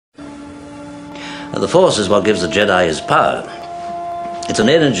The Force is what gives the Jedi his power. It's an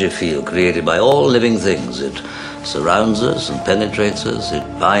energy field created by all living things. It surrounds us and penetrates us. It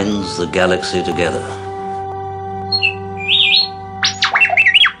binds the galaxy together.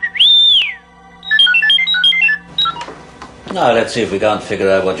 Now, let's see if we can't figure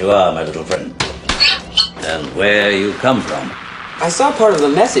out what you are, my little friend. And where you come from. I saw part of the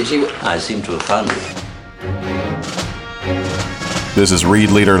message. I seem to have found it. This is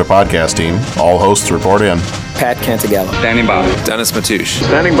Reed, leader of the podcast team. All hosts report in. Pat Cantagallo. Standing by. Dennis Matouche.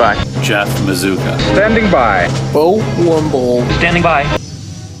 Standing by. Jeff Mazuka. Standing by. Bo Warmbowl. Standing by.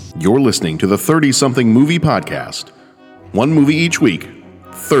 You're listening to the 30-something movie podcast. One movie each week,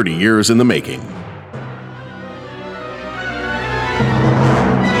 30 years in the making.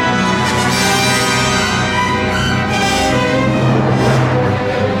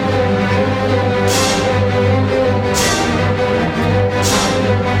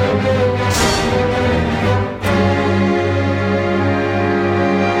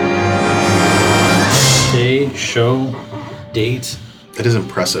 Show, date. That is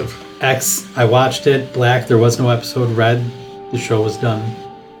impressive. X. I watched it. Black. There was no episode. Red. The show was done.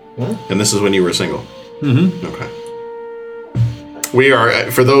 And this is when you were single? Mm-hmm. Okay. We are,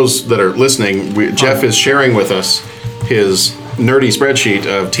 for those that are listening, Jeff is sharing with us his nerdy spreadsheet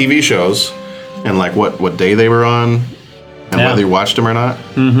of TV shows and like what day they were on and whether you watched them or not.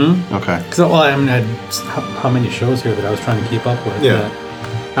 Mm-hmm. Okay. Well, I mean, I had how many shows here that I was trying to keep up with. Yeah.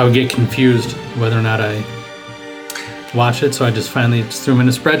 I would get confused whether or not I watch it, so I just finally threw them in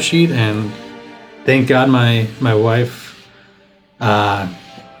a spreadsheet, and thank God my wife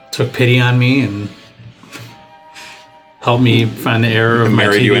took pity on me and helped me find the error of my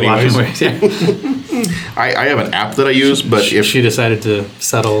married TV you anyways. watching. Yeah. I have an app that I use, but if she decided to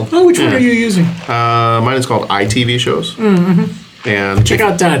settle. Oh, which one are you using? Mine is called iTV shows. Mm-hmm. And check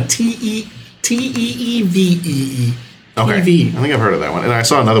out TEEVEE. Okay, TV. I think I've heard of that one, and I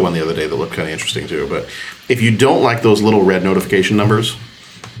saw another one the other day that looked kind of interesting too. But if you don't like those little red notification numbers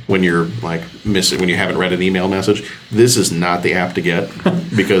when you're like missing, when you haven't read an email message, this is not the app to get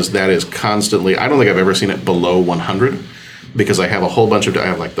because that is constantly. I don't think I've ever seen it below 100 because I have a whole bunch of. I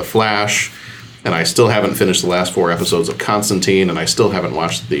have like The Flash, and I still haven't finished the last 4 episodes of Constantine, and I still haven't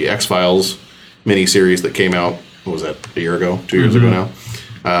watched the X-Files miniseries that came out. What was that? A year ago? 2 years ago now.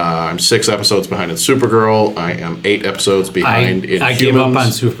 I'm 6 episodes behind in Supergirl. I am 8 episodes behind in I gave up on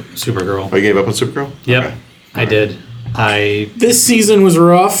Supergirl. Oh, you gave up on Supergirl? Yep, Okay. I did. This season was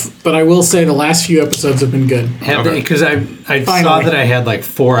rough, but I will say the last few episodes have been good. Because I saw that I had like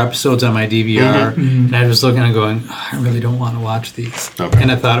 4 episodes on my DVR, and I was looking and going, oh, I really don't want to watch these. Okay.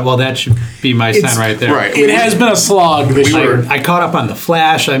 And I thought, well, that should be my sign right there. Right. It has been a slog this year. I caught up on The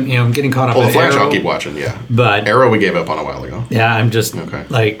Flash. I'm getting caught up on The Flash Arrow. I'll keep watching, yeah. But Arrow we gave up on a while ago. yeah, I'm just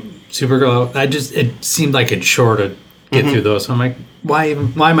like Supergirl. It seemed like a chore to get through those. So I'm like, why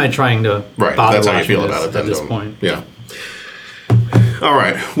am I trying to Right, bother that's how you watching feel this about it then. at this point? Yeah. All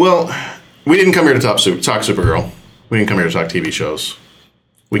right. Well, we didn't come here to talk Supergirl. We didn't come here to talk TV shows.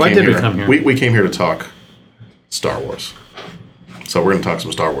 Why did we come here? We came here to talk Star Wars. So we're going to talk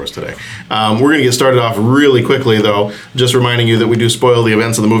some Star Wars today. We're going to get started off really quickly, though, just reminding you that we do spoil the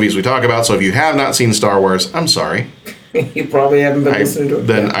events of the movies we talk about. So if you have not seen Star Wars, I'm sorry. You probably haven't been listening to it.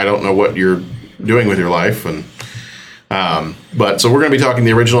 Then I don't know what you're doing with your life. But so we're going to be talking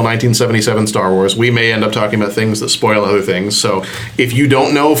the original 1977 Star Wars. We may end up talking about things that spoil other things. So if you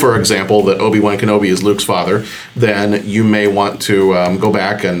don't know, for example, that Obi-Wan Kenobi is Luke's father, then you may want to go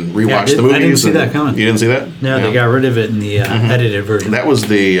back and rewatch the movies. I didn't see that coming. You didn't see that? No, they got rid of it in the edited version. That was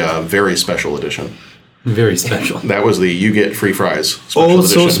the very special edition. Very special. That was the you get free fries special edition.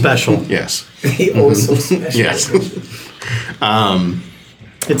 So special. Yes. So special. Yes.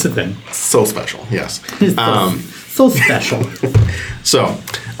 It's a thing. So special. Yes. So special. So,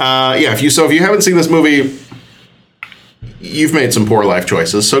 if you haven't seen this movie, you've made some poor life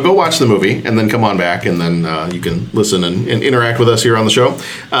choices. So go watch the movie and then come on back, and then you can listen and interact with us here on the show.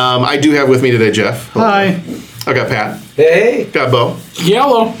 I do have with me today Jeff. Hi. I got Pat. Hey. Got Bo.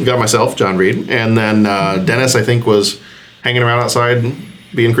 Yellow. Got myself, John Reed, and then Dennis. I think was hanging around outside,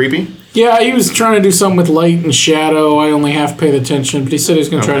 being creepy. Yeah, he was trying to do something with light and shadow. I only half paid attention, but he said he was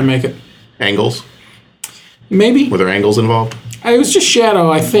going to try to make it. Angles. Maybe. Were there angles involved? It was just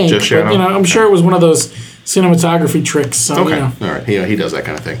shadow, I think. Just shadow? But, I'm sure it was one of those cinematography tricks. So, Okay. All right. He does that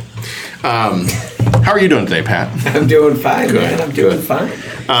kind of thing. How are you doing today, Pat? I'm doing fine, man. I'm doing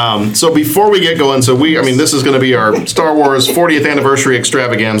fine. So before we get going, this is going to be our Star Wars 40th anniversary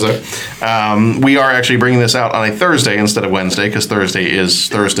extravaganza. We are actually bringing this out on a Thursday instead of Wednesday, because Thursday,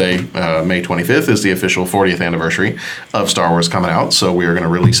 May 25th, is the official 40th anniversary of Star Wars coming out. So we are going to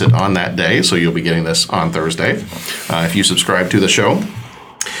release it on that day. So you'll be getting this on Thursday if you subscribe to the show.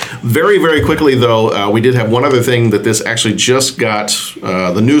 Very, very quickly, though, we did have one other thing that this actually just got,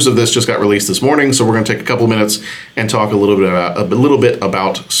 the news of this just got released this morning, so we're going to take a couple minutes and talk a little bit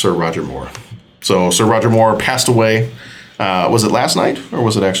about Sir Roger Moore. So Sir Roger Moore passed away, was it last night, or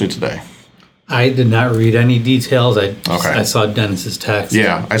was it actually today? I did not read any details. I saw Dennis's text.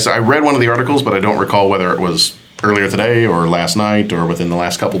 Yeah, I read one of the articles, but I don't recall whether it was earlier today or last night or within the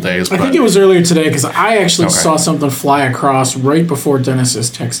last couple days. I think it was earlier today because I actually saw something fly across right before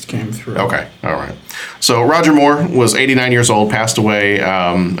Dennis's text came through. Okay, all right. So Roger Moore was 89 years old, passed away.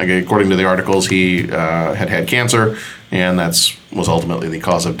 According to the articles, he had cancer, and was ultimately the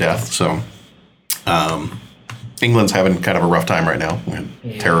cause of death. So England's having kind of a rough time right now. We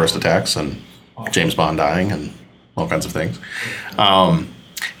had terrorist attacks and James Bond dying and all kinds of things.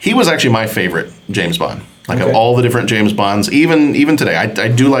 He was actually my favorite James Bond. Of all the different James Bonds, even today, I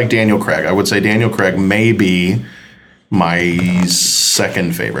do like Daniel Craig. I would say Daniel Craig may be my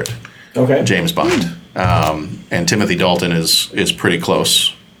second favorite James Bond. And Timothy Dalton is pretty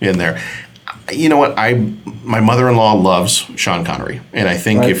close in there. You know what? My mother-in-law loves Sean Connery. And I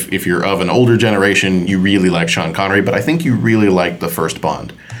think if you're of an older generation, you really like Sean Connery. But I think you really like the first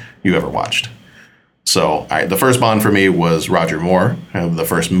Bond you ever watched. So the first Bond for me was Roger Moore. The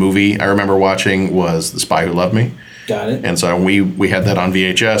first movie I remember watching was The Spy Who Loved Me. Got it. And so we had that on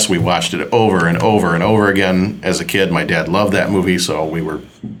VHS. We watched it over and over and over again as a kid. My dad loved that movie, so we were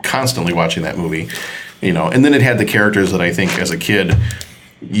constantly watching that movie. And then it had the characters that I think as a kid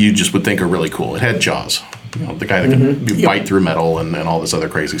you just would think are really cool. It had Jaws, the guy that could bite through metal and all this other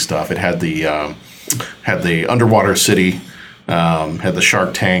crazy stuff. It had the underwater city. Had the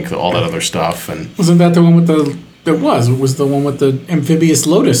shark tank, all that other stuff, and wasn't that the one with the? It was the one with the amphibious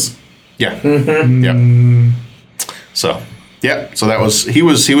lotus. Yeah, yeah. So that was he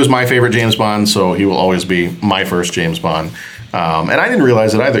was my favorite James Bond. So he will always be my first James Bond. And I didn't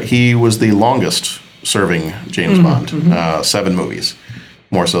realize it either. He was the longest serving James Bond, 7 movies,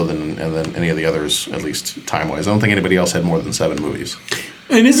 more so than any of the others, at least time wise. I don't think anybody else had more than 7 movies.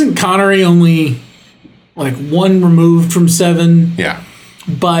 And isn't Connery only like 1 removed from 7? Yeah.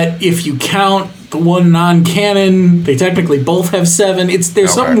 But if you count the one non-canon, they technically both have 7.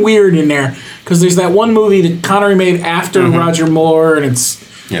 There's something weird in there because there's that one movie that Connery made after Roger Moore, and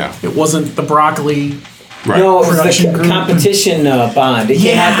it wasn't the broccoli. Right. No, it was the competition Bond. It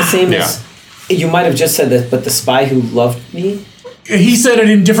had the same as you might have just said that, but The Spy Who Loved Me. He said it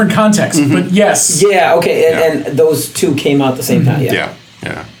in different contexts, but yes. Yeah. Okay. And those 2 came out at the same time. Yeah.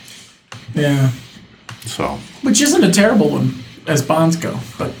 Yeah. So, which isn't a terrible one as Bonds go,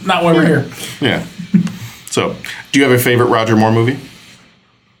 but not why we're here. Yeah. So, do you have a favorite Roger Moore movie?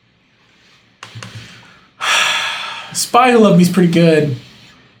 Spy Who Loved Me is pretty good.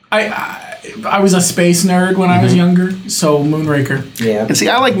 I was a space nerd when I was younger, so Moonraker. Yeah. And see,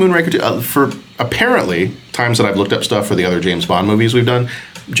 I like Moonraker too. For apparently times that I've looked up stuff for the other James Bond movies we've done,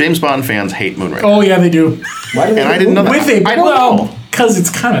 James Bond fans hate Moonraker. Oh yeah, they do. Why do they? And I didn't know that. I don't know. Because it's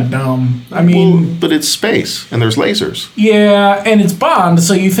kind of dumb. I mean... but it's space, and there's lasers. Yeah, and it's Bond,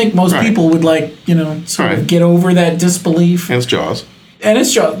 so you think most people would, sort of get over that disbelief. And it's Jaws.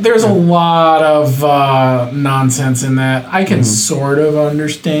 There's a lot of nonsense in that. I can sort of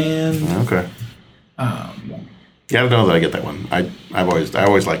understand. Okay. Yeah, I don't know that I get that one. I always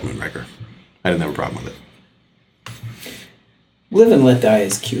liked Moonraker. I didn't have a problem with it. Live and Let Die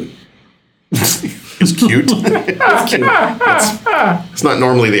is cute. It's cute. It's cute. It's not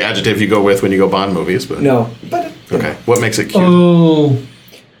normally the adjective you go with when you go Bond movies, but no. But okay, what makes it cute? Oh,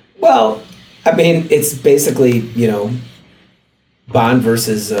 well, I mean, it's basically Bond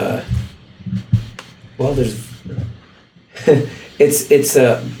versus. There's. it's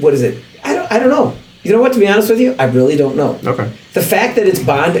what is it? I don't know. You know what? To be honest with you, I really don't know. Okay. The fact that it's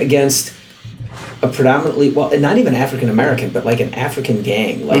Bond against a predominantly, not even African American, but like an African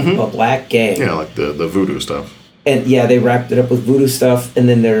gang, like a black gang. Yeah, like the voodoo stuff. And yeah, they wrapped it up with voodoo stuff, and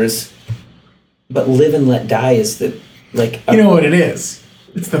then but Live and Let Die is the you know what it is?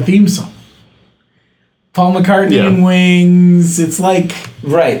 It's the theme song. Paul McCartney and Wings. It's like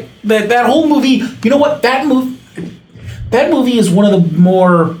that whole movie. You know what? That movie is one of the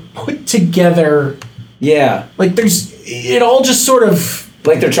more put together. Yeah, it all just sort of.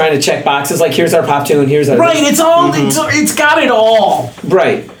 Like they're trying to check boxes. Like here's our pop tune. Here's our It's all. It's got it all.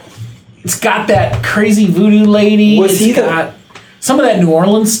 Right. It's got that crazy voodoo lady. Was he got some of that New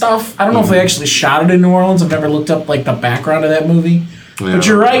Orleans stuff. I don't know if they actually shot it in New Orleans. I've never looked up like the background of that movie. Yeah. But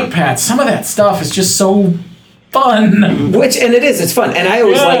you're right, Pat. Some of that stuff is just so fun. and it is. It's fun, and I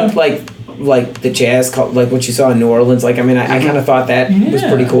always like the jazz, like what you saw in New Orleans. Like, I mean, I kind of thought that was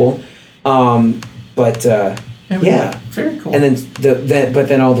pretty cool. But yeah, very cool. And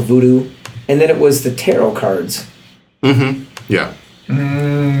then all the voodoo, and then it was the tarot cards. Mm-hmm. Yeah.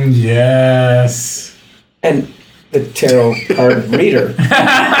 Yes. And the tarot card reader.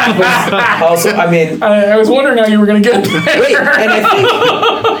 Also, I mean, I was wondering how you were going to get there. wait, and I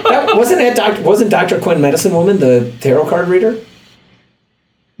think wasn't Dr. Quinn Medicine Woman the tarot card reader?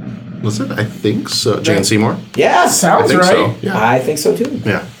 Was it? I think so. Jane Seymour? Yeah, Sounds I think right. so. Yeah. I think so too.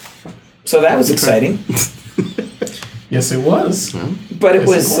 Yeah. So that was exciting. Yes, it was. But it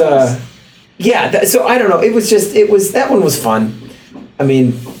was, so I don't know. It was that one was fun. I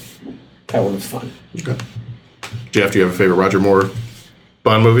mean, that one was fun. Okay. Jeff, do you have a favorite Roger Moore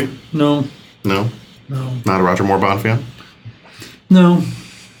Bond movie? No. No? No. Not a Roger Moore Bond fan? No.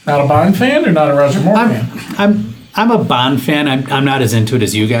 Not a Bond fan or not a Roger Moore fan? I'm a Bond fan. I'm not as into it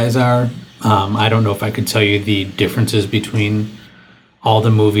as you guys are. I don't know if I could tell you the differences between all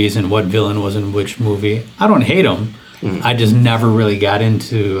the movies and what villain was in which movie. I don't hate them. I just never really got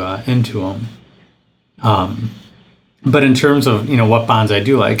into them. But in terms of what Bonds I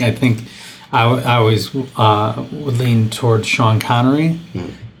do like, I think I always would lean towards Sean Connery.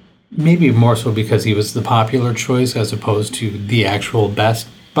 Maybe more so because he was the popular choice as opposed to the actual best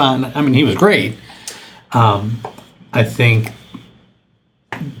Bond. I mean, he was great. I think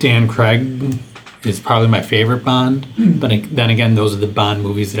Dan Craig is probably my favorite Bond, but then again, those are the Bond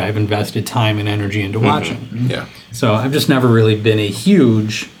movies that I've invested time and energy into watching. Yeah. So I've just never really been a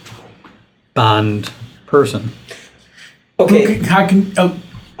huge Bond person. Okay. How can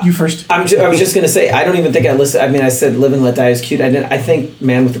you first? I was just gonna say I don't even think I listed. I mean, I said "Live and Let Die" is cute. I think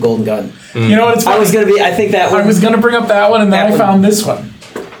 "Man with the Golden Gun." You know what? It's funny. I think that one. I was gonna bring up that one, and then I found this one.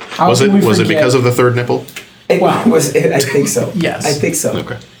 Was it because of the third nipple? I think so. Yes. I think so.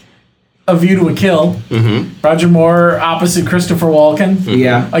 Okay. A View to a Kill. Roger Moore opposite Christopher Walken.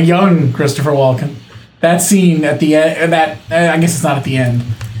 Yeah. A young Christopher Walken. That scene at the end. I guess it's not at the end.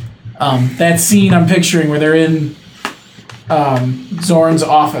 That scene I'm picturing where they're in Zorn's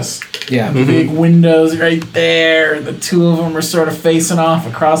office. Yeah. Big windows right there. The two of them are sort of facing off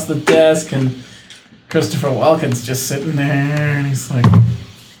across the desk, and Christopher Walken's just sitting there, and he's like,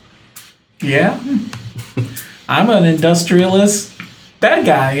 "Yeah, I'm an industrialist bad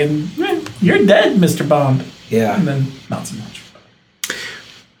guy, and you're dead, Mr. Bond." Yeah. And then not so much.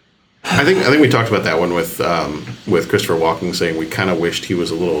 I think we talked about that one with Christopher Walken saying we kind of wished he was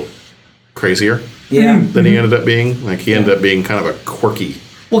a little crazier than he ended up being. Like he ended up being kind of a quirky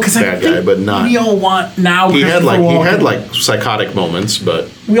bad guy, but not. We all want now. He had Walken. like psychotic moments, but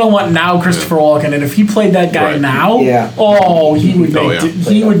We all want now Christopher Walken, and if he played that guy Right. now,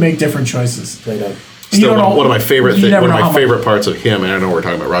 he would make different choices. Played out. still one of my favorite you never know how much- favorite parts of him. And I know we're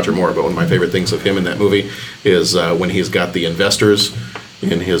talking about Roger Moore, but one of my favorite things of him in that movie is when he's got the investors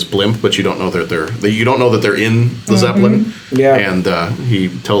in his blimp, but you don't know that they're in the Zeppelin. Yeah. And he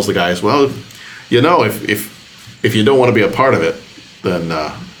tells the guys, well, if you don't want to be a part of it, then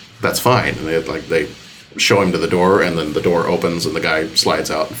that's fine. And they show him to the door, and then the door opens, and the guy slides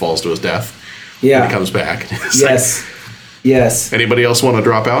out and falls to his death. Yeah. And he comes back. It's Yes. Yes. like, anybody else want to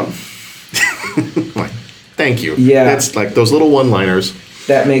drop out? Like, thank you. Yeah. It's like those little one-liners.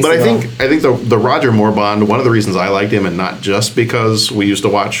 That makes. But it I think the Roger Moore Bond, one of the reasons I liked him, and not just because we used to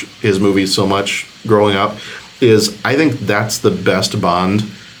watch his movies so much growing up, is I think that's the best Bond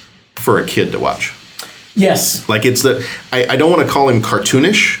for a kid to watch. Yes, Like I don't want to call him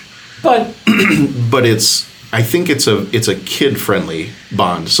cartoonish, but but I think it's a kid friendly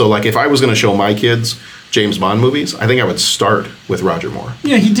Bond. So like if I was going to show my kids James Bond movies, I think I would start with Roger Moore.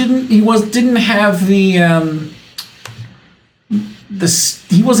 yeah, he didn't have the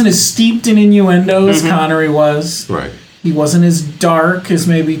he wasn't as steeped in innuendo as Connery was. Right. He wasn't as dark as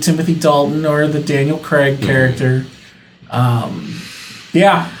maybe Timothy Dalton or the Daniel Craig character.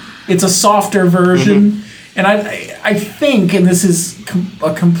 Yeah, it's a softer version. And I think, and this is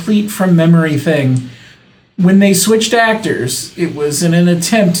a complete from memory thing, when they switched actors, it was in an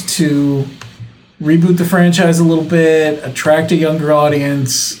attempt to reboot the franchise a little bit, attract a younger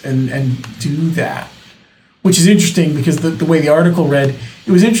audience, and do that. Which is interesting because the way the article read,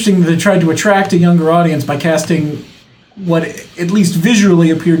 it was interesting that they tried to attract a younger audience by casting what at least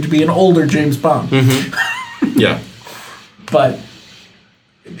visually appeared to be an older James Bond. Yeah. But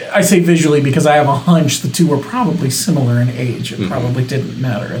I say visually because I have a hunch the two were probably similar in age. It probably didn't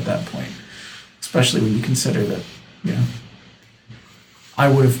matter at that point, especially when you consider that, I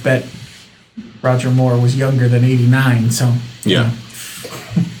would have bet Roger Moore was younger than 89. So Yeah.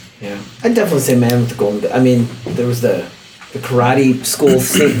 Yeah, I'd definitely say Man with the Golden. I mean, there was the karate school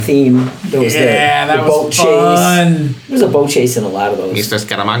theme. There was that the boat was fun. chase. There was a boat chase in a lot of those. Mr.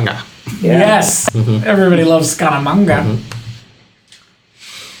 Scaramanga. Yeah. Yes, everybody loves Scaramanga.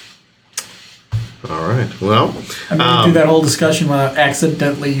 All right. Well, I mean, through that whole discussion without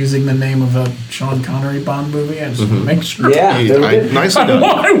accidentally using the name of a Sean Connery Bond movie. I just want to make sure. Yeah, they were good. nicely I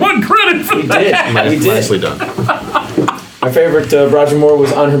done. want credit for that. We did. Nicely done. My favorite Roger Moore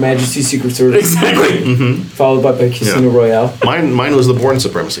was On Her Majesty's Secret Service. Exactly. Followed by Casino Royale. Mine was The Bourne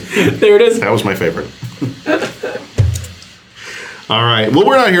Supremacy. There it is. That was my favorite. All right. Well,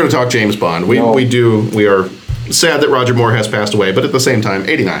 we're not here to talk James Bond. We are sad that Roger Moore has passed away, but at the same time,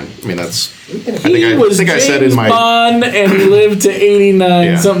 89. I mean, that's. I think I said in my Bond, and he lived to 89.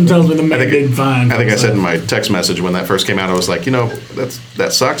 Yeah. Something tells me the man did fine. I think I said in my text message when that first came out, I was like, that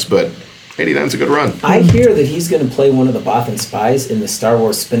sucks, but 89's a good run. I hear that he's going to play one of the Bothan spies in the Star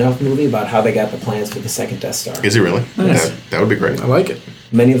Wars spin-off movie about how they got the plans for the second Death Star. Is he really? Nice. That would be great. I like it.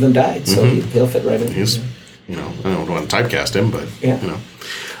 Many of them died, so he'll fit right in. He's, I don't want to typecast him, but Yeah.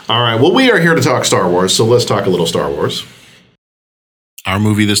 All right. Well, we are here to talk Star Wars, so let's talk a little Star Wars. Our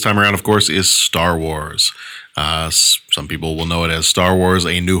movie this time around, of course, is Star Wars. Some people will know it as Star Wars: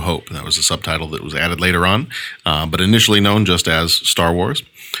 A New Hope. That was a subtitle that was added later on, but initially known just as Star Wars.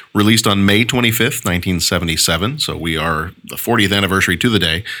 Released on May 25th, 1977, so we are the 40th anniversary to the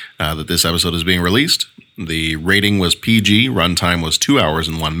day that this episode is being released. The rating was PG, runtime was 2 hours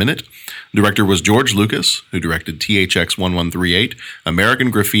and 1 minute. Director was George Lucas, who directed THX 1138,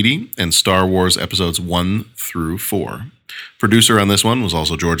 American Graffiti, and Star Wars Episodes 1 through 4. Producer on this one was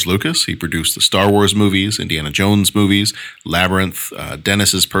also George Lucas. He produced the Star Wars movies, Indiana Jones movies, Labyrinth,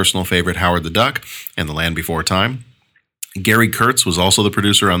 Dennis's personal favorite Howard the Duck, and The Land Before Time. Gary Kurtz was also the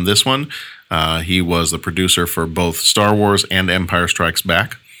producer on this one. He was the producer for both Star Wars and Empire Strikes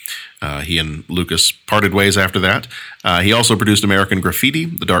Back. He and Lucas parted ways after that. He also produced American Graffiti,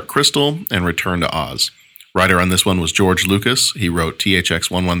 The Dark Crystal, and Return to Oz. Writer on this one was George Lucas. He wrote THX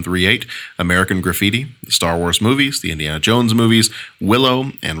 1138, American Graffiti, the Star Wars movies, the Indiana Jones movies,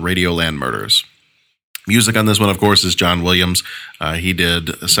 Willow, and Radioland Murders. Music on this one, of course, is John Williams. He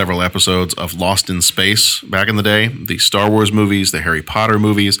did several episodes of Lost in Space back in the day, the Star Wars movies, the Harry Potter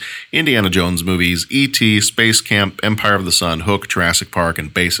movies, Indiana Jones movies, E.T., Space Camp, Empire of the Sun, Hook, Jurassic Park,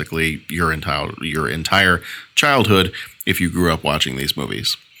 and basically your entire childhood if you grew up watching these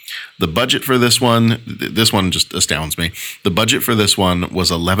movies. The budget for this one just astounds me. The budget for this one was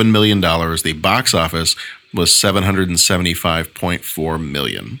 $11 million. The box office was $775.4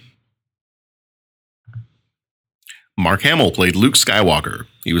 million. Mark Hamill played Luke Skywalker.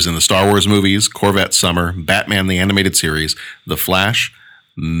 He was in the Star Wars movies, Corvette Summer, Batman the Animated Series, The Flash,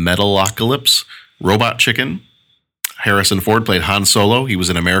 Metalocalypse, Robot Chicken. Harrison Ford played Han Solo. He was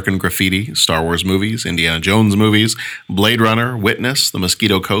in American Graffiti, Star Wars movies, Indiana Jones movies, Blade Runner, Witness, The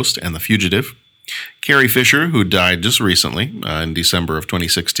Mosquito Coast, and The Fugitive. Carrie Fisher, who died just recently in December of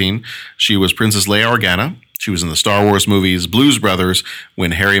 2016, she was Princess Leia Organa. She was in the Star Wars movies, Blues Brothers,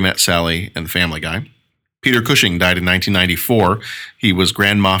 When Harry Met Sally, and Family Guy. Peter Cushing died in 1994. He was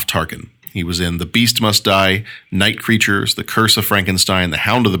Grand Moff Tarkin. He was in The Beast Must Die, Night Creatures, The Curse of Frankenstein, The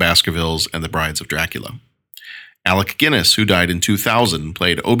Hound of the Baskervilles, and The Brides of Dracula. Alec Guinness, who died in 2000,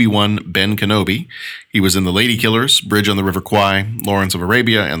 played Obi-Wan Ben Kenobi. He was in The Lady Killers, Bridge on the River Kwai, Lawrence of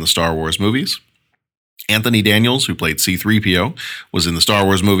Arabia, and the Star Wars movies. Anthony Daniels, who played C-3PO, was in the Star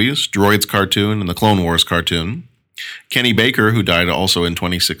Wars movies, Droids cartoon, and the Clone Wars cartoon. Kenny Baker, who died also in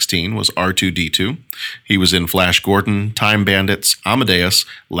 2016, was R2-D2. He was in Flash Gordon, Time Bandits, Amadeus,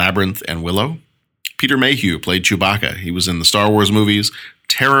 Labyrinth, and Willow. Peter Mayhew played Chewbacca. He was in the Star Wars movies,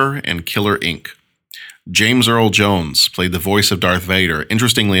 Terror, and Killer Inc. James Earl Jones played the voice of Darth Vader.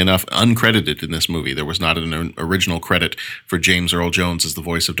 Interestingly enough, uncredited in this movie. There was not an original credit for James Earl Jones as the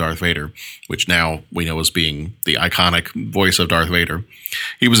voice of Darth Vader, which now we know as being the iconic voice of Darth Vader.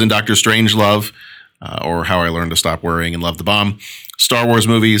 He was in Doctor Strangelove, or How I Learned to Stop Worrying and Love the Bomb, Star Wars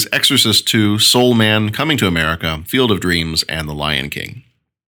movies, Exorcist II, Soul Man, Coming to America, Field of Dreams, and The Lion King.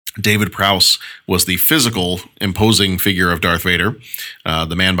 David Prowse was the physical, imposing figure of Darth Vader,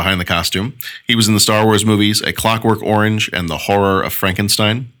 the man behind the costume. He was in the Star Wars movies, A Clockwork Orange, and The Horror of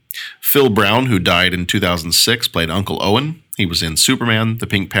Frankenstein. Phil Brown, who died in 2006, played Uncle Owen. He was in Superman, The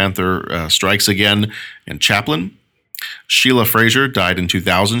Pink Panther Strikes Again, and Chaplin. Sheila Fraser died in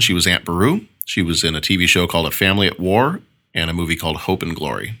 2000. She was Aunt Beru. She was in a TV show called A Family at War. and a movie called Hope and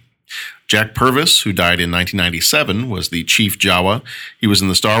Glory. Jack Purvis, who died in 1997, was the Chief Jawa. He was in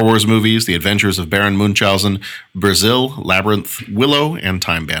the Star Wars movies, The Adventures of Baron Munchausen, Brazil, Labyrinth, Willow, and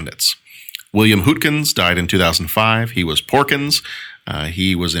Time Bandits. William Hootkins died in 2005. He was Porkins.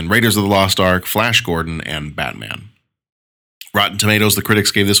 He was in Raiders of the Lost Ark, Flash Gordon, and Batman. Rotten Tomatoes, the critics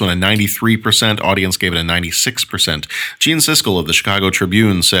gave this one a 93%, audience gave it a 96%. Gene Siskel of the Chicago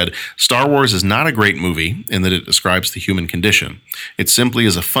Tribune said, Star Wars is not a great movie in that it describes the human condition. It simply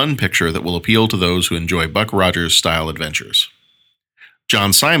is a fun picture that will appeal to those who enjoy Buck Rogers-style adventures.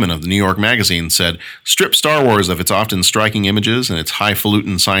 John Simon of the New York Magazine said, strip Star Wars of its often striking images and its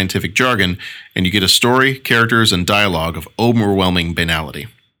highfalutin scientific jargon, and you get a story, characters, and dialogue of overwhelming banality.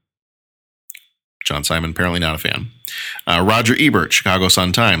 John Simon apparently not a fan. Roger Ebert, Chicago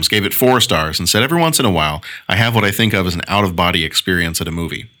Sun-Times, gave it 4 stars and said, every once in a while, I have what I think of as an out-of-body experience at a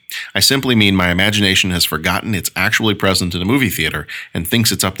movie. I simply mean my imagination has forgotten it's actually present in a movie theater and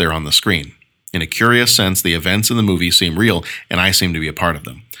thinks it's up there on the screen. In a curious sense, the events in the movie seem real, and I seem to be a part of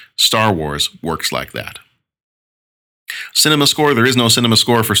them. Star Wars works like that. Cinema Score. There is no Cinema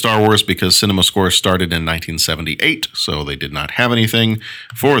Score for Star Wars because Cinema Score started in 1978, so they did not have anything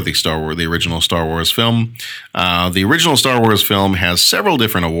for the original Star Wars film. The original Star Wars film has several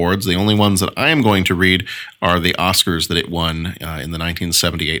different awards. The only ones that I am going to read are the Oscars that it won in the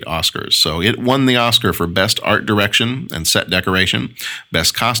 1978 Oscars. So it won the Oscar for Best Art Direction and Set Decoration,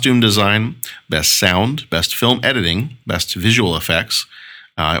 Best Costume Design, Best Sound, Best Film Editing, Best Visual Effects.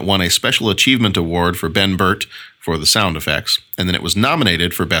 It won a Special Achievement Award for Ben Burt for the sound effects, and then it was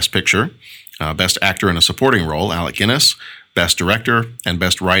nominated for Best Picture, Best Actor in a Supporting Role, Alec Guinness, Best Director, and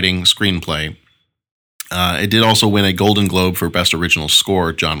Best Writing Screenplay. It did also win a Golden Globe for Best Original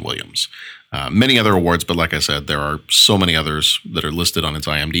Score, John Williams. Many other awards, but like I said, there are so many others that are listed on its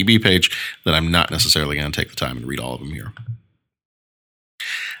IMDb page that I'm not necessarily going to take the time and read all of them here.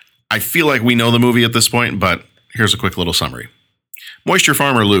 I feel like we know the movie at this point, but here's a quick little summary. Moisture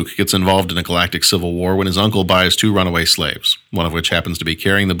farmer Luke gets involved in a galactic civil war when his uncle buys 2 runaway slaves, one of which happens to be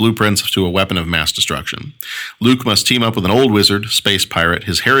carrying the blueprints to a weapon of mass destruction. Luke must team up with an old wizard, space pirate,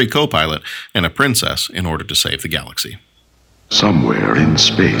 his hairy co-pilot, and a princess in order to save the galaxy. Somewhere in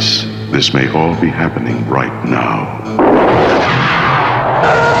space, this may all be happening right now.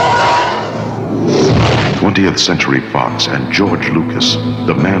 20th Century Fox and George Lucas,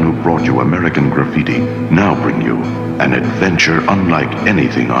 the man who brought you American Graffiti, now bring you an adventure unlike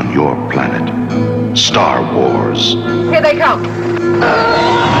anything on your planet. Star Wars. Here they come.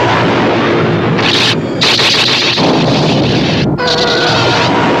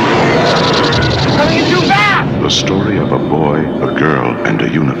 Coming in too fast! The story of a boy, a girl, and a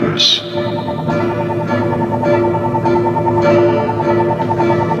universe.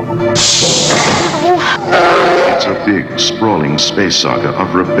 It's a big, sprawling space saga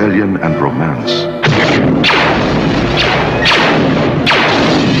of rebellion and romance.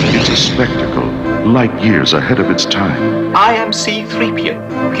 It's a spectacle, light years ahead of its time. I am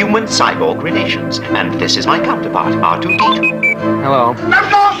C-3PO, human cyborg relations, and this is my counterpart, R2-D2. Hello.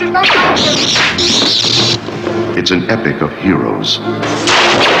 It's an epic of heroes.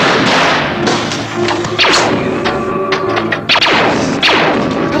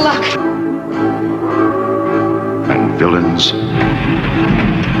 Good luck. And villains.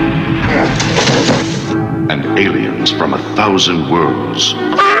 And aliens from 1,000 worlds.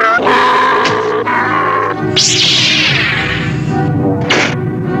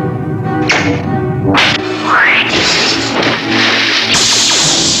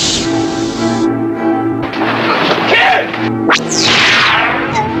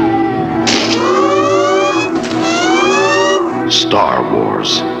 Star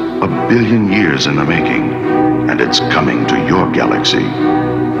Wars, 1 billion years in the making, and it's coming to your galaxy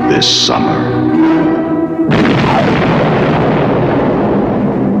this summer.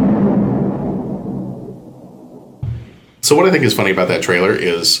 So what I think is funny about that trailer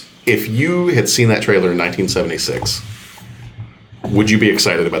is if you had seen that trailer in 1976, would you be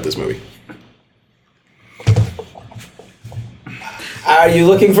excited about this movie? Are you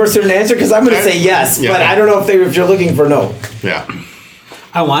looking for a certain answer? Because I'm going to say yes, yeah. but I don't know if you're looking for no. Yeah.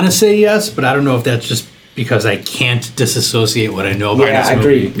 I want to say yes, but I don't know if that's just because I can't disassociate what I know about this movie. I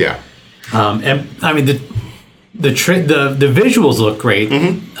agree. Yeah. And I mean the visuals look great.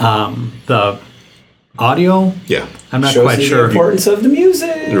 Mm-hmm. The audio, Yeah. I'm not Shows quite you sure. the importance of the music.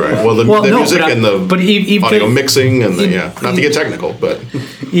 Right. Well, the no, music but and the audio mixing and the not to get technical, but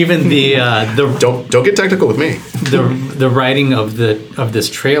Even the don't get technical with me. the writing of this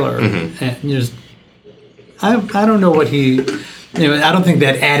trailer, Mm-hmm. and you just I don't know what he I don't think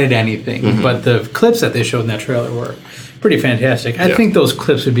that added anything, but the clips that they showed in that trailer were pretty fantastic. I think those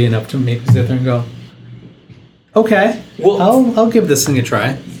clips would be enough to make me sit there and go, okay, well, I'll give this thing a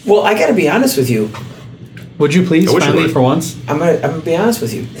try. Well, I got to be honest with you. Would you please, finally, for once? I'm gonna be honest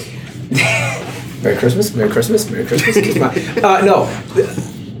with you. Merry Christmas, Merry Christmas, Merry Christmas. No,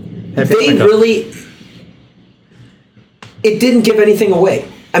 they really. It didn't give anything away.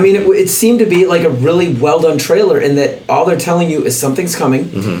 I mean, it seemed to be like a really well done trailer in that all they're telling you is something's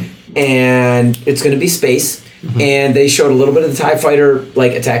coming, and it's going to be space. And they showed a little bit of the TIE fighter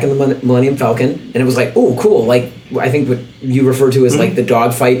like attacking the Millennium Falcon, and it was like, oh, cool. Like I think what you refer to as like the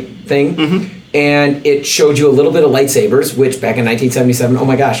dogfight thing. And it showed you a little bit of lightsabers, which back in 1977, oh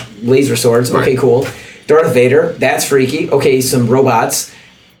my gosh, laser swords. Okay, cool. Darth Vader, that's freaky. Okay, some robots.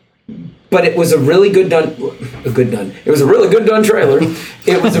 But it was a really It was a really good done trailer.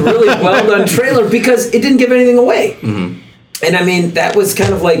 It was a really well done trailer because it didn't give anything away. And I mean, that was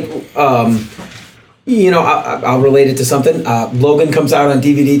kind of like, I'll relate it to something. Logan comes out on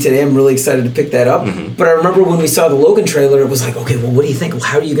DVD today. I'm really excited to pick that up. But I remember when we saw the Logan trailer, it was like, okay, well, what do you think?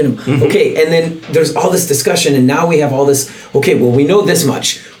 How are you going to... Okay, and then there's all this discussion, and now we have all this... Okay, well, we know this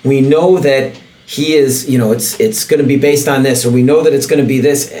much. We know that he is, it's going to be based on this, or we know that it's going to be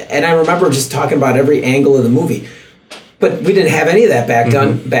this. And I remember just talking about every angle of the movie. But we didn't have any of that back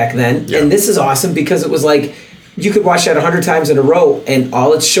then. Yeah. And this is awesome because it was like... You could watch that 100 times in a row, and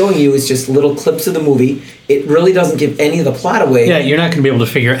all it's showing you is just little clips of the movie. It really doesn't give any of the plot away. Yeah, you're not going to be able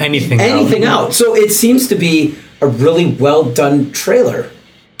to figure anything out. So it seems to be a really well done trailer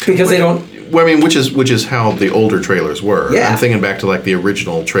because they don't. Well, I mean, which is how the older trailers were. Yeah. I'm thinking back to like the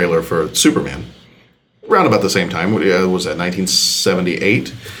original trailer for Superman, around about the same time. Was that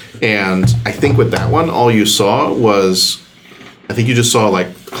 1978? And I think with that one, all you saw was, I think you just saw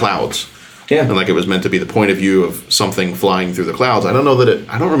like clouds. Yeah. And like it was meant to be the point of view of something flying through the clouds. I don't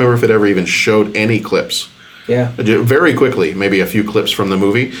remember if it ever even showed any clips. Yeah. Very quickly, maybe a few clips from the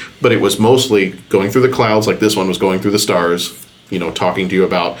movie, but it was mostly going through the clouds, like this one was going through the stars, talking to you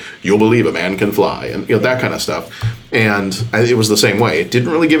about, you'll believe a man can fly, and that kind of stuff. And it was the same way. It didn't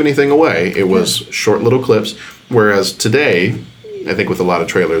really give anything away. It was short little clips, whereas today, I think with a lot of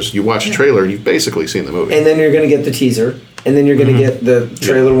trailers, you watch a trailer, you've basically seen the movie. And then you're going to get the teaser. And then you're going to get the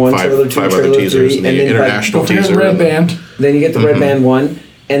trailer 1, trailer 2, five trailer other teasers, 3, and the international teaser. Red band. Then you get the red band 1,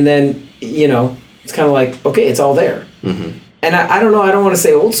 and then it's kind of like, okay, it's all there. And I don't know. I don't want to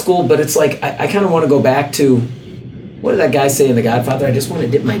say old school, but it's like I kind of want to go back to what did that guy say in The Godfather? I just want to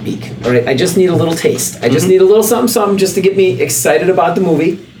dip my beak. All right, I just need a little taste. I just need a little something just to get me excited about the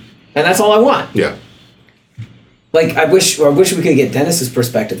movie, and that's all I want. Yeah. Like I wish we could get Dennis's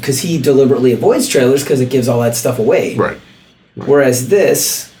perspective because he deliberately avoids trailers because it gives all that stuff away. Right. Whereas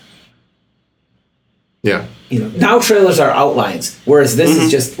this, yeah, now trailers are outlines, whereas this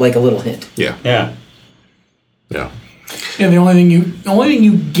is just like a little hint. Yeah. Yeah. Yeah. The only thing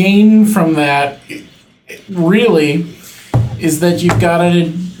you gain from that, really, is that you've got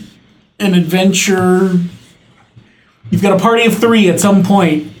an adventure. You've got a party of 3 at some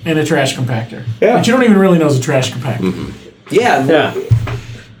point in a trash compactor. Yeah. But you don't even really know it's a trash compactor. Yeah. Yeah.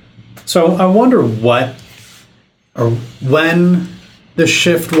 So I wonder what or when the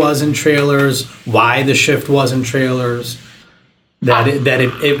shift was in trailers, why the shift was in trailers, that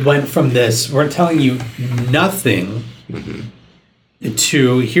it went from this, we're telling you nothing,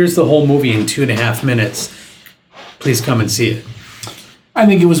 to here's the whole movie in 2.5 minutes. Please come and see it. I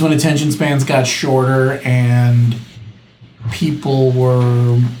think it was when attention spans got shorter and people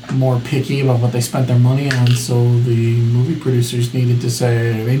were more picky about what they spent their money on, so the movie producers needed to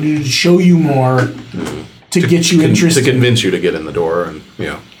show you more to get you interested. To convince you to get in the door. And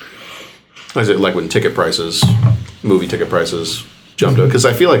is it like when movie ticket prices jumped up? Because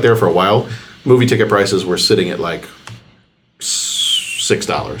I feel like there for a while, movie ticket prices were sitting at like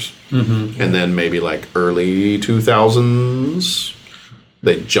 $6. And then maybe like early 2000s,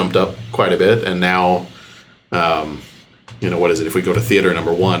 they jumped up quite a bit. And now, what is it? If we go to theater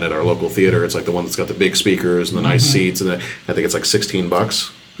number 1 at our local theater, it's like the one that's got the big speakers and the nice seats. And I think it's like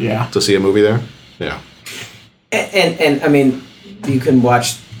 $16 to see a movie there. Yeah. And I mean, you can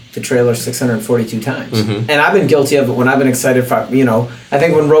watch the trailer 642 times. And I've been guilty of it when I've been excited for, I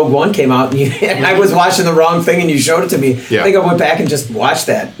think when Rogue One came out and I was watching the wrong thing and you showed it to me, I think I went back and just watched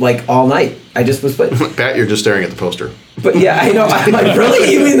that like all night. I just was Pat, you're just staring at the poster. But yeah, I know. I'm like,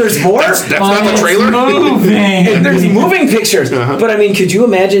 really? You mean there's more? That's not the trailer? And there's moving pictures. But I mean, could you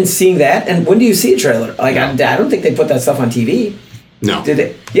imagine seeing that? And when do you see a trailer? Like, I don't think they put that stuff on TV. No. Did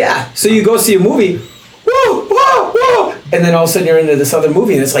they? Yeah. So you go see a movie, whoa, whoa, whoa, and then all of a sudden you're into this other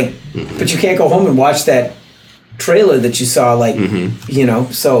movie, and it's like, but you can't go home and watch that trailer that you saw, like, you know,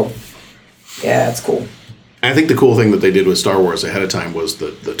 so yeah, it's cool. I think the cool thing that they did with Star Wars ahead of time was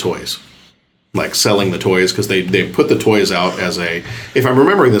the toys. Like selling the toys, because they put the toys out as a, if I'm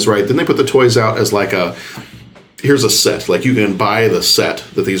remembering this right, didn't they put the toys out as like a, here's a set, like you can buy the set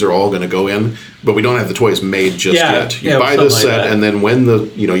that these are all going to go in, but we don't have the toys made just yet. You buy this set, and then when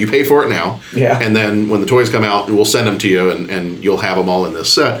you pay for it now, and then when the toys come out, we'll send them to you, and you'll have them all in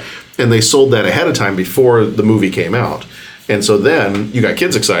this set. And they sold that ahead of time before the movie came out. And so then you got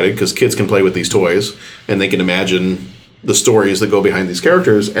kids excited because kids can play with these toys and they can imagine the stories that go behind these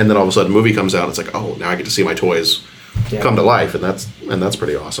characters. And then all of a sudden, a movie comes out. It's like, oh, now I get to see my toys come to life, and that's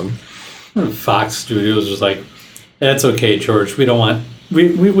pretty awesome. Fox Studios was like, "That's okay, George. We don't want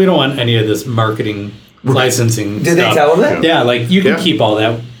we don't want any of this marketing licensing." Did they tell him that? Yeah, like you can keep all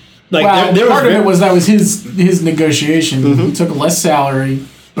that. Like well, part of it was that was his negotiation. He took less salary,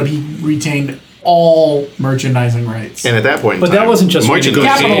 but he retained all merchandising rights. And at that point, that wasn't just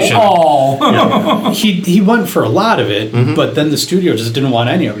negotiation. All. He went for a lot of it, but then the studio just didn't want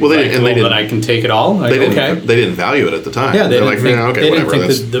any of it. Well, then I can take it all. Like, they didn't value it at the time. Yeah, they didn't whatever. think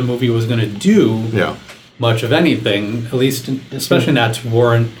that the movie was going to do much of anything, at least, especially not to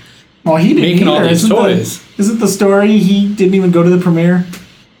warrant. Well, he didn't making all these toys. Isn't the story he didn't even go to the premiere?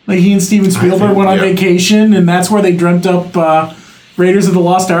 Like he and Steven Spielberg went on vacation, and that's where they dreamt up Raiders of the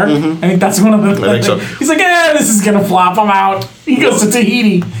Lost Ark. I think that's one of the. I think so. He's like, this is gonna flop. I'm out. He goes to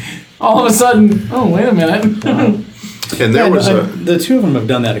Tahiti. All of a sudden, oh wait a minute. And there was the two of them have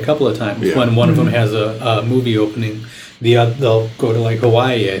done that a couple of times. Yeah. When one of them has a movie opening, they'll go to like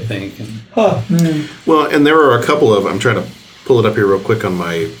Hawaii, I think. And, Well, and there are a couple of. I'm trying to pull it up here real quick on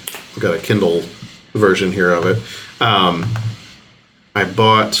my. I've got a Kindle version here of it. I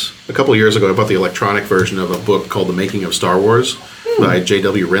bought a couple of years ago. I bought the electronic version of a book called The Making of Star Wars by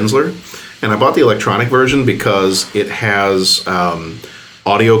J.W. Rinzler, and I bought the electronic version because it has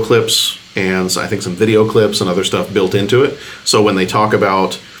audio clips and I think some video clips and other stuff built into it. So when they talk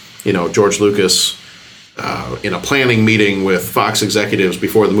about, George Lucas in a planning meeting with Fox executives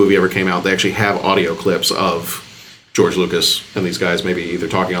before the movie ever came out, they actually have audio clips of George Lucas and these guys maybe either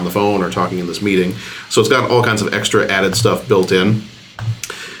talking on the phone or talking in this meeting. So it's got all kinds of extra added stuff built in.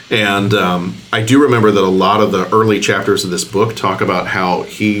 And I do remember that a lot of the early chapters of this book talk about how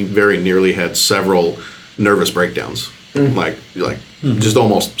he very nearly had several nervous breakdowns. Like just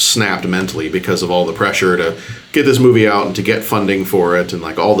almost snapped mentally because of all the pressure to get this movie out and to get funding for it and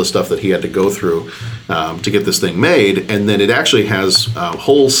like all the stuff that he had to go through to get this thing made. And then it actually has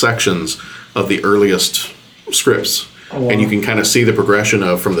whole sections of the earliest scripts. Oh, wow. And you can kind of see the progression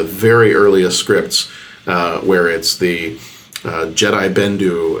of from the very earliest scripts where it's the Jedi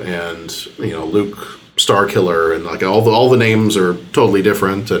Bendu and Luke Starkiller and like all the names are totally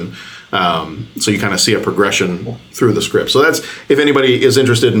different and so you kind of see a progression through the script. So that's if anybody is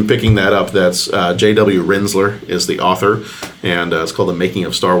interested in picking that up, that's J.W. Rinzler is the author and it's called The Making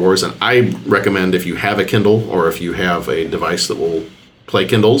of Star Wars. And I recommend if you have a Kindle or if you have a device that will play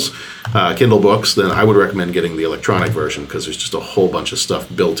Kindle books, then I would recommend getting the electronic version because there's just a whole bunch of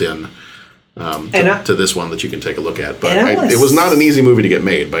stuff built in. To this one that you can take a look at. But it was not an easy movie to get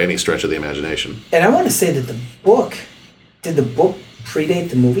made by any stretch of the imagination. And I want to say that did the book predate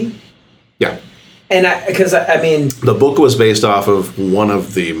the movie? Yeah. And the book was based off of one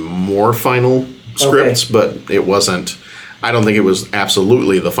of the more final scripts, but it wasn't, I don't think it was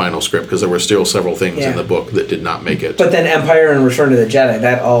absolutely the final script because there were still several things in the book that did not make it. But then Empire and Return of the Jedi,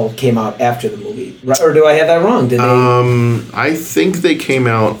 that all came out after the movie. Or do I have that wrong? Did they? I think they came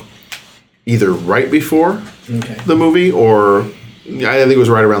out either right before the movie or I think it was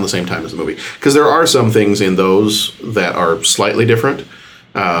right around the same time as the movie. Because there are some things in those that are slightly different.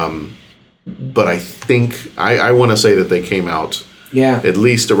 But I think, I want to say that they came out at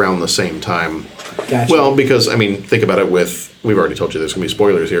least around the same time. Gotcha. Well, because, think about it with, we've already told you there's going to be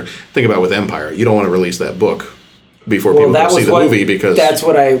spoilers here. Think about it with Empire. You don't want to release that book before people go see the movie because that's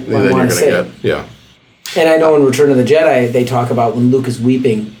what I want to say. Yeah. And I know in Return of the Jedi, they talk about when Luke is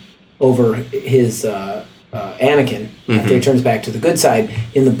weeping over his Anakin after he turns back to the good side.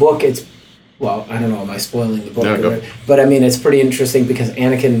 In the book, it's, well, I don't know, am I spoiling the book? But it's pretty interesting because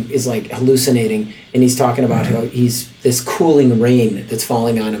Anakin is like hallucinating and he's talking about how he's this cooling rain that's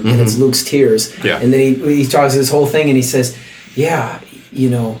falling on him and it's Luke's tears. Yeah. And then he talks this whole thing and he says, he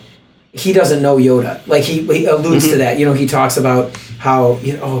doesn't know Yoda. Like he alludes to that. He talks about how,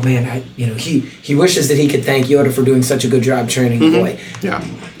 he wishes that he could thank Yoda for doing such a good job training the boy. Yeah.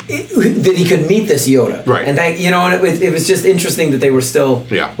 That he could meet this Yoda, right? And it was just interesting that they were still,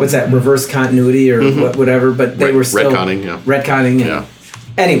 what's that, reverse continuity or whatever? But they were still retconning. Retconning.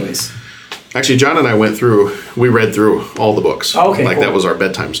 Anyways, Actually, John and I we read through all the books. Okay, like cool. that was our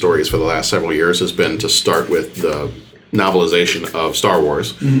bedtime stories for the last several years, has been to start with the novelization of Star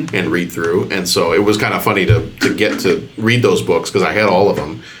Wars and read through. And so it was kind of funny to get to read those books because I had all of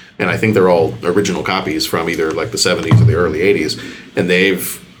them. And I think they're all original copies from either like the 70s or the early 80s. And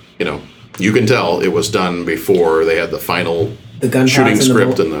they've, you can tell it was done before they had the final shooting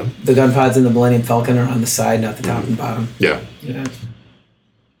script the gun pods in the Millennium Falcon are on the side, not the top and bottom. Yeah. Yeah.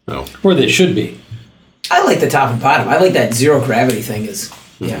 No. Where they should be. I like the top and bottom. I like that zero gravity thing.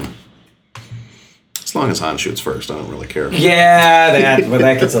 Yeah. As long as Han shoots first, I don't really care. Yeah,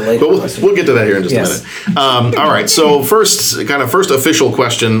 that gets a later question. We'll get to that here in just a minute. All right, so first official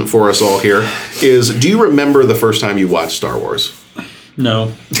question for us all here is, do you remember the first time you watched Star Wars?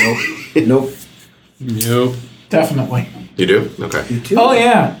 No. Nope. Nope. Definitely. You do? Okay. You too? Oh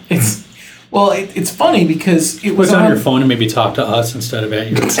yeah, it's funny because it was on your phone and maybe talk to us instead of at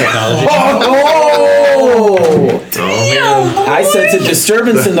your technology. Oh! Damn. I sense a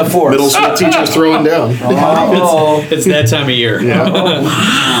disturbance in the force. Middle school teacher's throwing down. It's that time of year. Yeah.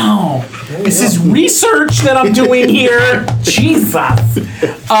 Wow. This is research that I'm doing here. Jesus.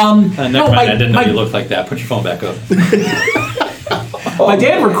 Never mind. I didn't know you looked like that. Put your phone back up. My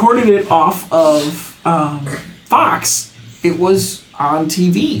dad recorded it off of Fox. It was on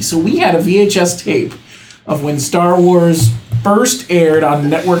TV. So we had a VHS tape of when Star Wars first aired on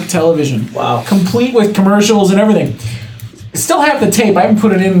network television. Wow. Complete with commercials and everything. I still have the tape. I haven't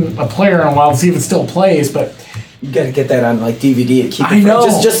put it in a player in a while to see if it still plays, but you got to get that on like DVD and keep it. I know.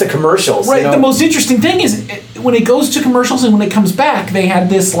 Just the commercials. Right. The most interesting thing is when it goes to commercials and when it comes back, they had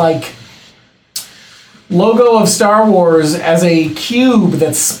this like logo of Star Wars as a cube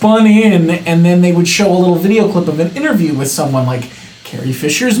that spun in, and then they would show a little video clip of an interview with someone like Carrie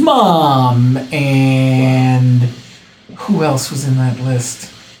Fisher's mom, and who else was in that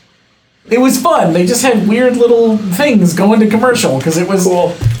list? It was fun. They just had weird little things going to commercial because it was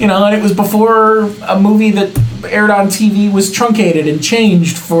cool. And it was before a movie that aired on TV was truncated and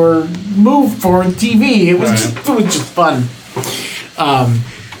changed for TV. It was just fun.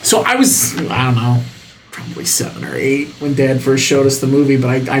 So I don't know, probably 7 or 8 when Dad first showed us the movie,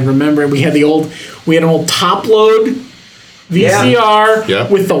 but I remember we had an old top load VCR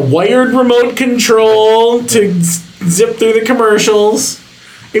with the wired remote control to zip through the commercials.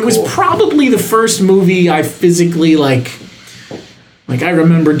 It was probably the first movie I physically like I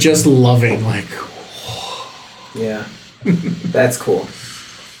remember just loving. Yeah. That's cool.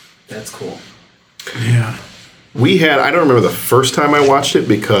 That's cool. Yeah. I don't remember the first time I watched it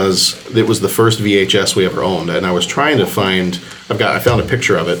because it was the first VHS we ever owned, and I was trying to find. I found a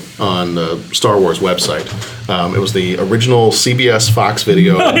picture of it on the Star Wars website. It was the original CBS Fox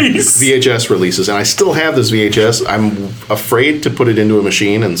Video VHS releases, and I still have this VHS. I'm afraid to put it into a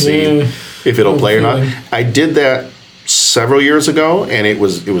machine and see if it'll play or not. I did that several years ago, and it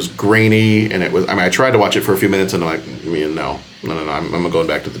was grainy, and it was. I tried to watch it for a few minutes, and I'm like, no, I'm going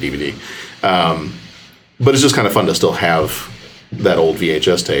back to the DVD. But it's just kind of fun to still have that old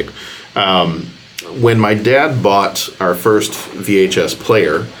VHS tape. When my dad bought our first VHS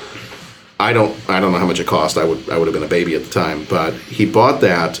player, I don't know how much it cost. I would have been a baby at the time, but he bought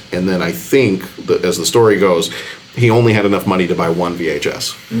that, and then I think as the story goes, he only had enough money to buy one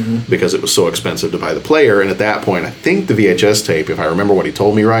VHS because it was so expensive to buy the player. And at that point, I think the VHS tape, if I remember what he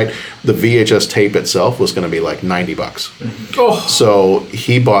told me right, the VHS tape itself was going to be like $90. Oh. So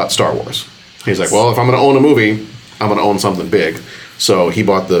he bought Star Wars. He's like, well, if I'm going to own a movie, I'm going to own something big. So he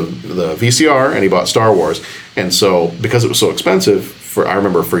bought the VCR and he bought Star Wars. And so because it was so expensive, I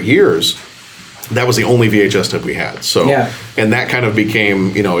remember for years, that was the only VHS tape we had. So, and that kind of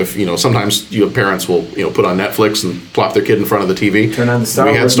became, sometimes parents will, put on Netflix and plop their kid in front of the TV. Turn on the Star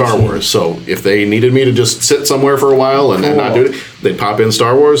Wars. We had Star Wars. So if they needed me to just sit somewhere for a while and not do it, they'd pop in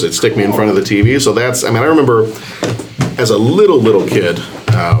Star Wars, they'd stick me in front of the TV. So I remember as a little kid,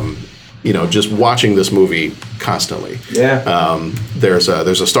 just watching this movie constantly. Yeah. There's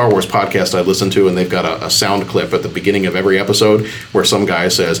a Star Wars podcast I listen to, and they've got a sound clip at the beginning of every episode where some guy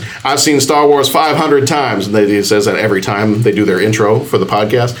says, "I've seen Star Wars 500 times," and he says that every time they do their intro for the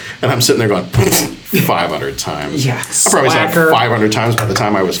podcast, and I'm sitting there going, 500 times. Yeah. I probably said it 500 times by the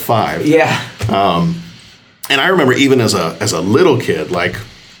time I was 5. Yeah. And I remember even as a little kid,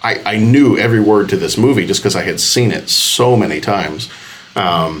 I knew every word to this movie just because I had seen it so many times.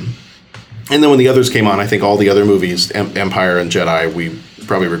 And then when the others came on, I think all the other movies, Empire and Jedi, we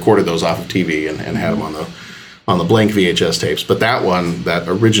probably recorded those off of TV and had them on the blank VHS tapes. But that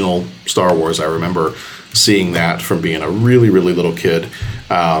original Star Wars, I remember seeing that from being a really, really little kid.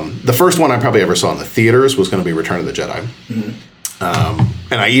 The first one I probably ever saw in the theaters was going to be Return of the Jedi.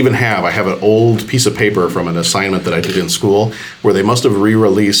 And I have an old piece of paper from an assignment that I did in school where they must have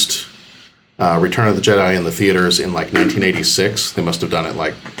re-released Return of the Jedi in the theaters in like 1986. They must have done it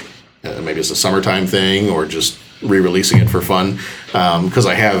like maybe it's a summertime thing or just re-releasing it for fun. Because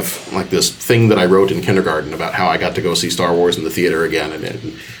I have like this thing that I wrote in kindergarten about how I got to go see Star Wars in the theater again,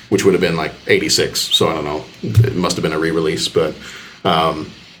 which would have been like 86. So I don't know. It must have been a re-release, but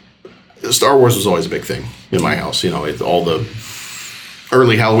Star Wars was always a big thing in my house. All the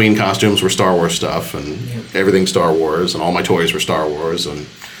early Halloween costumes were Star Wars stuff, and everything Star Wars, and all my toys were Star Wars. And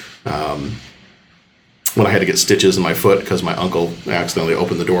when I had to get stitches in my foot because my uncle accidentally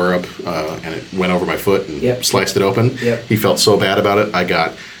opened the door up and it went over my foot and sliced it open, he felt so bad about it. I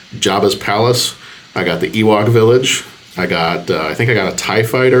got Jabba's Palace. I got the Ewok Village. I think I got a TIE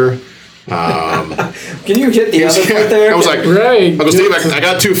Fighter. Can you hit the other foot there? I was like, right. Uncle Steve, I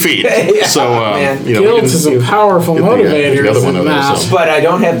got 2 feet. So, guilt is a powerful motivator. The other one of those, But I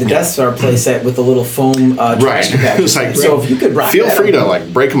don't have the Death Star playset with the little foam trash package. Like, so if you could rock feel that free to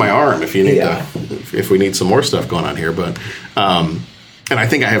like break my arm if you need to, if we need some more stuff going on here. But and I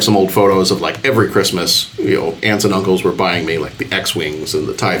think I have some old photos of like every Christmas, aunts and uncles were buying me like the X-Wings and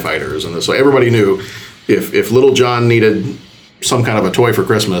the TIE Fighters, and so everybody knew if little John needed some kind of a toy for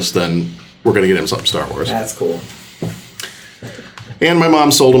Christmas, then we're going to get him something Star Wars. That's cool. And my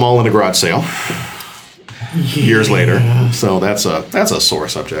mom sold them all in a garage sale years later. So that's a sore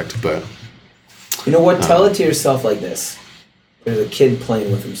subject. But you know what? Tell it to yourself like this: there's a kid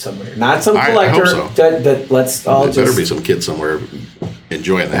playing with them somewhere. Not some collector. I hope so. That let's all there better be some kid somewhere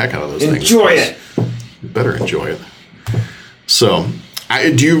enjoying the heck out of those things. Enjoy it. You better enjoy it. So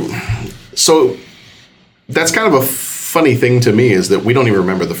that's kind of a funny thing to me is that we don't even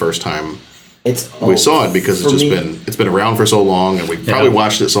remember the first time we saw it because it's been around for so long and we probably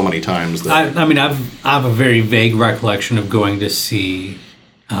watched it so many times. That I have a very vague recollection of going to see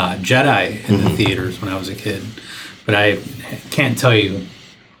Jedi in the theaters when I was a kid, but I can't tell you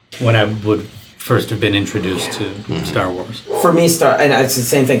when I would first have been introduced to Star Wars. For me, and it's the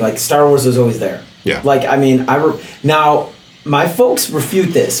same thing. Like Star Wars was always there. Yeah. Like now my folks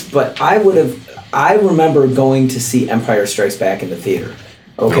refute this, but I remember going to see Empire Strikes Back in the theater.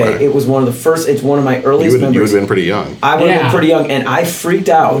 Okay. It was one of the first. It's one of my earliest memories. You would have been pretty young. I would have been pretty young, and I freaked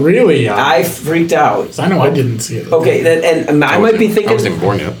out. Really young. I freaked out. I know I didn't see it. Okay, and I might be thinking. I wasn't even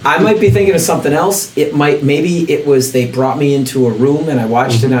born yet. I might be thinking of something else. Maybe it was they brought me into a room and I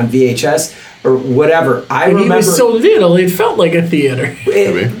watched it on VHS or whatever. I remember. It was so little, it felt like a theater.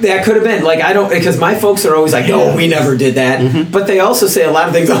 That could have been like because my folks are always like, no, we never did that. But they also say a lot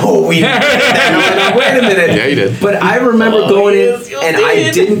of things. Oh, we never did that. No, wait a minute. Yeah, you did. But I remember going in and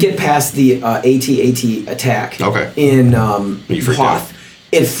I didn't get past the AT-AT attack. Okay. In freaked Hoth.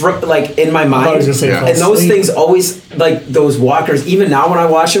 Like in my mind, I was gonna say, and those things always like those walkers. Even now when I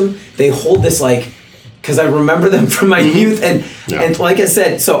watch them, they hold this like because I remember them from my youth and like I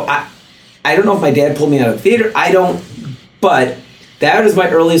said, so I don't know if my dad pulled me out of the theater. I don't, but that is my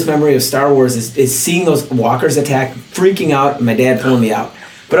earliest memory of Star Wars is seeing those walkers attack, freaking out, and my dad pulling me out.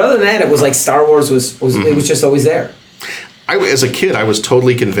 But other than that, it was like Star Wars was it was just always there. As a kid, I was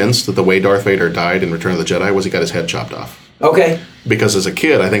totally convinced that the way Darth Vader died in Return of the Jedi was he got his head chopped off. Okay. Because as a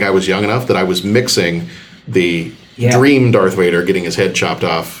kid, I think I was young enough that I was mixing the dream Darth Vader getting his head chopped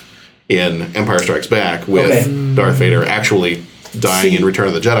off in Empire Strikes Back with Darth Vader actually dying in Return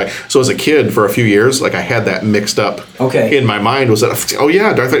of the Jedi. So as a kid, for a few years, like I had that mixed up in my mind. Was that,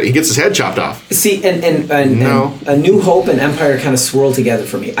 Darth Vader, he gets his head chopped off. See, and A New Hope and Empire kind of swirled together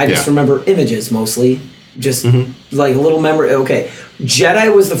for me. I just remember images mostly. Just like a little memory. Okay.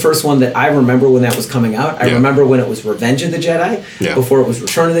 Jedi was the first one that I remember when that was coming out. I remember when it was Revenge of the Jedi, before it was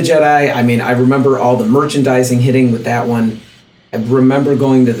Return of the Jedi. I mean, I remember all the merchandising hitting with that one. I remember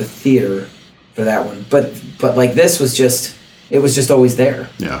going to the theater for that one. But like this was just, it was just always there.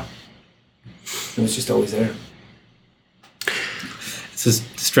 Yeah. It was just always there. It's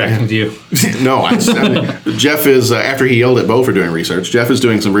just distracting to you. No, Jeff is, after he yelled at Bo for doing research, Jeff is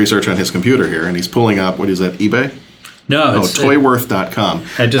doing some research on his computer here, and he's pulling up, what is that, eBay? No, it's Toyworth.com.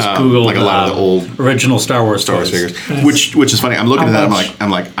 I just Googled like a lot of the old original Star Wars figures, which is funny. I'm looking at that. I'm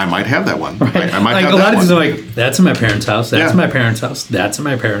like, I might have that one. Right. I might like have a that lot of one. things are like, that's in my parents' house. That's in my parents' house. That's in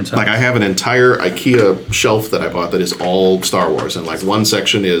my parents' house. Like I have an entire IKEA shelf that I bought that is all Star Wars, and like one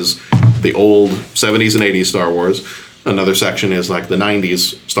section is the old 70s and 80s Star Wars. Another section is like the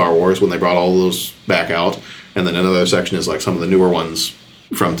 90s Star Wars when they brought all those back out, and then another section is like some of the newer ones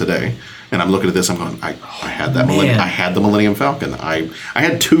from today. And I'm looking at this, I'm going, I had that I had the Millennium Falcon. I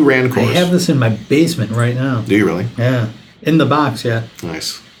had 2 Rancors. I have this in my basement right now. Do you really? Yeah. In the box, yeah.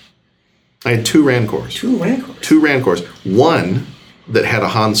 Nice. I had 2 Rancors. 2 Rancors? 2 Rancors. One that had a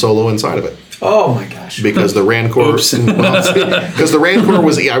Han Solo inside of it. Oh my gosh! Because the Rancor, because the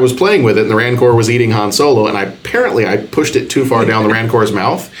Rancor I was playing with it, and the Rancor was eating Han Solo, and I pushed it too far down the Rancor's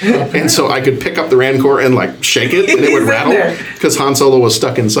mouth, and so I could pick up the Rancor and like shake it, and it would rattle because Han Solo was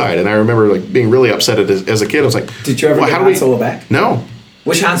stuck inside. And I remember like being really upset as a kid. I was like, "Did you ever get Han Solo back?" No.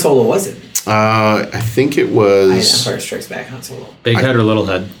 Which Han Solo was it? I think it was Empire Strikes Back Han Solo. Big head or little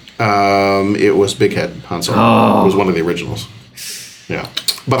head? It was Big Head Han Solo. It was one of the originals. Yeah.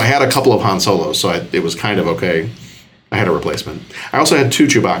 But I had a couple of Han Solos, so it was kind of okay. I had a replacement. I also had 2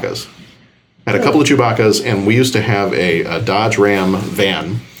 Chewbaccas. I had a couple of Chewbaccas, and we used to have a Dodge Ram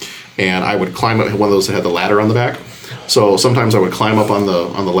van, and I would climb up one of those that had the ladder on the back. So sometimes I would climb up on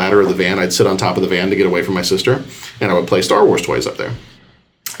the ladder of the van. I'd sit on top of the van to get away from my sister, and I would play Star Wars toys up there.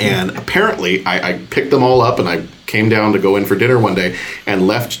 And apparently, I picked them all up, and I came down to go in for dinner one day and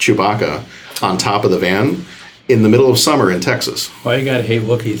left Chewbacca on top of the van in the middle of summer in Texas. Why you gotta hate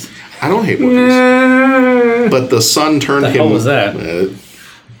Wookiees? I don't hate Wookiees. But the sun turned him... What was that?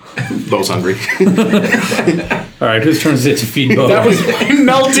 Bo's hungry. All right, whose turn is it to feed Bo? That was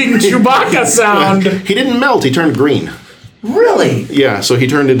melting Chewbacca sound. He didn't melt, he turned green. Really? Yeah, so he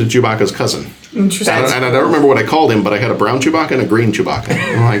turned into Chewbacca's cousin. Interesting. And I don't remember what I called him, but I had a brown Chewbacca and a green Chewbacca.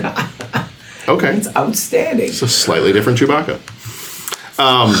 I'm like, okay. It's outstanding. It's a slightly different Chewbacca.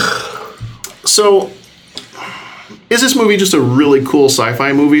 So... is this movie just a really cool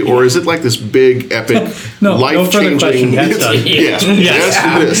sci-fi movie, or is it like this big, epic, life-changing? Yes,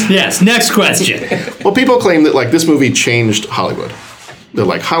 it is. Yes. Next question. Well, people claim that like this movie changed Hollywood. That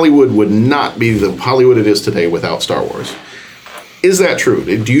like Hollywood would not be the Hollywood it is today without Star Wars. Is that true?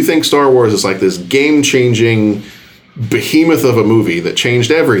 Do you think Star Wars is like this game-changing behemoth of a movie that changed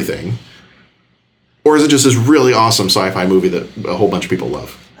everything, or is it just this really awesome sci-fi movie that a whole bunch of people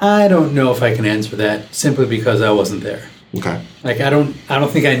love? I don't know if I can answer that simply because I wasn't there. Okay. Like I don't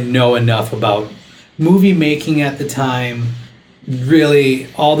think I know enough about movie making at the time. Really,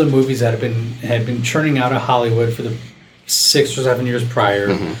 all the movies that had been churning out of Hollywood for the 6 or 7 years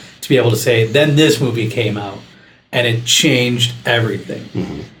prior to be able to say, then this movie came out and it changed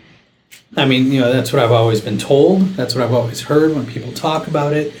everything. I mean, that's what I've always been told. That's what I've always heard when people talk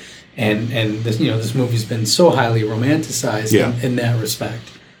about it. And this, this movie's been so highly romanticized in that respect.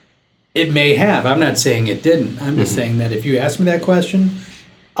 It may have. I'm not saying it didn't. I'm just saying that if you ask me that question,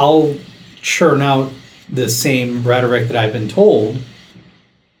 I'll churn out the same rhetoric that I've been told.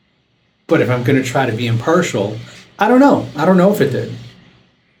 But if I'm going to try to be impartial, I don't know. I don't know if it did.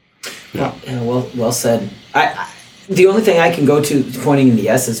 Well said. The only thing I can go to pointing in the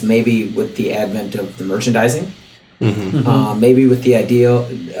S is maybe with the advent of the merchandising. Maybe with the idea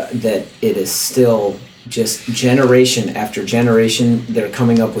that it is still just generation after generation, they're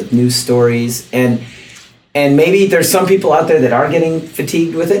coming up with new stories, and maybe there's some people out there that are getting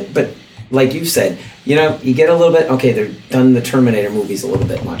fatigued with it, but like you said, you get a little bit, okay, they've done the Terminator movies a little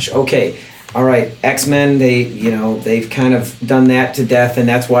bit much. Okay, all right, X-Men, they've kind of done that to death, and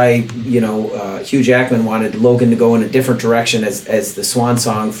that's why, Hugh Jackman wanted Logan to go in a different direction as the swan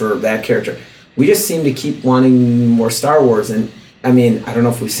song for that character. We just seem to keep wanting more Star Wars, and I mean, I don't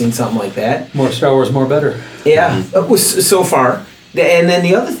know if we've seen something like that. More Star Wars, more better. Yeah, so far. And then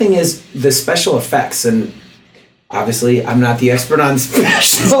the other thing is the special effects, and obviously I'm not the expert on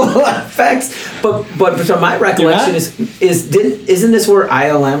special effects, but from my recollection isn't this where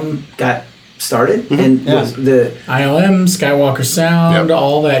ILM got started? And was the ILM, Skywalker Sound,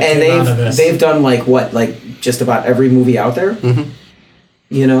 all that and came out of this. They've done like just about every movie out there. And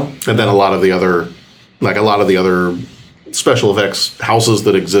then a lot of the other special effects houses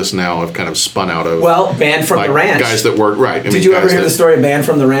that exist now have kind of spun out of Band from the Ranch, guys that work right. Did you ever hear the story of Band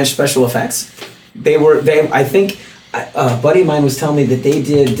from the Ranch special effects? I think a buddy of mine was telling me that they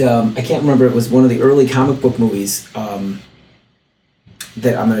did. I can't remember. It was one of the early comic book movies that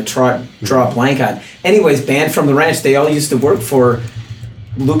I'm going to draw a blank on. Anyways, Band from the Ranch. They all used to work for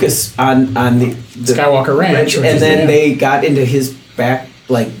Lucas on the Skywalker Ranch, and then they got into his back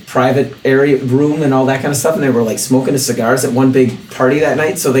private area room and all that kind of stuff, and they were smoking cigars at one big party that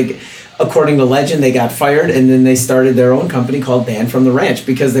night. So they, according to legend, they got fired, and then they started their own company called Band from the Ranch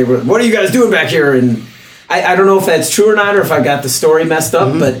because they were, what are you guys doing back here? And I don't know if that's true or not, or if I got the story messed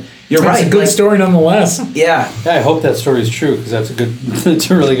up, but you're right. It's a good story nonetheless. Yeah. I hope that story is true because that's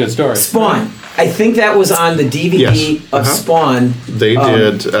it's a really good story. Spawn. I think that was on the DVD of Spawn. They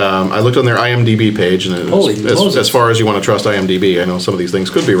did. I looked on their IMDb page, and as far as you want to trust IMDb, I know some of these things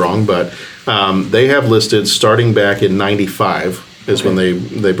could be wrong, but they have listed starting back in '95 is when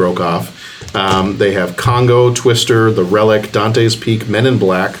they broke off. They have Congo, Twister, The Relic, Dante's Peak, Men in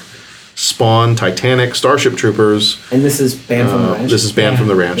Black, Spawn, Titanic, Starship Troopers. And this is Banned from the Ranch. This is Banned from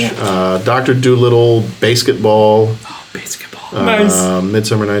the Ranch. Yeah. Dr. Dolittle, Basketball. Basketball. Nice.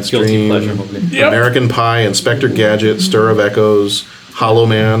 Midsummer Night's Guilty Dream. pleasure movie. Yep. American Pie, Inspector Gadget, Stir of Echoes, Hollow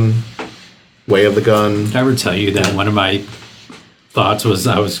Man, Way of the Gun. Did I ever tell you that one of my thoughts was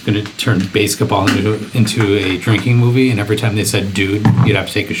I was going to turn Basketball into a drinking movie, and every time they said "dude," you'd have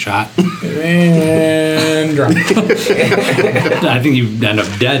to take a shot. And drunk. I think you'd end up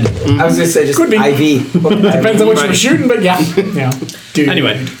dead. I was going to say just Could be. IV. Depends on what you were shooting, but yeah. Dude.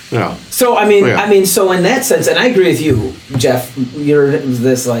 Anyway, Yeah. So so in that sense, and I agree with you, Jeff. You're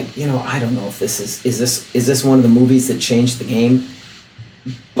this like, I don't know if this is this one of the movies that changed the game,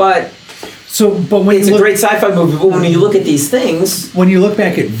 but when it's a great sci-fi movie. But when you look at these things, when you look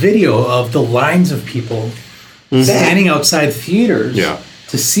back at video of the lines of people standing outside theaters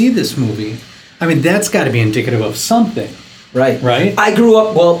to see this movie, I mean that's got to be indicative of something. right? Right. I grew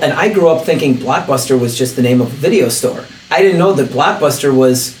up thinking Blockbuster was just the name of a video store. I didn't know that Blockbuster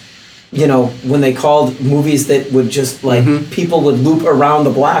was, when they called movies that would just like people would loop around the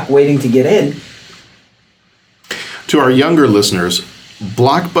block waiting to get in. To our younger listeners,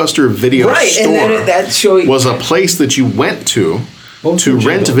 Blockbuster Video Store and then that show was a place that you went to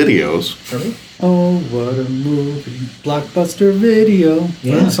rent videos. Oh, what a movie! Blockbuster Video.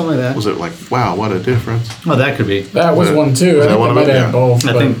 Yeah, something like that. Was it like, wow, what a difference? Oh, that could be. That was one too. Was I that think one it of might them? have Yeah. both.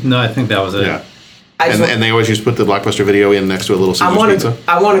 I think that was it. Yeah. And they always used to put the Blockbuster Video in next to a Little Caesar's Pizza.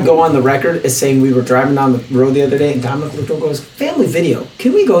 I want to go on the record as saying we were driving down the road the other day and Dominic looked over and goes, Family Video,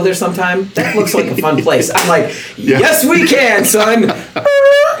 can we go there sometime? That looks like a fun place. I'm like, yes, we can, son.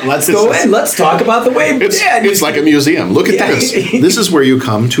 Let's go in. Let's talk about the way it's like a museum. Look at this. This is where you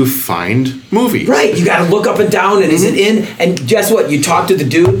come to find movies. Right. You got to look up and down and is it in? And guess what? You talk to the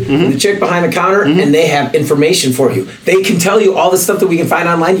dude, the chick behind the counter, and they have information for you. They can tell you all the stuff that we can find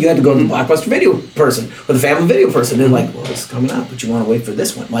online. You had to go to the Blockbuster Video person or the Family Video person. They're like, well, it's coming up, but you want to wait for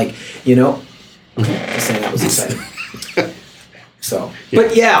this one. Like, just saying that was exciting. So,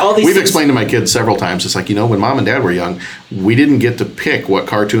 but all these We've things, explained to my kids several times. It's like, when mom and dad were young, we didn't get to pick what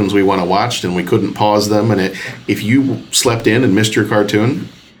cartoons we want to watch, and we couldn't pause them. And if you slept in and missed your cartoon,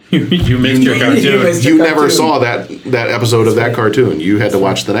 you missed your cartoon. You never saw that episode of that cartoon. You had to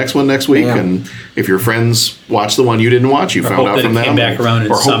watch the next one next week, and if your friends watched the one you didn't watch, you found out from them. Came back around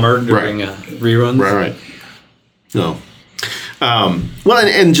in summer during reruns. Right. No. Well,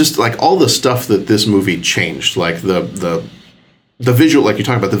 and just like all the stuff that this movie changed, like the visual, like you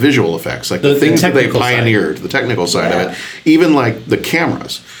talk about the visual effects, like the things that they pioneered, the technical side of it, even like the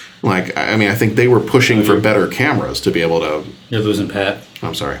cameras. Like, I mean, I think they were pushing for better cameras to be able to. You're losing Pat.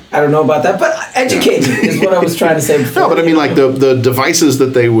 I'm sorry. I don't know about that, but educate me is what I was trying to say before. No, but I mean, like the devices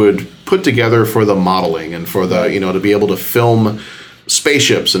that they would put together for the modeling and for the, to be able to film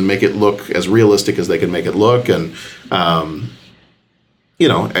spaceships and make it look as realistic as they can make it look. And,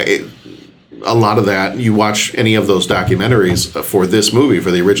 a lot of that, you watch any of those documentaries for this movie, for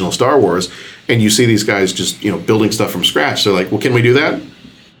the original Star Wars, and you see these guys just, building stuff from scratch. They're like, well, can we do that?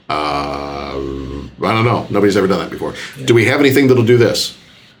 I don't know. Nobody's ever done that before. Yeah. Do we have anything that'll do this?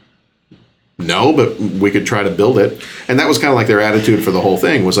 No, but we could try to build it. And that was kind of like their attitude for the whole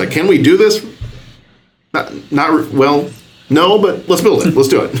thing, was like, can we do this? No, but let's build it. Let's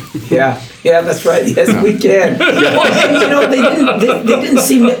do it. Yeah, that's right. Yes, we can. Well, they didn't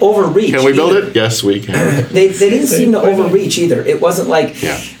seem to overreach. Can we build it? Yes, we can. They didn't seem to overreach either. It wasn't like,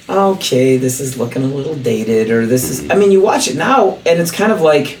 okay, this is looking a little dated, or this is. I mean, you watch it now, and it's kind of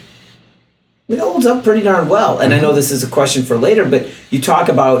like it holds up pretty darn well. And I know this is a question for later, but you talk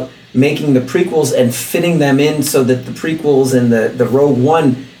about making the prequels and fitting them in so that the prequels and the Rogue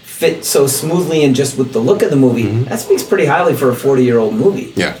One fit so smoothly and just with the look of the movie. That speaks pretty highly for a 40-year-old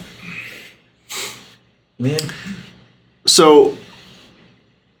movie. Yeah. Man. So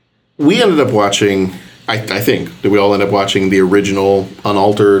we ended up watching, I think, did we all end up watching the original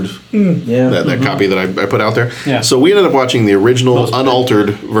unaltered, that copy that I put out there? Yeah. So we ended up watching the original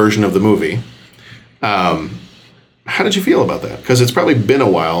unaltered version of the movie. How did you feel about that? Because it's probably been a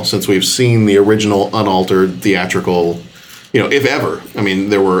while since we've seen the original unaltered theatrical, if ever. I mean,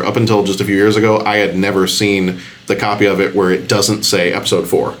 there were, up until just a few years ago, I had never seen the copy of it where it doesn't say episode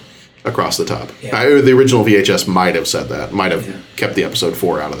 4 across the top. Yeah. The original VHS might have said that, might have kept the episode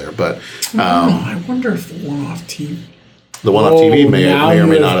 4 out of there. But I wonder if the one off TV. The one off TV may or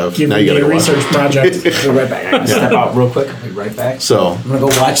may not have. Now you got to go research project. I'll be right back. I'm going to step out real quick. I'll be right back. So I'm going to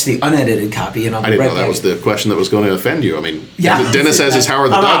go watch the unedited copy, and I'll be right back. I didn't know that was the question that was going to offend you. I mean, Yeah. Dennis has his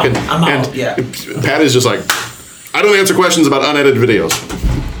Howard the Duck, and Pat is just like, I don't answer questions about unedited videos.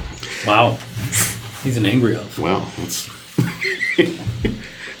 Wow. He's an angry elf. Well, it's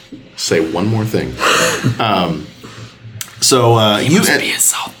say one more thing. So you must be a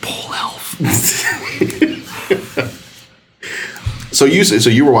South Pole elf. So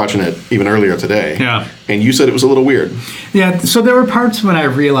you were watching it even earlier today. Yeah. And you said it was a little weird. Yeah, so there were parts when I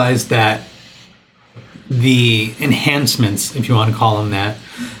realized that the enhancements, if you want to call them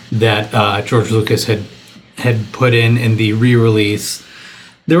that George Lucas had put in the re-release,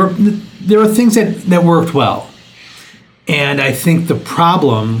 there were things that worked well. And I think the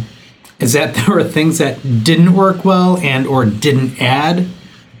problem is that there were things that didn't work well and or didn't add,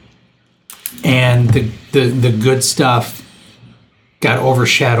 and the good stuff got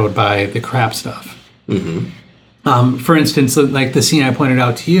overshadowed by the crap stuff. Mm-hmm. For instance, like the scene I pointed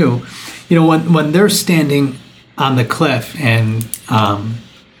out to you, when they're standing on the cliff and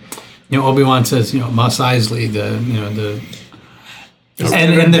Obi-Wan says, Mos Eisley, and the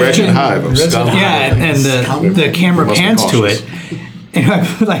Reginald Hive of Scum. Yeah, and the camera pans to it, and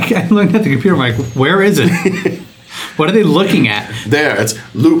I'm looking at the computer, I'm like, where is it? What are they looking at? There, it's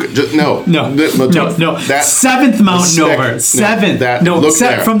Luke. No. That seventh mountain over. Seventh. Look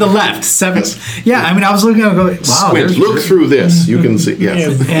there. From the left. Seventh. Yeah, I mean, I was looking at it going, wow. Squint, look through this. You can see.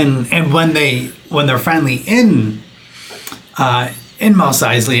 Yes. And when they're finally in Mos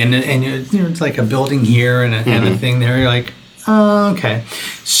Eisley, and it's like a building here and a thing there, you're like, oh, okay.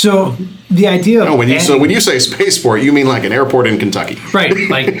 So the idea of when you say spaceport, you mean like an airport in Kentucky, right?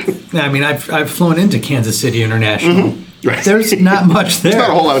 Like, I mean, I've flown into Kansas City International. Mm-hmm. Right. There's not much there. There's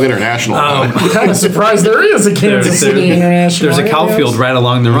not a whole lot of international. I'm kind of surprised there is a Kansas City International. There's a cow field right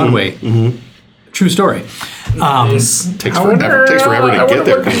along the runway. Mm-hmm. True story. Takes forever to get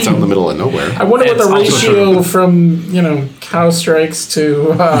there because it's out in the middle of nowhere. I wonder what the ratio from cow strikes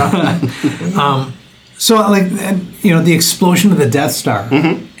to. So, like, the explosion of the Death Star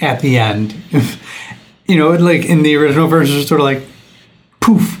at the end, like in the original version, it's sort of like,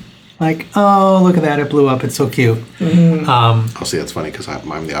 poof. Like, oh, look at that, it blew up, it's so cute. Mm-hmm. See, that's funny because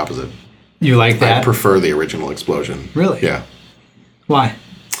I'm the opposite. You like that? I prefer the original explosion. Really? Yeah. Why?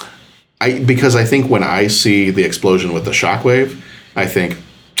 Because I think when I see the explosion with the shockwave, I think,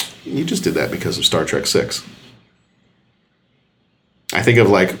 you just did that because of Star Trek 6. I think of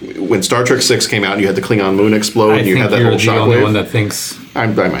like when Star Trek 6 came out and you had the Klingon moon explode and you had that whole shockwave. You're the only one that thinks I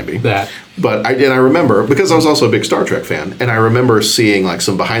might be that. But I remember, because I was also a big Star Trek fan, and I remember seeing like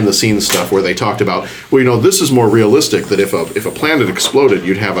some behind the scenes stuff where they talked about, this is more realistic, that if a planet exploded,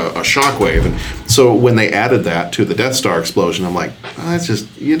 you'd have a shockwave. And so when they added that to the Death Star explosion, I'm like,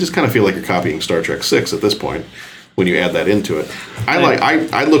 you just kind of feel like you're copying Star Trek 6 at this point when you add that into it.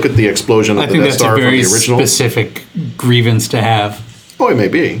 I look at the explosion of the Death Star from the original. I think that's a very specific grievance to have. Oh, it may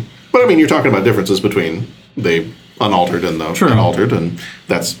be. But I mean, you're talking about differences between the unaltered and the unaltered, and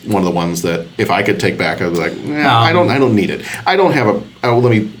that's one of the ones that if I could take back, I'd be like, I don't need it. I don't have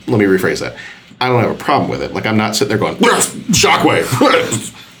let me rephrase that. I don't have a problem with it. Like, I'm not sitting there going, shockwave.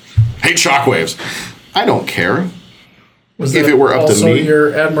 Hate shockwaves. I don't care. Was if it were up to me. Also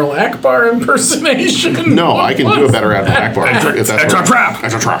your Admiral Akbar impersonation? No, I can do a better Admiral Akbar. It's a trap.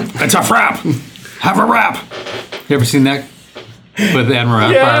 It's a trap. It's a trap. Have a rap. You ever seen that? With Admiral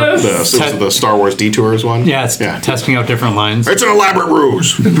Akbar. Yes. The Star Wars Detours one? Yeah, testing out different lines. It's an elaborate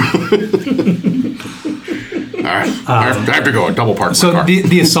ruse. All right. I have to go and double park my car.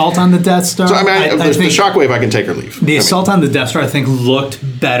 The assault on the Death Star. So, I think the shockwave I can take or leave. The assault on the Death Star, I think, looked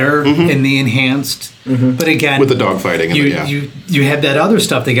better in the enhanced. Mm-hmm. But again, with the dogfighting, you had that other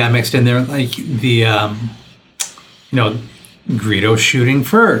stuff that got mixed in there, like the Greedo shooting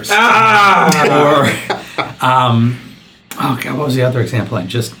first, or oh God, what was the other example? I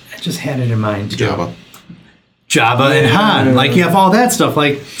just had it in mind too. Jabba and Han. Like, you have all that stuff.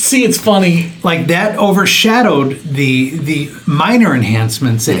 Like, see, it's funny. Like, that overshadowed the minor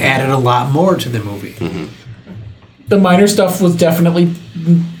enhancements. It added a lot more to the movie. Mm-hmm. The minor stuff was definitely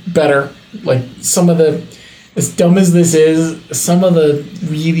better. Like, some of the, as dumb as this is, some of the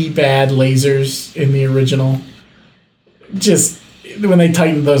really bad lasers in the original, just when they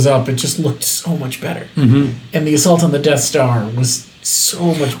tightened those up, it just looked so much better. Mm-hmm. And the assault on the Death Star was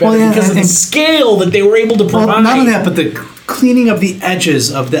so much better because of the scale that they were able to provide. Well, not only that, but the cleaning of the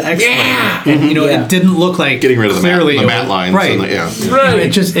edges of the X-Wing. Yeah. And, it didn't look like getting rid of the matte lines. Right.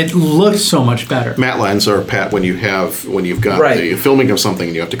 Right. It looked so much better. Matte lines are, Pat, when you've got the filming of something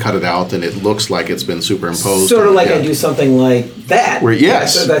and you have to cut it out and it looks like it's been superimposed. Sort of like I do something like that.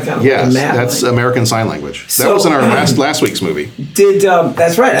 Yes. That kind of like a matte that's line. American Sign Language. That was in our last week's movie.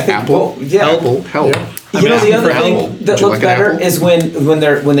 That's right. I think Apple. Help. Help. You know, the other for thing apple. that Would you looks like an better apple? is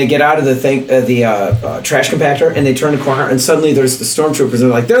when they get out of the trash compactor and they turn the corner and suddenly there's the stormtroopers. They're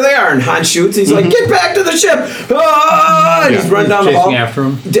like, there they are, and Han shoots. He's like, get back to the ship! Ah! And he's running down the hall. Chasing after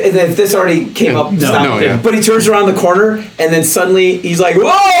him. This already came up. No, But he turns around the corner and then suddenly he's like,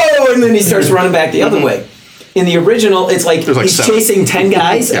 whoa! And then he starts running back the other way. In the original, it's like There's like he's 7. chasing 10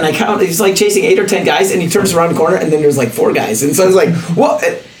 guys, and I count. He's like chasing 8 or 10 guys, and he turns around the corner, and then there's like 4 guys, and so it's like, what?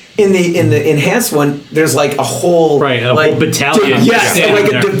 In the enhanced one, there's like a whole whole like battalion. yes, Yeah. like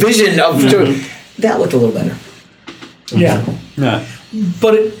a Yeah. division of. That looked a little better. Yeah. Yeah.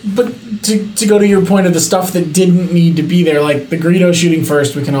 But to go to your point of the stuff that didn't need to be there, like the Greedo shooting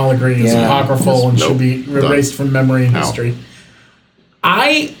first, we can all agree is Yeah. apocryphal and should be Nope. erased from memory and No. history.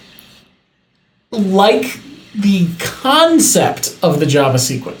 I like the concept of the Jabba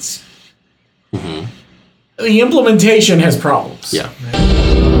sequence. The implementation has problems. Yeah.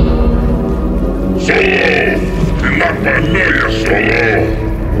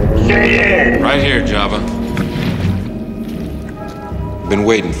 Right here, Jabba. Been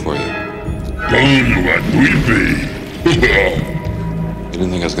waiting for you. You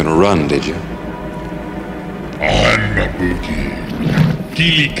didn't think I was gonna run, did you?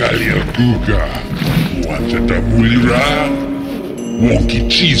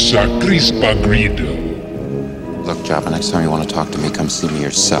 Look, Jabba, next time you want to talk to me, come see me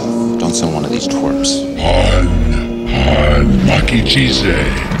yourself. Don't send one of these twerps.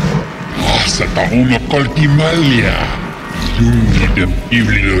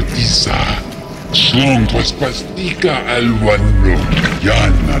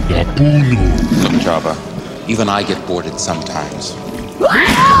 Look, Jabba, even I get bored sometimes.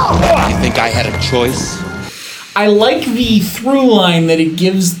 You think I had a choice? I like the through line that it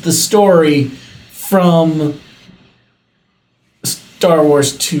gives the story from Star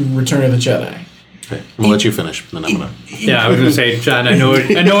Wars to Return of the Jedi. Okay. I'm gonna let you finish, and then I'm gonna. Yeah, I was gonna say, John, I know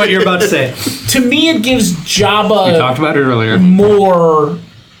what you're about to say. To me, it gives Jabba We talked about it earlier. more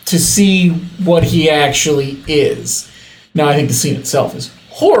to see what he actually is. Now, I think the scene itself is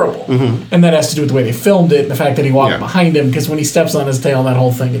horrible, and that has to do with the way they filmed it and the fact that he walked behind him. Because when he steps on his tail, that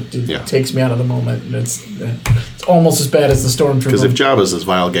whole thing it takes me out of the moment, and it's almost as bad as the stormtrooper. Because if Jabba's this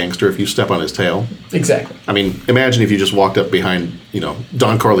vile gangster, if you step on his tail, exactly. I mean, imagine if you just walked up behind,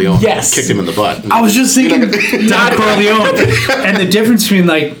 Don Corleone, Yes. kicked him in the butt. I was just thinking Don Corleone, and the difference between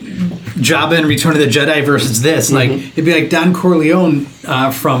like Jabba and Return of the Jedi versus this, like it'd be like Don Corleone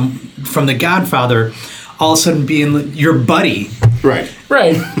from The Godfather, all of a sudden being your buddy. Right.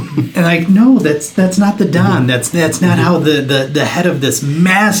 And like, no, that's not the Don. That's not how the head of this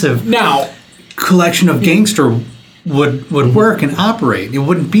massive collection of gangster would work and operate. It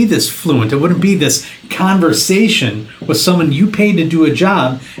wouldn't be this fluent. It wouldn't be this conversation with someone you paid to do a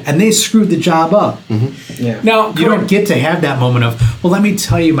job and they screwed the job up. Yeah. Now you don't get to have that moment of, well, let me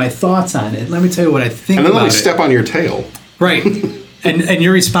tell you my thoughts on it. Let me tell you what I think And then about let me it. step on your tail. Right. and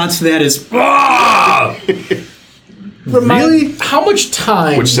your response to that is, ah! Really? How much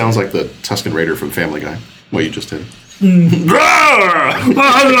time? Which sounds like the Tusken Raider from Family Guy. What you just did.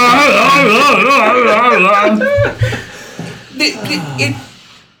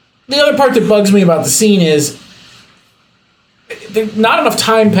 The other part that bugs me about the scene is not enough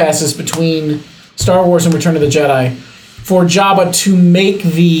time passes between Star Wars and Return of the Jedi for Jabba to make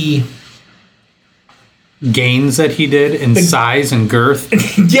the gains that he did in size and girth.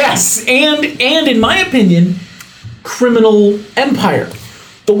 yes, and in my opinion, criminal empire.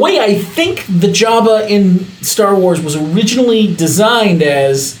 The way I think the Jabba in Star Wars was originally designed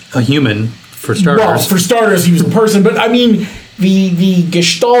as a human, for starters. Well, for starters, he was a person, but I mean, the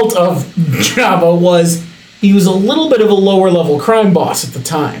gestalt of Jabba was he was a little bit of a lower level crime boss at the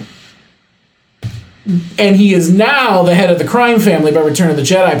time. And he is now the head of the crime family by Return of the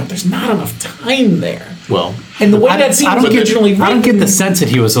Jedi, but there's not enough time there. Well, and the way that scene was originally written, I don't get the sense that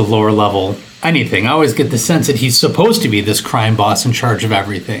he was a lower level anything. I always get the sense that he's supposed to be this crime boss in charge of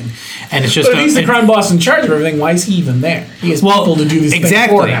everything, and it's just. But if he's the crime boss in charge of everything, why is he even there? He has people to do these things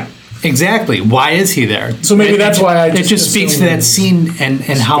for him. Exactly. Why is he there? So maybe that's why it just speaks to that scene and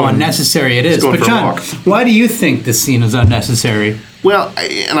how unnecessary it is. But John, why do you think this scene is unnecessary? Well,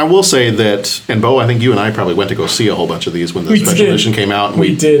 and I will say that, and Bo, I think you and I probably went to go see a whole bunch of these when the special edition came out. And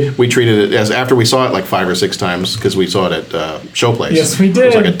we did. We treated it as, after we saw it like 5 or 6 times, because we saw it at Showplace. Yes, we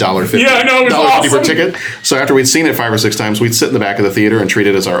did. It was like $1.50. Yeah, I know, it was $1.50 per awesome. ticket. So after we'd seen it 5 or 6 times, we'd sit in the back of the theater and treat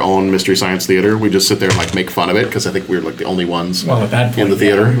it as our own Mystery Science Theater. We'd just sit there and like make fun of it, because I think we were like the only ones Well, at that point, in the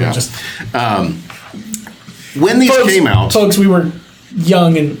theater. we were Yeah. just- When these came out... Folks, we were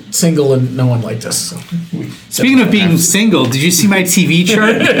young and single, and no one liked us. So. Speaking of being single, did you see my TV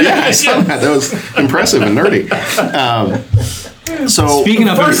chart? Yeah, I saw that. That was impressive and nerdy. So speaking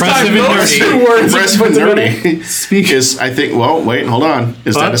of impressive and nerdy, impressive and nerdy is, I think. Well, wait, hold on.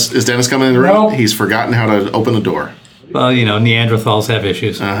 Is Dennis coming in the room? Nope. He's forgotten how to open the door. Well, you know, Neanderthals have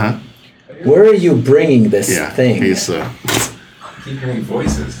issues. Where are you bringing this thing? He's. Keep hearing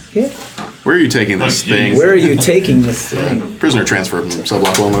voices. Yeah. Where are you taking this thing? Where are you taking this thing? Prisoner transfer from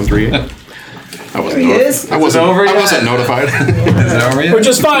Subblock 1138. I wasn't notified. Is it over yet? We're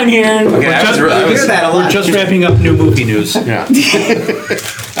just fine here. Okay, We're just wrapping up new movie news. Yeah.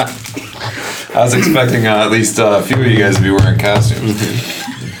 I was expecting at least a few of you guys to be wearing costumes.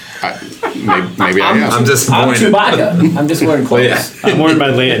 Maybe I am. I'm disappointed. I'm Chewbacca. I'm just wearing clothes. I'm wearing my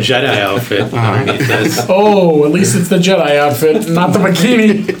Leia Jedi outfit. Underneath this. Oh, at least it's the Jedi outfit, not the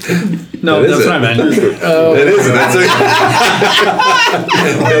bikini. No, that's what I meant. It isn't. That's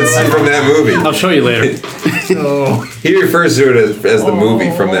from that movie. I'll show you later. He refers to it as the movie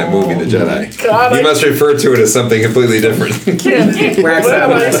from that movie, The Jedi. God, You must refer to it as something completely different. Can't Wax what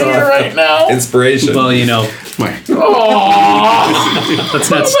am I that doing right now? Inspiration. Well, you know, Oh, let's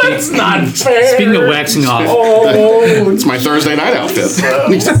not speak. that's not fair. Speaking of waxing off. Oh, It's my Thursday night outfit.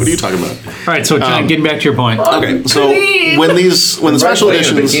 What are you talking about? All right, so John, getting back to your point. Okay, so when the special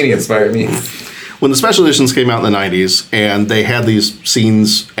editions bikini inspired me. when the special editions came out in the 90s and they had these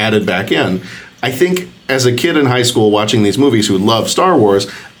scenes added back in, I think as a kid in high school watching these movies who loved Star Wars,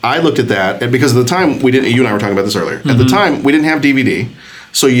 I looked at that, and because at the time you and I were talking about this earlier. At the time, we didn't have DVD,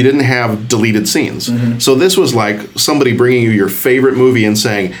 so you didn't have deleted scenes. So this was like somebody bringing you your favorite movie and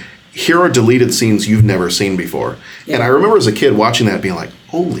saying, here are deleted scenes you've never seen before. Yeah. And I remember as a kid watching that being like,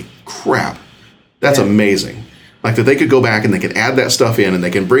 holy crap, that's amazing. Like that they could go back and they could add that stuff in and they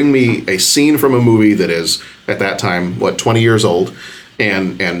can bring me a scene from a movie that is, at that time, 20 years old,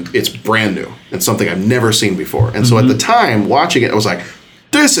 and it's brand new and something I've never seen before. And so at the time, watching it, I was like,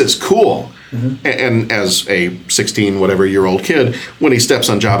 this is cool. And as a 16-whatever-year-old kid, when he steps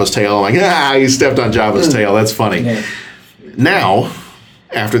on Jabba's tail, I'm like, he stepped on Jabba's tail. That's funny. Yeah. Now,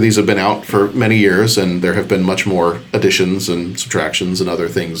 after these have been out for many years and there have been much more additions and subtractions and other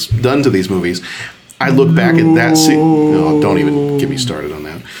things done to these movies, I look back at that scene. No, don't even get me started on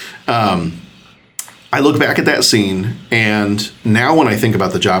that. I look back at that scene, and now when I think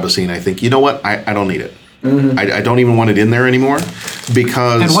about the Jabba scene, I think, you know what? I don't need it. I don't even want it in there anymore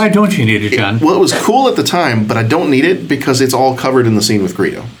because... And why don't you need it, John? Well, it was cool at the time, but I don't need it because it's all covered in the scene with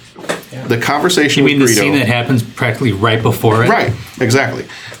Greedo. Yeah. The conversation with Greedo... You mean the scene that happens practically right before it? Right, exactly.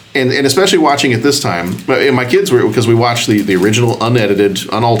 And especially watching it this time, and my kids were, because we watched the original unedited,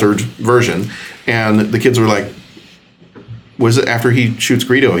 unaltered version, and the kids were like, was it after he shoots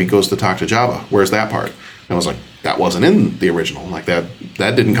Greedo, he goes to talk to Jabba? Where's that part? And I was like, that wasn't in the original. Like that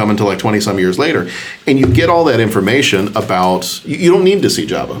didn't come until like 20-some years later. And you get all that information about, you don't need to see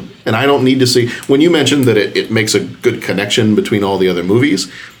Jabba. And I don't need to see, when you mentioned that it makes a good connection between all the other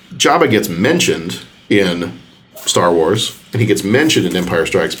movies, Jabba gets mentioned in Star Wars, and he gets mentioned in Empire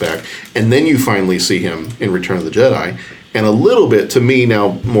Strikes Back, and then you finally see him in Return of the Jedi. And a little bit, to me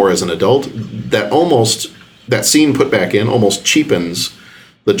now, more as an adult, that scene put back in almost cheapens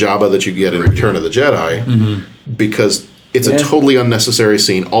the Jabba that you get in Return of the Jedi, because it's a totally unnecessary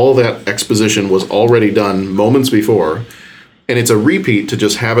scene. All that exposition was already done moments before, and it's a repeat to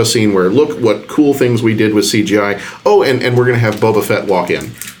just have a scene where, look what cool things we did with CGI. Oh, and we're going to have Boba Fett walk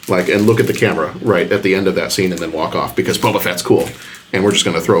in, and look at the camera right at the end of that scene and then walk off, because Boba Fett's cool, and we're just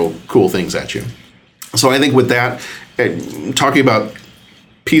going to throw cool things at you. So I think with that, talking about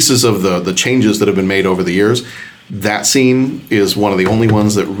pieces of the changes that have been made over the years, that scene is one of the only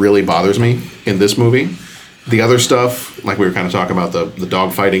ones that really bothers me in this movie. The other stuff, like we were kind of talking about the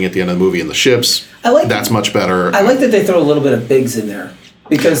dog fighting at the end of the movie and the ships, that's much better. I like that they throw a little bit of Biggs in there.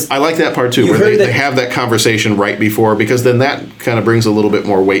 Because I like that part too, where they have that conversation right before, because then that kind of brings a little bit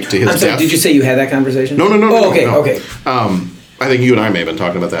more weight to his death. Did you say you had that conversation? No. Okay. I think you and I may have been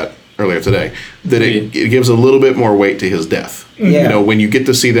talking about that earlier today, that it gives a little bit more weight to his death. Yeah. You know, when you get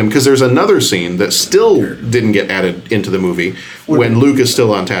to see them, because there's another scene that still didn't get added into the movie when Luke is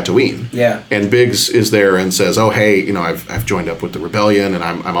still on Tatooine. Yeah. And Biggs is there and says, "Oh, hey, you know, I've joined up with the rebellion and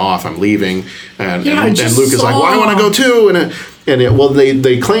I'm off, I'm leaving." And Luke is like, "Well, I want to go too."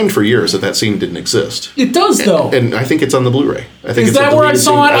 They claimed for years that scene didn't exist. It does though. And I think it's on the Blu-ray. I think is that where I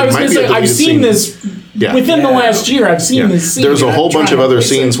saw it? I was going to say I've seen this within the last year, I've seen this scene. There's a whole bunch of other Trying to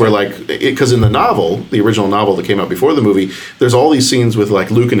scenes where, like, because in the novel, the original novel that came out before the movie, there's all these scenes with,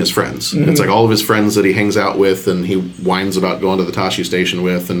 like, Luke and his friends. Mhm. It's like all of his friends that he hangs out with and he whines about going to the Tashi station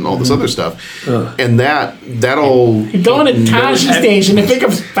with and all this other stuff. And that'll... Going to Tashi Station to pick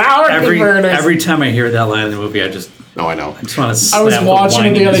up power converters. Every time I hear that line in the movie, I just... Oh, I know. I just want to I was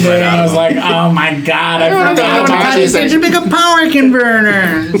watching it the other day and I was like, oh my God, I forgot Tashi Station to pick up power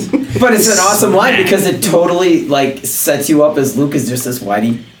converters. But it's an awesome line because it totally like sets you up as Luke is just this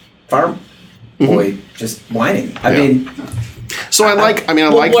whitey farm boy just whining. I mean, so I like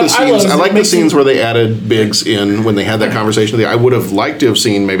the scenes. I like the scenes where they added Biggs in when they had that conversation. I would have liked to have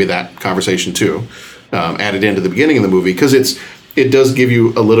seen maybe that conversation too, added into the beginning of the movie because it does give you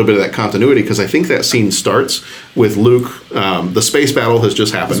a little bit of that continuity because I think that scene starts with Luke. The space battle has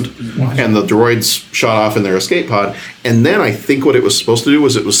just happened, and the droids shot off in their escape pod. And then I think what it was supposed to do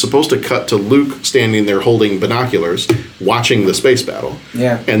was it was supposed to cut to Luke standing there holding binoculars, watching the space battle.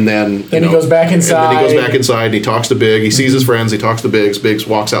 Yeah. And then he goes back inside. And then he goes back inside. And he talks to Big. He sees his friends. He talks to Biggs. Biggs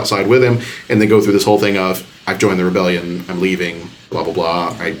walks outside with him, and they go through this whole thing of I've joined the rebellion. I'm leaving. Blah blah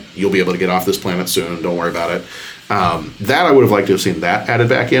blah. You'll be able to get off this planet soon. Don't worry about it. That I would have liked to have seen that added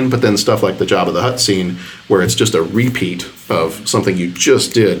back in, but then stuff like the Jabba the Hutt scene, where it's just a repeat of something you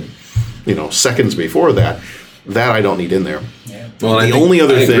just did, seconds before that I don't need in there. Well, the only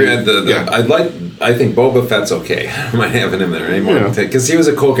other thing, I think Boba Fett's okay. I don't mind having him there anymore because he was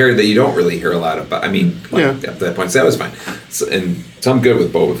a cool character that you don't really hear a lot about. I mean, up to that point, so that was fine. So I'm good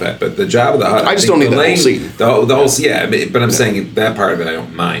with Boba Fett, but the Jabba the Hutt, I just don't need the whole scene. The whole scene, but I'm saying that part of it I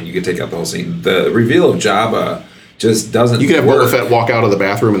don't mind. You could take out the whole scene. The reveal of Jabba just doesn't. You could have work. Boba Fett walk out of the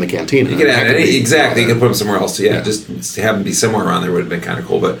bathroom in the cantina. You could have exactly. You could put him somewhere else. Just have him be somewhere around there would have been kind of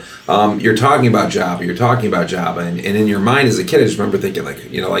cool. But you're talking about Jabba, and in your mind as a kid, I just remember thinking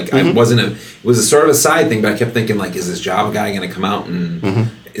I wasn't. It was a sort of a side thing, but I kept thinking is this Jabba guy going to come out and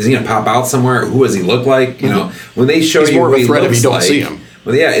is he going to pop out somewhere? Who does he look like? When they show He's you more who of a he threat looks if you don't like, see him.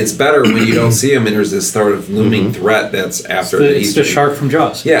 Well, yeah, it's better when you don't see him and there's this sort of looming threat that's after It's the shark from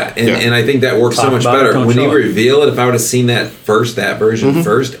Jaws. Yeah, and I think that works so much better. When you reveal it, if I would have seen that version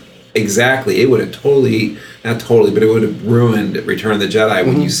first, exactly, it would have not totally, but it would have ruined Return of the Jedi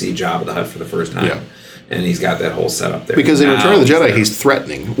when you see Jabba the Hutt for the first time. Yeah. And he's got that whole setup there. Because in Return of the Jedi, he's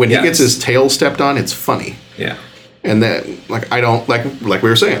threatening. When he gets his tail stepped on, it's funny. Yeah. And that, I don't, like we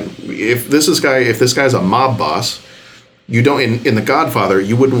were saying, if this guy's a mob boss, you don't in The Godfather,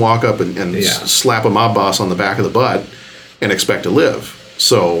 you wouldn't walk up and slap a mob boss on the back of the butt and expect to live.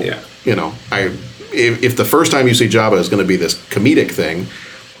 So if the first time you see Jabba is going to be this comedic thing,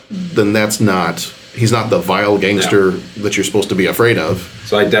 then he's not the vile gangster that you're supposed to be afraid of.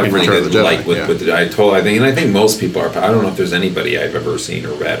 So I definitely I think most people are. I don't know if there's anybody I've ever seen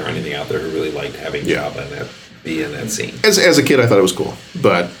or read or anything out there who really liked having Jabba be in that scene. As a kid, I thought it was cool,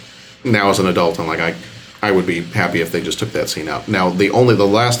 but now as an adult, I'm like I would be happy if they just took that scene out. Now, the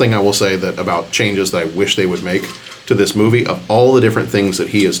last thing I will say about changes that I wish they would make to this movie, of all the different things that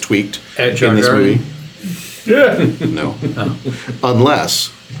he has tweaked in this movie. Yeah. No.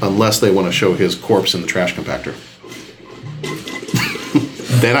 Unless they want to show his corpse in the trash compactor.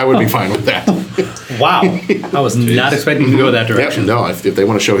 Then I would be fine with that. Wow. I was not expecting to go that direction. No, if they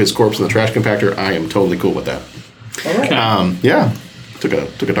want to show his corpse in the trash compactor, I am totally cool with that. All right. Yeah. Took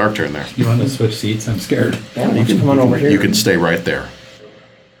a dark turn there. You want to switch seats? I'm scared. Yeah, you can come on over here. You can stay right there.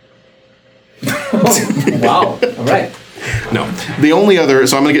 Wow. All right. No. The only other,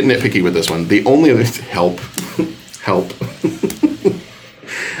 so I'm going to get nitpicky with this one. The only other, help.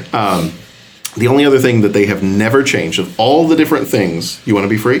 The only other thing that they have never changed of all the different things, you want to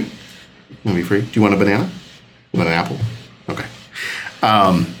be free? You want to be free? Do you want a banana? You want an apple? Okay.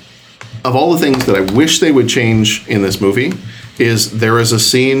 Of all the things that I wish they would change in this movie is there is a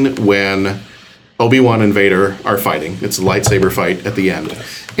scene when Obi-Wan and Vader are fighting. It's a lightsaber fight at the end.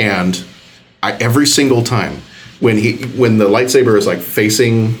 And every single time when the lightsaber is like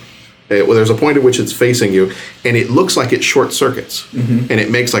facing, there's a point at which it's facing you and it looks like it short circuits and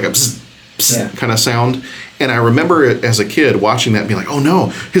it makes like a psst, psst kind of sound. And I remember it as a kid watching that and being like, oh no,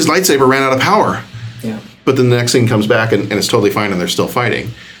 his lightsaber ran out of power. Yeah. But then the next scene comes back and it's totally fine and they're still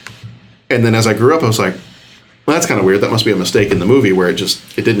fighting. And then as I grew up, I was like, well, that's kind of weird. That must be a mistake in the movie where it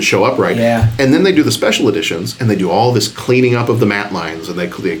didn't show up right. Yeah. And then they do the special editions and they do all this cleaning up of the matte lines and they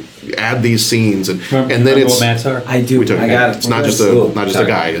add these scenes and then it's what mattes are? I do. I got it. It's not just a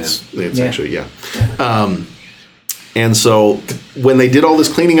guy. It's actually and so when they did all this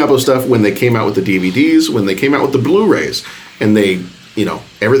cleaning up of stuff, when they came out with the DVDs, when they came out with the Blu-rays, and they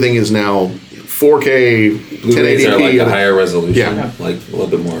everything is now 4K, Blu-rays 1080p, are like a higher resolution, yeah, like a little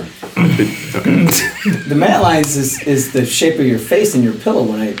bit more. The mat lines is the shape of your face and your pillow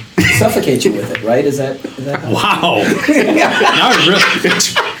when I suffocate you with it, right? Is that Wow.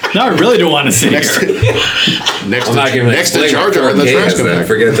 Now I really don't want to sit Next here. to Jar Jar in the trash compactor.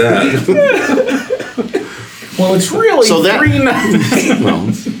 Forget that. Well, it's really So that- 3 nights. Well,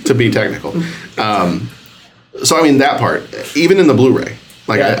 to be technical. So I mean that part, even in the Blu-ray,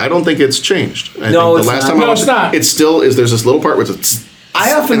 like I don't think it's changed. I No, think it's the last not. time No, I watched it's not. it still is. There's this little part where it's.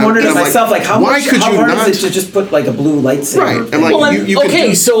 I often and wondered to I'm myself, like, how why much, could how you hard not? is it to just put like a blue lightsaber? Right, and like Well, you okay, could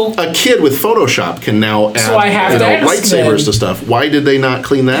do, so- a kid with Photoshop can now add I have to ask lightsabers then. to stuff. Why did they not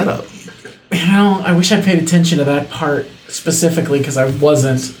clean that up? You know, I wish I paid attention to that part specifically because I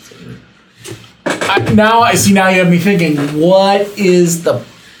wasn't. Now you have me thinking. What is the?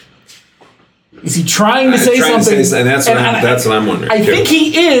 Is he trying to say Trying to something? say- and that's what I'm wondering, I too. think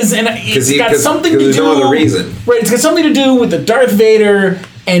he is, and it's got 'cause something to there's do. no other reason. Right, it's got something to do with the Darth Vader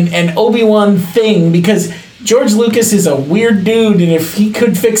and Obi-Wan thing because George Lucas is a weird dude, and if he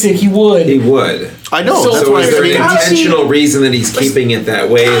could fix it, he would. He would. I know. So- that's So why is there an How's he- intentional reason that he's keeping it that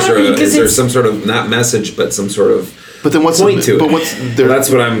way? Is there, Because is there it's- some sort of, not message, but some sort of But then what's point to it? But what's there? That's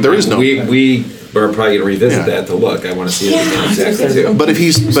what I'm. There is no. We are probably going to revisit Yeah. that to look. I want to see it Yeah, again I think exactly there's- too. But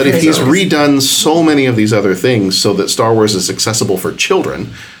if he's redone so many of these other things so that Star Wars is accessible for children,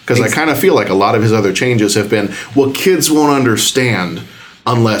 because I kind of feel like a lot of his other changes have been, well, kids won't understand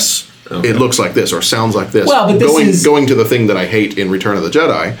unless it looks like this or sounds like this. Well, but this is- going to the thing that I hate in Return of the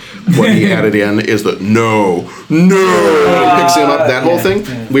Jedi, what he added in is the no, picks him up, that whole thing.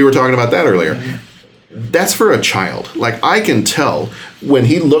 We were talking about that earlier. That's for a child. Like, I can tell when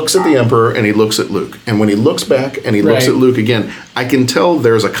he looks at the Emperor and he looks at Luke, and when he looks back and he looks Right. at Luke again, I can tell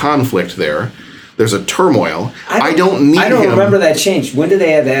there's a conflict there. There's a turmoil. I don't need I don't him remember that change. When did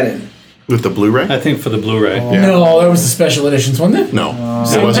they add that in? with the Blu-ray. I think for the Blu-ray. No, that was the special editions, wasn't it? No,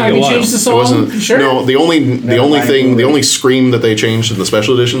 Same time you changed the song. It wasn't. Sure. No, the only mind thing, the Blu-ray. only scream that they changed in the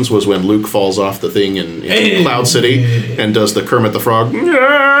special editions was when Luke falls off the thing in Cloud City and does the Kermit the Frog,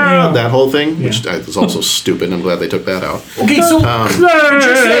 that whole thing, which is also stupid. I'm glad they took that out. Okay, so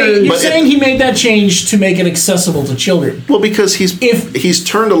you're but saying he made that change to make it accessible to children. Well, because he's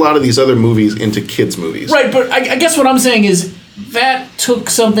turned a lot of these other movies into kids' movies. Right, but I guess what I'm saying is that took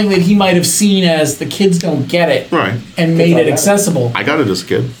something that he might have seen as the kids don't get it, Right. and made it accessible. I got it as a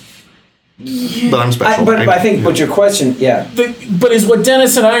kid, but I'm special. But I think, but your question, yeah. But is what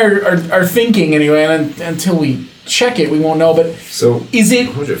Dennis and I are thinking anyway, and until we check it, we won't know. But So is it?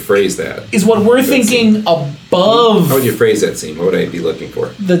 how would you phrase that? Is what we're thinking above How would you phrase that scene? What would I be looking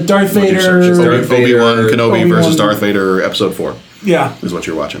for? the Darth Vader? Darth Vader, Obi-Wan Kenobi Obi-Wan. versus Darth Vader, Episode 4 Yeah. is what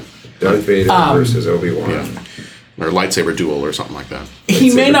you're watching, Darth Vader versus Obi-Wan. Yeah. or lightsaber duel or something like that.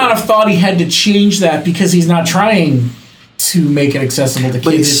 He may not have thought he had to change that because he's not trying to make it accessible to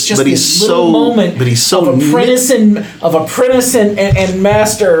kids. It's just this little moment of apprentice and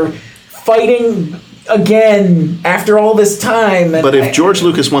master fighting again after all this time. But if George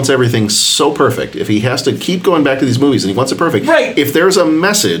Lucas wants everything so perfect, if he has to keep going back to these movies and he wants it perfect, right. If there's a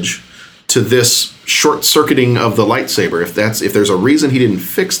message to this short circuiting of the lightsaber, if there's a reason he didn't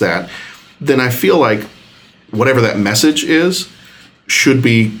fix that, then I feel like whatever that message is should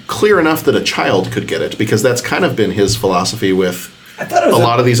be clear enough that a child could get it, because that's kind of been his philosophy with a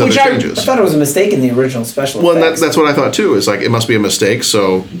lot of these other changes. I thought it was a mistake in the original special Well, effects. that's what I thought too. Is like it must be a mistake.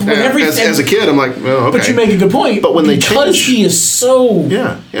 So as a kid, I'm like, oh, okay. But you make a good point. But when they because change, he is so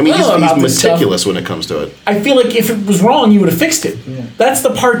I mean, he's about this stuff, meticulous when it comes to it. I feel like if it was wrong, you would have fixed it. That's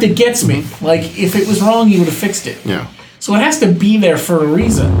the part that gets me. Like if it was wrong, you would have fixed it. Yeah. So it has to be there for a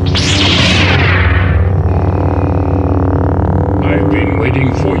reason. I've been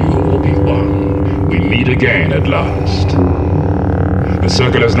waiting for you, Obi-Wan. We meet again at last. The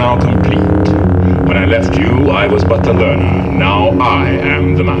circle is now complete. When I left you, I was but the learner. Now I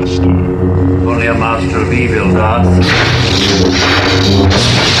am the master. Only a master of evil, Darth.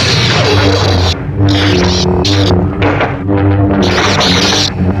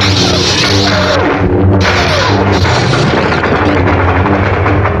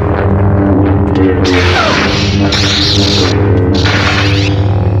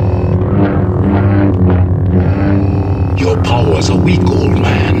 Your powers are weak, old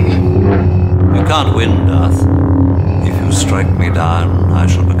man. You can't win, Darth. If you strike me down, I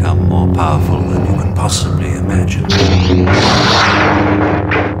shall become more powerful than you can possibly imagine.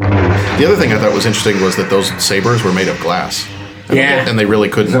 The other thing I thought was interesting was that those sabers were made of glass. Yeah. And they really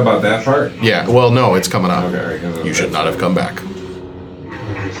couldn't. How about that part? Yeah. Well, no, it's coming up. Okay. You should not have come back.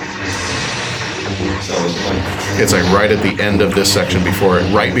 It's like right at the end of this section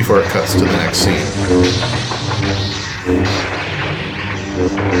right before it cuts to the next scene.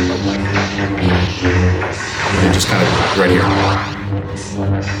 And just kind of right here.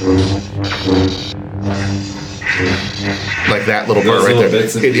 Like that little part right there.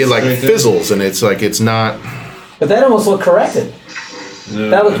 It like fizzles, and it's like it's not. But that almost looked corrected. No.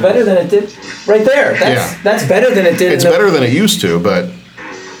 That looks better than it did right there. That's better than it did. It's better than it used to, but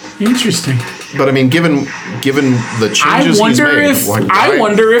interesting. But I mean, given the changes he's made, I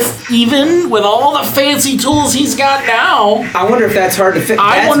wonder if even with all the fancy tools he's got now, I wonder if that's hard to fix.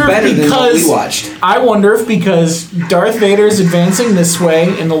 That's better than what we watched. I wonder if because Darth Vader is advancing this way,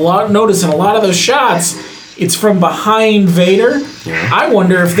 and notice in a lot of those shots, it's from behind Vader. Yeah. I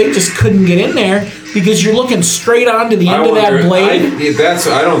wonder if they just couldn't get in there because you're looking straight onto the end of that blade.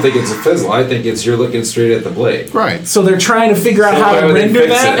 I don't think it's a fizzle. I think it's you're looking straight at the blade. Right. So they're trying to figure out how to render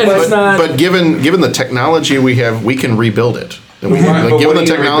that, and it's not. But given the technology we have, we can rebuild it. And given the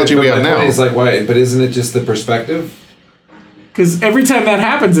technology we have now, it's like why? But isn't it just the perspective? Because every time that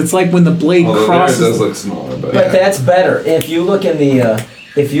happens, it's like when the blade crosses. It does look smaller, but that's better. If you look in the.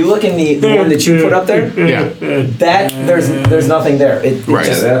 If you look in the one that you put up there, that there's nothing there. Right.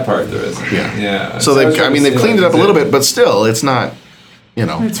 That part there isn't. Yeah. So they've cleaned it up a little bit, but still, it's not.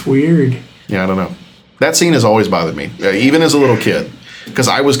 It's weird. Yeah, I don't know. That scene has always bothered me, even as a little kid, because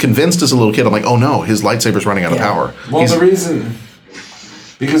I was convinced as a little kid. I'm like, oh no, his lightsaber's running out of power. Well, the reason.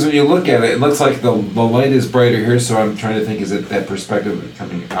 Because when you look at it, it looks like the light is brighter here, so I'm trying to think, is it that perspective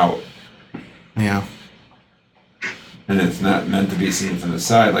coming out? Yeah. And it's not meant to be seen from the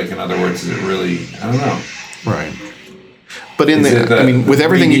side. Like, in other words, is it really? I don't know. Right. But with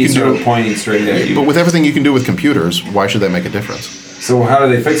everything you can do, pointing straight at you. But with everything you can do with computers, why should that make a difference? So how do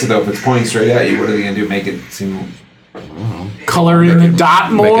they fix it though? If it's pointing straight at you, what are they going to do? Make it seem color in the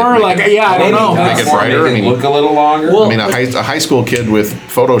dot more? I don't know. Make it brighter. Make it look a little longer. Well, a high school kid with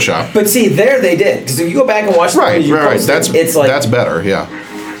Photoshop. But see, there they did, because if you go back and watch the movie, that's better. Yeah.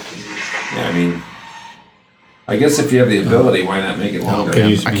 Yeah, I mean. I guess if you have the ability, why not make it longer?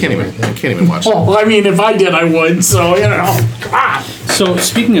 I can't even watch it. Oh, I mean, if I did, I would. So So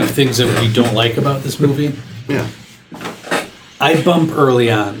speaking of things that we don't like about this movie, I bump early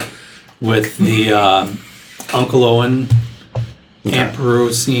on with the Uncle Owen Aunt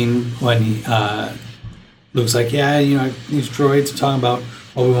Beru scene when he Luke's like, these droids are talking about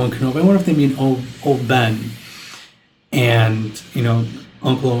Obi-Wan Kenobi. I wonder if they mean old Ben. And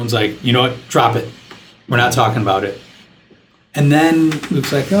Uncle Owen's like, you know what? Drop it. We're not talking about it. And then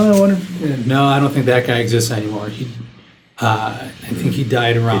Luke's like, I wonder. No, I don't think that guy exists anymore. I think he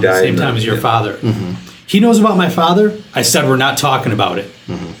died around the same time as your father. Mm-hmm. He knows about my father. I said we're not talking about it.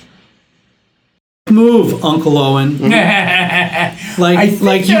 Mm-hmm. Move, Uncle Owen. Mm-hmm. I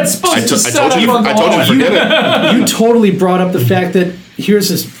told you to forget it. You totally brought up the fact that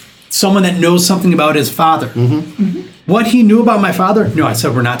here's someone that knows something about his father. Mm-hmm. Mm-hmm. What he knew about my father? No, I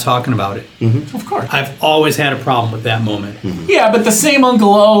said we're not talking about it. Mm-hmm. Of course. I've always had a problem with that moment. Mm-hmm. Yeah, but the same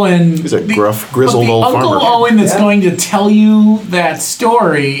Uncle Owen... He's a gruff, grizzled old farmer. Uncle Owen that's going to tell you that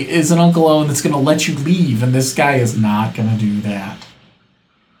story is an Uncle Owen that's going to let you leave, and this guy is not going to do that.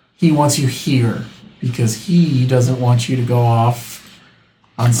 He wants you here, because he doesn't want you to go off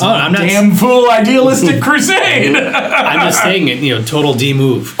on some fool idealistic crusade. I'm just saying it, total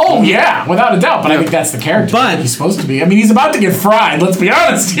D-move. Oh, yeah, without a doubt. But I think that's the character he's supposed to be. I mean, he's about to get fried, let's be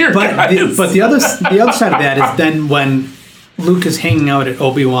honest here, guys. But the other side of that is then when Luke is hanging out at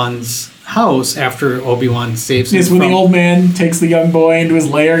Obi-Wan's house after Obi-Wan saves him. Yes, when the old man takes the young boy into his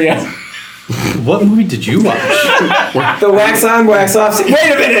lair, yeah. What movie did you watch? The wax on, wax off.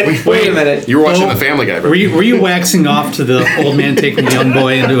 Wait a minute. You were watching The Family Guy. Were you waxing off to the old man taking the young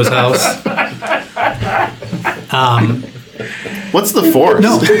boy into his house? What's the force?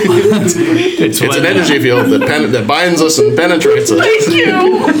 No. It's an energy field that binds us and penetrates us. Thank you.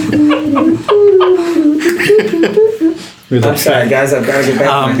 I'm sorry, guys. I've got to get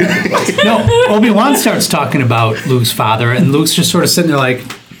back. No, Obi-Wan starts talking about Luke's father, and Luke's just sort of sitting there like,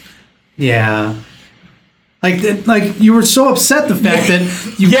 yeah. Like you were so upset the fact that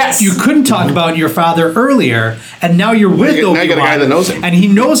you couldn't talk about your father earlier, and now you're with Obi-Wan. Now you got a guy that knows him. And he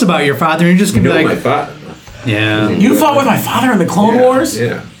knows about your father, and you're just going to be like... my father. Yeah. You fought with my father in the Clone Wars?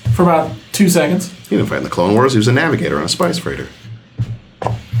 Yeah. For about 2 seconds? He didn't fight in the Clone Wars. He was a navigator on a spice freighter.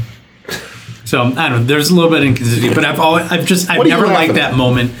 So, I don't know. There's a little bit of inconsistency, but I've never liked that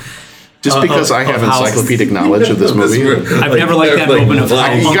moment Just because I have encyclopedic knowledge of this movie. I've never liked that moment of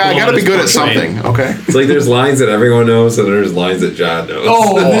how You Uncle got to Owen be is good at portrayed. something, okay? It's like there's lines that everyone knows, and there's lines that John knows.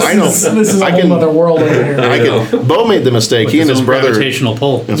 I know. This is a I whole can- other world over here. Bo made the mistake. With He and his his own brother. gravitational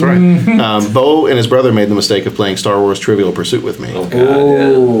pull. That's right. Bo and his brother made the mistake of playing Star Wars Trivial Pursuit with me.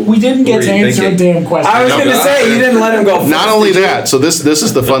 We didn't get to answer a damn question. I was going to say, you didn't let him go. Not only that, so this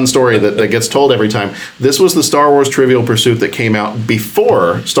is the fun story that gets told every time. This was the Star Wars Trivial Pursuit that came out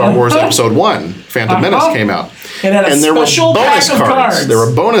before Star Wars Episode 1, Phantom Menace came out. It had a And there were special bonus pack of cards. There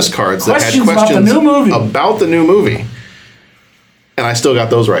were bonus cards that had Questions about the questions new movie. about the new movie. And I still got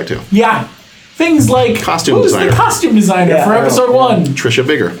those right too. Yeah. Things like Costume who's designer. the costume designer Yeah, for I know. episode 1? Trisha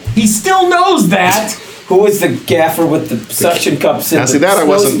Bigger. He still knows that. Who was the gaffer with the suction cups? Now, see that I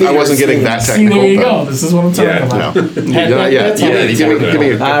wasn't getting that See, technical. there you but- go. This is what I'm talking about. No. Not yet. That's all right. Give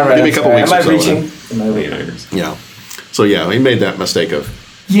me a couple weeks Am I or so. reaching? Yeah. So yeah, he made that mistake of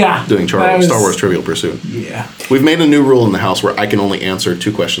Yeah. doing that was- Star Wars Trivial Pursuit. Yeah. We've made a new rule in the house where I can only answer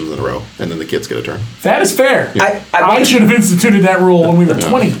 2 questions in a row, and then the kids get a turn. That is fair. Yeah. I should have instituted that rule when we were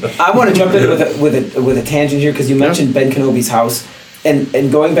 20. I want to jump in with a tangent here because you mentioned Ben Kenobi's house,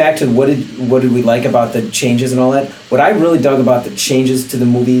 and going back to what did we like about the changes and all that. What I really dug about the changes to the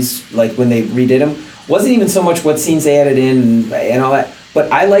movies, like when they redid them, wasn't even so much what scenes they added in and all that. But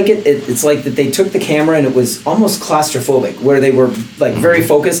I like it. It's like that they took the camera and it was almost claustrophobic, where they were like very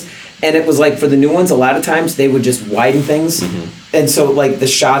focused. And it was like for the new ones, a lot of times they would just widen things, and so like the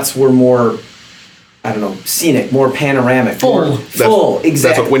shots were more, I don't know, scenic, more panoramic, Full. full, exactly.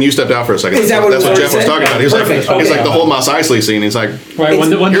 That's what, when you stepped out for a second. Is that what that's what you Jeff was said? talking about. He's Perfect. like, Okay. the whole Mos Eisley scene. He's like, Right,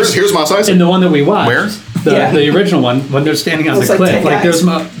 when here's Mos Eisley. in the one that we watched, Where? the original one, when they're standing on Looks the like cliff, 10 like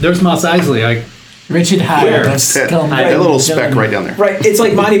guys. there's Mos Eisley, like Richard Hire. that little speck right down there. Right, it's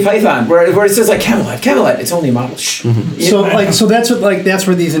like Monty Python, where it says like Camelot. It's only a model. Shh. so that's what that's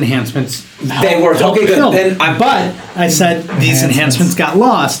where these enhancements They worked. helped Okay, good. film. Then But I said these enhancements got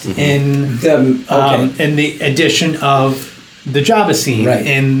lost in in the addition of the Jabba scene Right.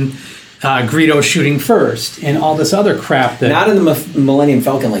 and Greedo shooting first and all this other crap that not in the Millennium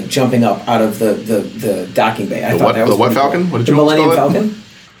Falcon, like jumping up out of the docking bay. I The thought what- that was the what pretty Falcon? cool. What did the you almost Millennium call it? Falcon?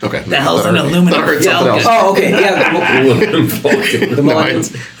 Okay. The hell's an That aluminum hurt something else. Falcon? Oh, okay, yeah. The No, Millennium.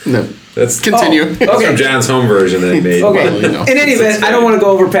 no. That's Continue. Oh, That's okay. from John's home version that he made. Okay. Well, you know. In any event, I don't want to go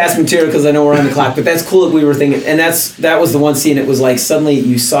over past material because I know we're on the clock. But that's cool that we were thinking, and that was the one scene. It was like suddenly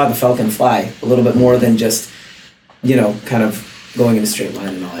you saw the Falcon fly a little bit more than just, kind of going in a straight line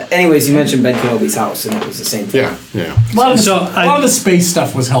and all that. Anyways, you mentioned Ben Kenobi's house, and it was the same thing. Yeah. A lot of the, So a lot of the space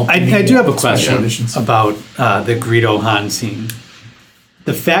stuff was helping. I do have a Special question editions. about the Greedo Han scene.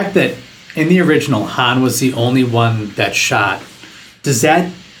 The fact that in the original Han was the only one that shot, does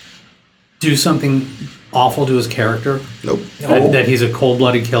that do something awful to his character? Nope. That he's a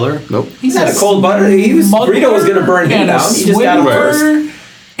cold-blooded killer? Nope. He's not a cold butter. Greedo was going to burn him and a down. He just got him first. swimmer,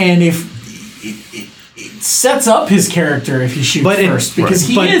 and if it sets up his character if he shoots first because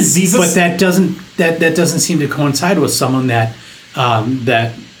he's but that doesn't seem to coincide with someone that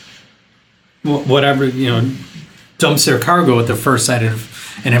whatever dumps their cargo at the first sight of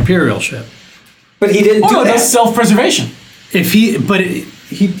an Imperial ship. But he didn't do that. That's self-preservation. He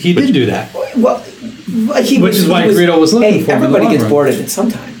did do that. Well, Which is why Greedo was looking for him in the everybody long gets run. bored of it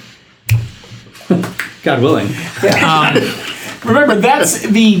sometime. God willing. Remember, that's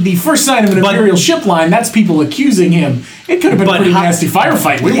the first sign of an Imperial ship line. That's people accusing him. It could have been a pretty nasty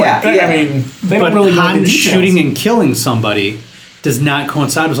firefight. I mean, they don't really go Han into details. shooting and killing somebody does not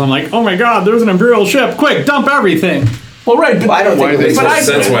coincide with something like, oh my God, there's an Imperial ship! Quick, dump everything. Well, right, but I don't think it Makes makes no sense.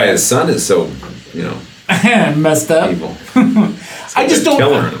 sense why his son is so, messed up. evil. I just They're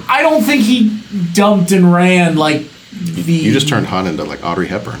killing don't. him. I don't think he dumped and ran like the You just turned Han into like Audrey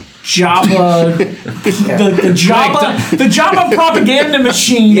Hepburn. Jabba, the Jabba propaganda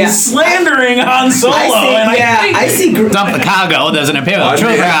machine is slandering Han Solo. I see. Dump the cargo. There's an Imperial Audrey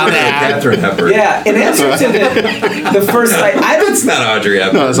trooper out Hepburn or there. Catherine Hepburn. Yeah, in answer to the first, I don't. It's not Audrey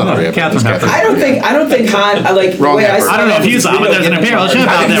Hepburn. No, it's not Audrey Hepburn. Catherine Hepburn. I don't think Han. Like the Wrong way Hepburn. I don't know if you saw, but there's an Imperial ship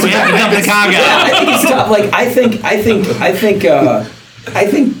out there. We have to dump the cargo. Yeah, I think it's tough. Like I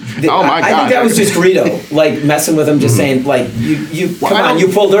think Oh my I God. think that was just Greedo, like messing with him, just saying like you come I on, don't- you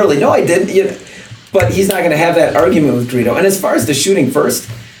pulled early. No, I didn't. But he's not going to have that argument with Greedo. And as far as the shooting first,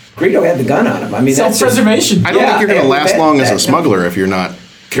 Greedo had the gun on him. I mean, that's just- self-preservation. I don't think you're going to last that- long as a that- smuggler if you're not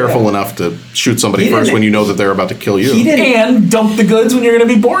careful enough to shoot somebody He first didn't- when you know that they're about to kill you. He didn't. and dump the goods when you're going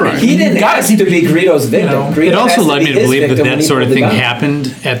to be boarded. He didn't Gotta ask keep to be Greedo's victim. know. Greedo It also asked led me to his believe that victim when that he sort of pulled the thing gun.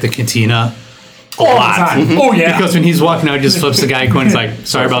 happened at the cantina A All the lot. time. Oh, yeah. Because when he's walking out, he just flips the guy a coin. He's like,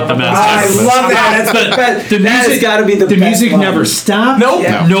 sorry about the mess. I love that. That's the best. The That has music, got to be the best music line. never stopped. Nope.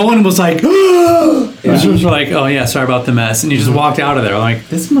 Yeah. No one was like, it was just like, oh yeah, sorry about the mess, and you just walked out of there like,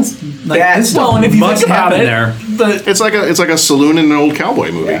 this must like this Well, and if you must think about happen it, there. It's like a saloon in an old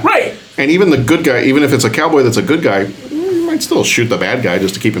cowboy movie. Right. And even the good guy, even if it's a cowboy that's a good guy, might still shoot the bad guy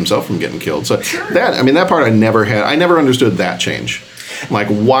just to keep himself from getting killed. So that part I never understood that change. Like,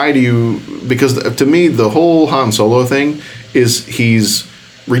 why do you? Because to me, the whole Han Solo thing is he's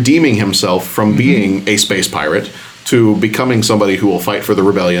redeeming himself from being a space pirate to becoming somebody who will fight for the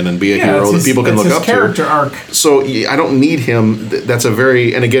rebellion and be a hero that people can look up to. Character arc. So I don't need him. That's a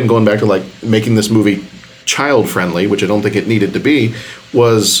very, and again, going back to like making this movie child friendly, which I don't think it needed to be,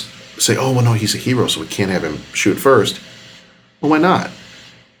 was say, oh well, no, he's a hero, so we can't have him shoot first. Well, why not?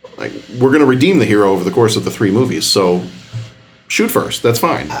 Like, we're going to redeem the hero over the course of the 3 movies, so shoot first. That's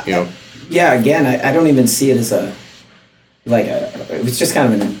fine. You know. Yeah. Again, I don't even see it as it's just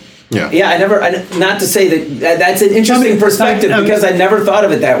kind of an. Yeah. Yeah, not to say that that's an interesting perspective because I never thought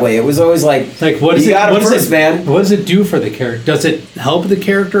of it that way. It was always like What is you it? got him What first, man. What does it do for the character? Does it help the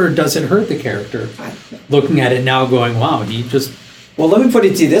character or does it hurt the character? Looking at it now, going, wow, he just. Well, let me put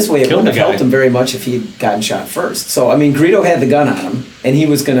it to you this way: it Killed wouldn't the have guy. helped him very much if he had gotten shot first. So, I mean, Greedo had the gun on him, and he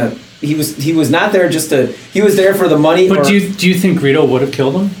was gonna. He was not there just to. He was there for the money. But do you think Greedo would have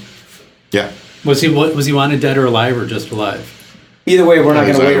killed him? Yeah. Was he wanted dead or alive or just alive? Either way, we're not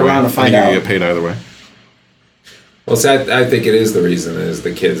going to wait around to I find think you're out. going to get paid either way. Well, so I think it is the reason is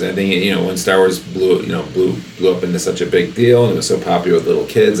the kids. I think when Star Wars blew up into such a big deal and it was so popular with little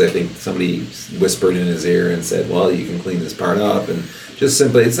kids, I think somebody whispered in his ear and said, "Well, you can clean this part up," and just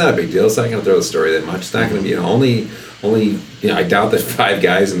simply, it's not a big deal. It's not going to throw the story that much. It's not going to be only. I doubt that 5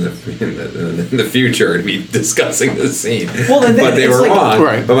 guys in the future are going to be discussing this scene. Well, and then but they it's were like- wrong.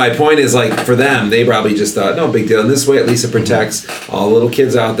 Right. But my point is, like, for them, they probably just thought, no big deal. And this way, at least it protects all the little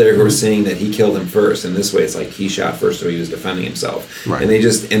kids out there who are seeing that he killed him first. And this way, it's like he shot first, so he was defending himself. Right. And they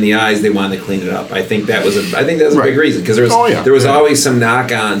just, in the eyes, they wanted to clean it up. I think that was a Right. big reason because there was Oh, yeah. there was Yeah. always some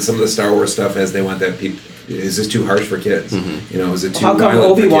knock on some of the Star Wars stuff as they want that people. Is this too harsh for kids? Is it too? How come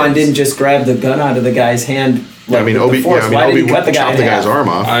violent for Obi-Wan kids? didn't just grab the gun out of the guy's hand? I mean, with the Force? Why did he cut the guy chopped in the half? guy's arm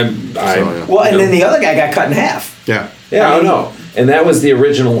off. Well, and then the other guy got cut in half. Yeah. Yeah, I don't know. And that was the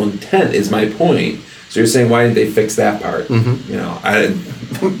original intent, is my point. So you're saying, why didn't they fix that part? I don't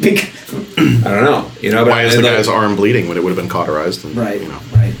know. But Why is the guy's arm bleeding when it would have been cauterized? And, Right.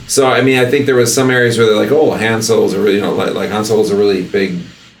 Right. So I mean, I think there was some areas where they're like, oh, Han Solo's a really, like Han Solo's a really big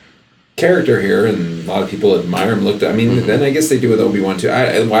character here, and a lot of people admire him. Then I guess they do with Obi-Wan too.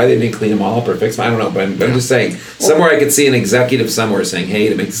 Why they didn't clean him all up or fix him, I don't know. But I'm just saying, somewhere I could see an executive somewhere saying, hey,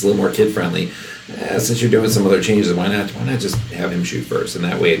 to make this a little more kid friendly, since you're doing some other changes, why not just have him shoot first, and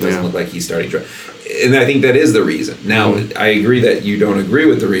that way it doesn't look like he's starting to. And I think that is the reason. Now I agree that you don't agree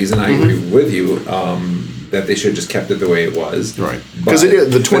with the reason. I agree with you. That they should have just kept it the way it was. Right. Because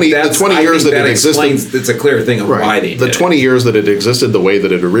the 20 years that it existed. It's a clear thing of why they did the 20 years that it existed the way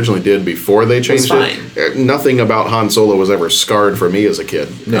that it originally did before they changed it. Nothing about Han Solo was ever scarred for me as a kid.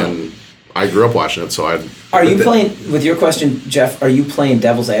 No. And I grew up watching it, so I. Are you playing, with your question, Jeff, are you playing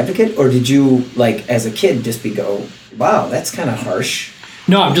devil's advocate, or did you, as a kid, just wow, that's kind of harsh?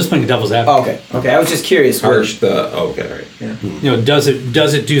 No, I'm just playing devil's advocate. Okay, I was just curious. Harsh right. Yeah. Does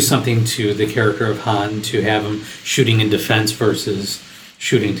it do something to the character of Han to have him shooting in defense versus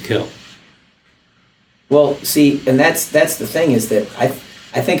shooting to kill? Well, see, and that's the thing is that I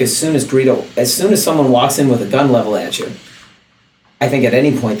think as soon as someone walks in with a gun level at you, I think at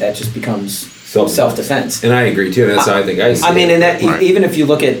any point that just becomes self-defense. And I agree too. That's how I think I see I mean, it. and that even if you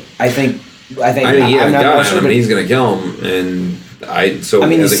look at, I think he I'm had not a gun sure, on him, but and he's going to kill him. And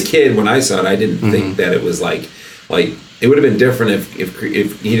as a kid, when I saw it, I didn't think that it was like it would have been different if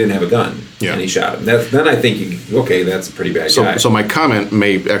he didn't have a gun and he shot him. Then I think that's a pretty bad guy. So my comment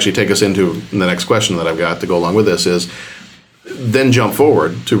may actually take us into the next question that I've got to go along with this is, then jump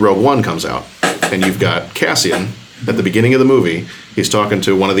forward to Rogue One comes out, and you've got Cassian at the beginning of the movie. He's talking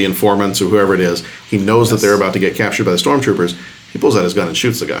to one of the informants or whoever it is. He knows that they're about to get captured by the stormtroopers. He pulls out his gun and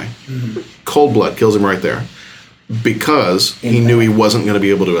shoots the guy. Cold blood, kills him right there. Because he knew he wasn't going to be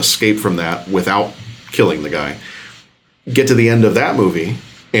able to escape from that without killing the guy. Get to the end of that movie,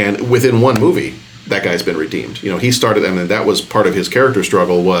 and within one movie, that guy's been redeemed. He started, and that was part of his character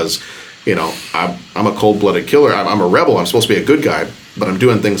struggle was, I'm a cold-blooded killer. I'm a rebel. I'm supposed to be a good guy, but I'm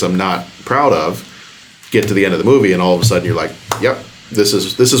doing things I'm not proud of. Get to the end of the movie, and all of a sudden you're like, yep, this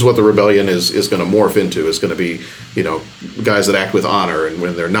is what the rebellion is going to morph into. It's going to be, guys that act with honor, and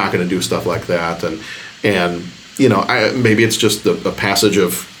when they're not going to do stuff like that, and maybe it's just a passage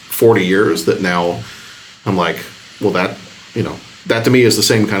of 40 years that now I'm like, well, that, you know, that to me is the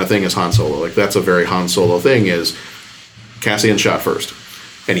same kind of thing as Han Solo. Like, that's a very Han Solo thing, is Cassian shot first.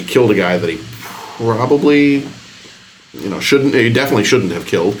 And he killed a guy that he probably, you know, he definitely shouldn't have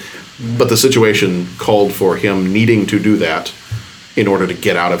killed. But the situation called for him needing to do that in order to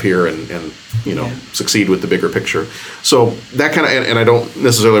get out of here and you know, succeed with the bigger picture. So that kind of, and I don't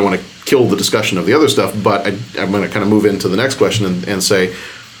necessarily want to kill the discussion of the other stuff, but I'm going to kind of move into the next question and say,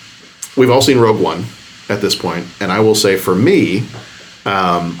 we've all seen Rogue One at this point, and I will say for me,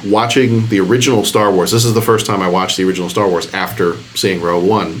 watching the original Star Wars, this is the first time I watched the original Star Wars after seeing Rogue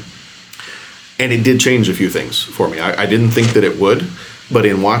One, and it did change a few things for me. I didn't think that it would, but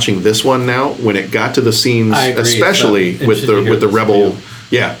in watching this one now, when it got to the scenes, especially with the rebel,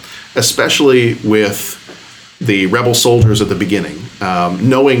 especially with the rebel soldiers at the beginning,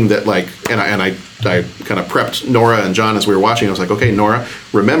 knowing that, like, and I kind of prepped Nora and John as we were watching. I was like, okay, Nora,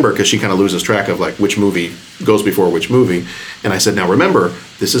 remember, because she kind of loses track of like which movie goes before which movie. And I said, now remember,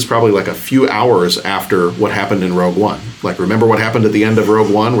 this is probably like a few hours after what happened in Rogue One. Like, remember what happened at the end of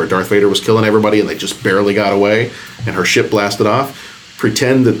Rogue One where Darth Vader was killing everybody and they just barely got away and her ship blasted off?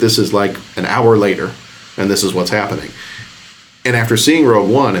 Pretend that this is like an hour later and this is what's happening. And after seeing Rogue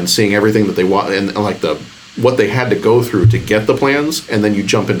One and seeing everything that they want and like what they had to go through to get the plans, and then you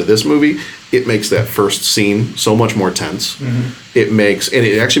jump into this movie, it makes that first scene so much more tense. Mm-hmm.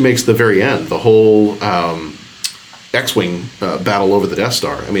 It actually makes the very end, the whole X-Wing battle over the Death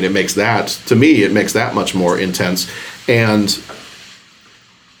Star. I mean, it makes that much more intense. And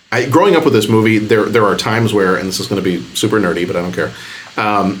growing up with this movie, there are times where, and this is going to be super nerdy, but I don't care.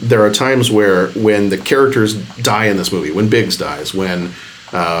 There are times where when the characters die in this movie, when Biggs dies, when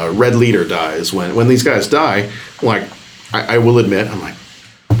Red Leader dies, when these guys die, like, I will admit, I'm like,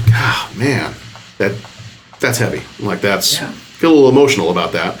 oh man, that's heavy. I'm like, feel a little emotional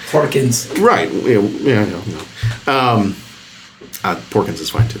about that. Porkins. Right. Porkins is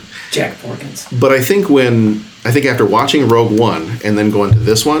fine too. Jack Porkins. But I think after watching Rogue One and then going to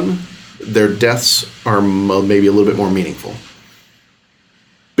this one, their deaths are maybe a little bit more meaningful.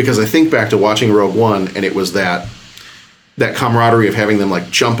 Because I think back to watching Rogue One, and it was that camaraderie of having them like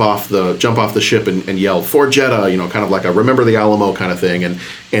jump off the ship and yell "For Jedha," you know, kind of like a "Remember the Alamo" kind of thing, and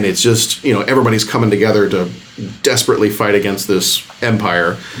it's just, you know, everybody's coming together to desperately fight against this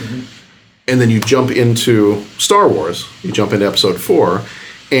empire. Mm-hmm. And then you jump into Star Wars, you jump into Episode 4,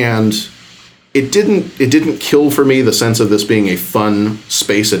 and it didn't kill for me the sense of this being a fun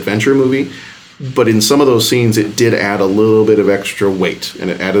space adventure movie. But in some of those scenes, it did add a little bit of extra weight,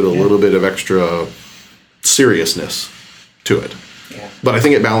 and it added a little bit of extra seriousness to it. Yeah. But I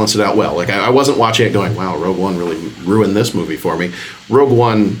think it balanced it out well. Like, I wasn't watching it going, wow, Rogue One really ruined this movie for me. Rogue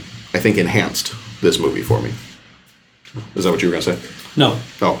One, I think, enhanced this movie for me. Is that what you were going to say? No.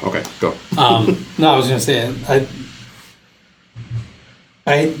 Oh, okay. Go. No, I was going to say,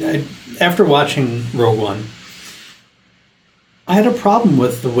 I after watching Rogue One, I had a problem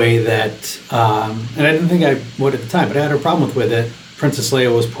with the way that, and I didn't think I would at the time, but I had a problem with the way that Princess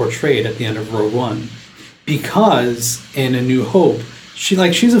Leia was portrayed at the end of Rogue One. Because in A New Hope,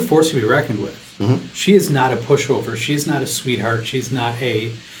 she's a force to be reckoned with. Mm-hmm. She is not a pushover. She's not a sweetheart. She's not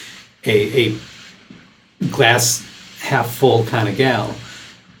a glass half full kind of gal.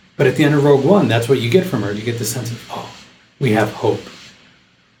 But at the end of Rogue One, that's what you get from her. You get the sense of, oh, we have hope.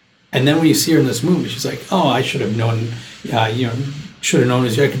 And then when you see her in this movie, she's like, oh, I should have known, should have known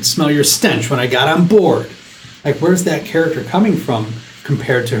as I could smell your stench when I got on board. Like, where's that character coming from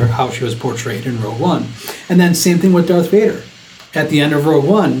compared to how she was portrayed in Rogue One? And then same thing with Darth Vader. At the end of Rogue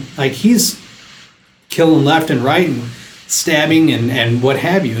One, like, he's killing left and right and stabbing and what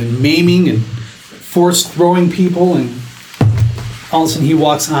have you, and maiming and force throwing people, and all of a sudden he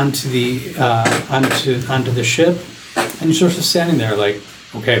walks onto the onto the ship, and you're sort of standing there like,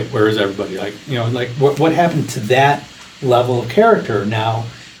 okay, where is everybody? Like, like what happened to that level of character now?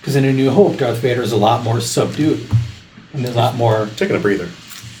 Because in A New Hope, Darth Vader is a lot more subdued and a lot more taking a breather.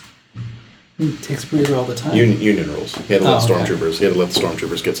 He takes a breather all the time. Union rules. He had to let stormtroopers. He had to let the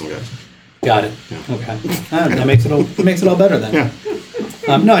stormtroopers get some guys. Got it. Yeah. Okay. That makes it all better then.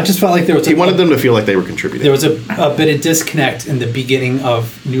 Yeah. No, it just felt like there was. He wanted them to feel like they were contributing. There was a bit of disconnect in the beginning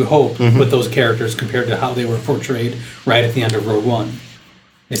of New Hope with those characters compared to how they were portrayed right at the end of Rogue One.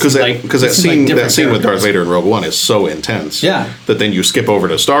 Because that scene with Darth Vader in Rogue One is so intense. Yeah. That then you skip over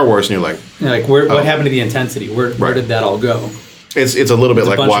to Star Wars and you're like, what happened to the intensity? Where did that all go? It's a little bit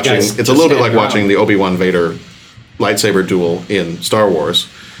like watching. It's a little bit like watching the Obi-Wan Vader lightsaber duel in Star Wars,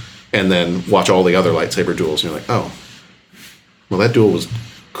 and then watch all the other lightsaber duels, and you're like, oh, well, that duel was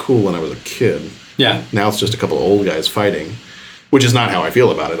cool when I was a kid. Yeah. Now it's just a couple of old guys fighting, which is not how I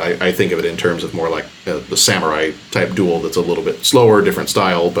feel about it. I think of it in terms of more like the samurai type duel that's a little bit slower, different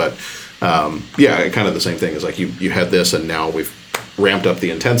style, but yeah, kind of the same thing. It's like you had this, and now we've ramped up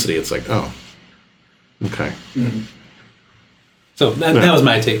the intensity. It's like, oh, okay. Mm-hmm. So that was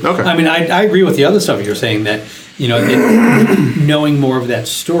my take. Okay. I mean, I agree with the other stuff you're saying that, you know, knowing more of that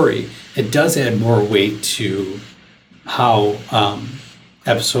story, it does add more weight to how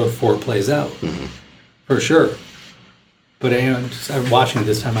episode 4 plays out, for sure. But you know, just watching it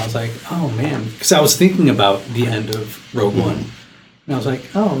this time, I was like, oh man, because I was thinking about the end of Rogue One, and I was like,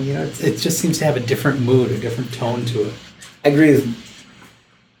 oh, you know, it just seems to have a different mood, a different tone to it. I agree with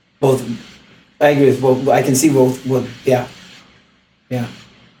both. I can see both. Well, yeah.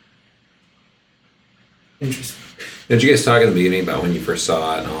 Interesting. Did you guys talk at the beginning about when you first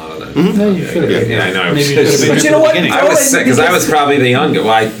saw it and all of that? No, you should have. Yeah, I know. Maybe you should have. But you know what? I was sick because I was probably the younger.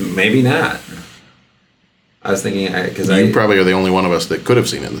 Well, maybe not. I was thinking because You probably are the only one of us that could have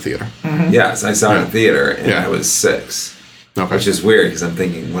seen it in the theater. Yes, I saw it in the theater, and I was 6. Okay. Which is weird because I'm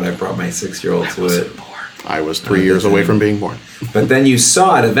thinking when I brought my 6-year-old to it. I was 3 years away from being born. But then you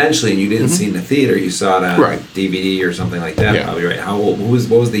saw it eventually, and you didn't see it in the theater. You saw it on Right. DVD or something like that. Yeah. Probably right. How old?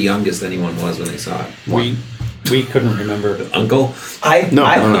 What was the youngest anyone was when they saw it? We couldn't remember. Uncle?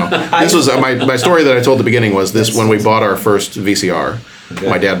 No. This was my story that I told at the beginning was this: when we bought our first VCR,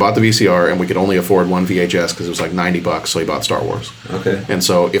 my dad bought the VCR, and we could only afford one VHS because it was like $90, so he bought Star Wars. Okay. And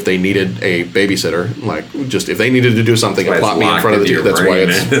so if they needed a babysitter, like just if they needed to do something and That's plop why me in it's front of the locked TV, into your brain,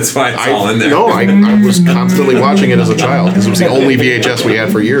 man. That's why it's all in there. No, I was constantly watching it as a child because it was the only VHS we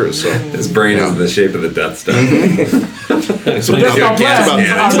had for years. So His brain is the shape of the Death Star. So it's about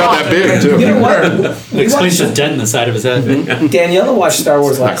that big too. You know what? It explains the dent in the side of his head. Daniela watched Star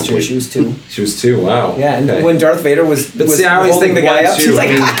Wars last year. She was 2. She was 2. Wow. Yeah, and Okay. when Darth Vader was See, I always think the guy up, too. she's like,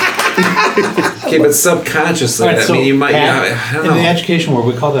 Okay, but subconsciously, All right, I mean, you might. Pat, I don't in the know. education world,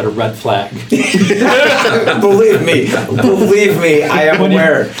 we call that a red flag. believe me, I am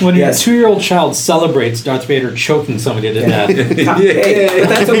aware. When Yes. your 2-year-old child celebrates Darth Vader choking somebody to death. Hey, but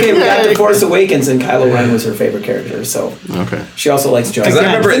that's okay. We got The Force Awakens, and Kylo Ren was her favorite character. So Okay. she also likes Jar. Because I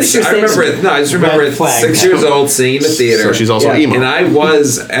remember it. No, I just remember Red it. flag. 6 years old, seeing it in the theater. So she's also emo. And I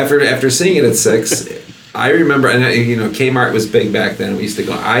was after seeing it at 6. I remember, and Kmart was big back then. We used to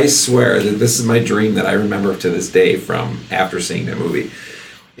go. I swear that this is my dream that I remember to this day from after seeing that movie.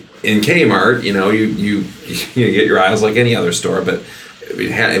 In Kmart, you get your aisles like any other store, but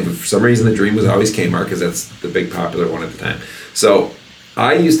for some reason the dream was always Kmart because that's the big popular one at the time. So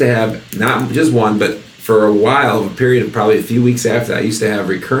I used to have not just one, but for a while, a period of probably a few weeks after that, I used to have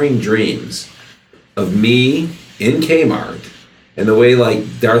recurring dreams of me in Kmart. And the way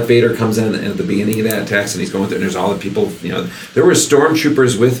like Darth Vader comes in at the beginning of that text, and he's going through, and there's all the people. There were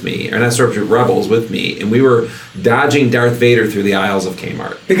stormtroopers with me, or not stormtroopers, rebels with me, and we were dodging Darth Vader through the aisles of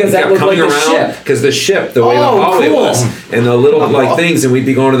Kmart. Because that looked like the ship. Because the ship, the way the hallway was, and the little like things, and we'd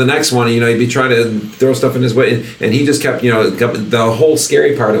be going to the next one, and he'd be trying to throw stuff in his way, and he just kept, the whole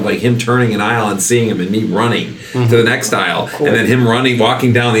scary part of like him turning an aisle and seeing him, and me running to the next aisle, and then him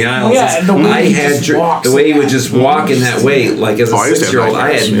walking down the aisles. Yeah, and the way he just walks the way he would in just walk in that way, like as a I used to have 6-year-old,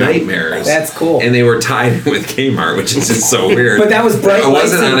 I had nightmares, nightmares. That's cool. And they were tied with Kmart, which is just so weird. But that was bright It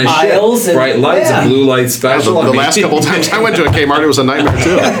wasn't lights on and a ship. aisles and- Bright lights yeah. and blue light special. The last couple of times I went to a Kmart, it was a nightmare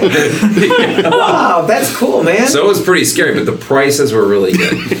too. Wow, that's cool, man. So it was pretty scary, but the prices were really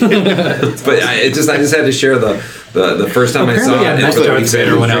good. But I just had to share the first time Apparently I saw I it. missed and Darth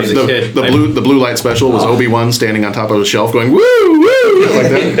Vader when I was a kid. The blue light special was Obi-Wan standing on top of a shelf going woo woo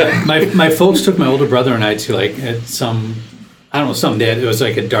like that. My folks took my older brother and I to like at some day. It was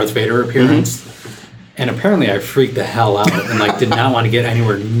like a Darth Vader appearance, and apparently I freaked the hell out and like did not want to get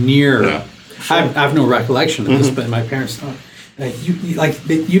anywhere near. Yeah. I have no recollection of this, but my parents thought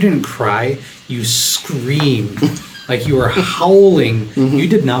you didn't cry, you screamed. Like you were howling. You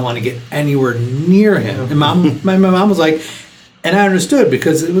did not want to get anywhere near him. And my mom was like, and I understood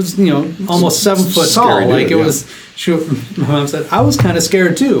because it was almost 7 foot tall. Scary, Like dude, it was. My mom said I was kind of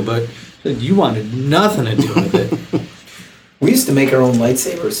scared too, but you wanted nothing to do with it. We used to make our own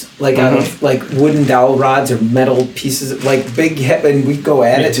lightsabers, like out of like wooden dowel rods or metal pieces, like big, and we'd go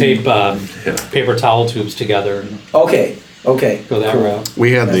at it. Tape paper towel tubes together. And Okay. Go that route.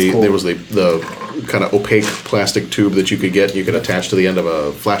 We had That's cool. there was the kind of opaque plastic tube that you could attach to the end of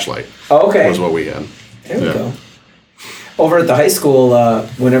a flashlight. Okay. Was what we had. There we go. Over at the high school,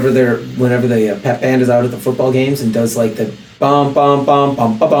 whenever the pep band is out at the football games and does like the bum bum bum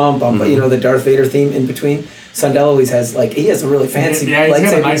bum bum bum bum, the Darth Vader theme in between. Sundell always has he has a really fancy Yeah, he's lightsaber.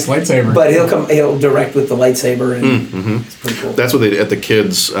 got a nice lightsaber. But he'll direct with the lightsaber and it's pretty cool. That's what they did at the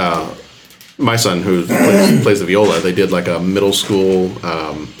kids. my son who plays the viola, they did like a middle school,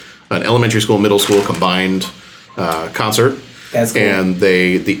 an elementary school, middle school combined concert. That's cool. And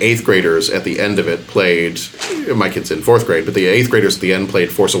the 8th graders at the end of it played, my kid's in 4th grade, but the 8th graders at the end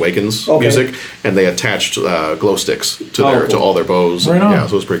played Force Awakens music, and they attached glow sticks to to all their bows. Right on. Yeah,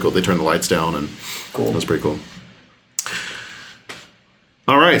 so it was pretty cool. They turned the lights down, and it was pretty cool.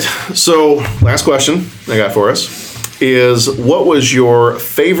 All right, so last question I got for us is, what was your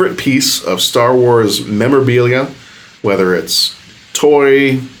favorite piece of Star Wars memorabilia, whether it's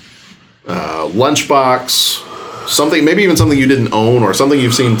toy, lunchbox, something, maybe even something you didn't own or something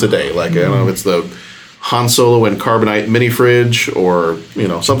you've seen today, like I don't know if it's the Han Solo and Carbonite mini fridge or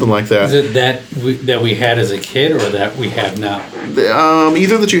something like that. Is it that we had as a kid or that we have now?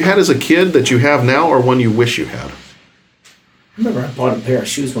 Either that you had as a kid that you have now or one you wish you had. I remember I bought a pair of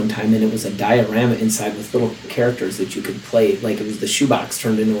shoes one time, and it was a diorama inside with little characters that you could play. Like it was the shoebox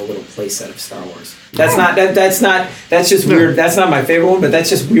turned into a little play set of Star Wars. That's that's just weird. That's not my favorite one, but that's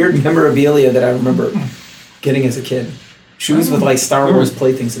just weird memorabilia that I remember getting as a kid. Shoes with like Star Wars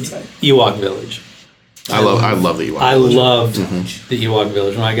playthings inside. Ewok Village. I love the Ewok Village. I loved the Ewok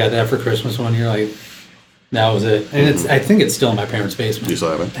Village. When I got that for Christmas one year, like that was it. And I think it's still in my parents' basement. You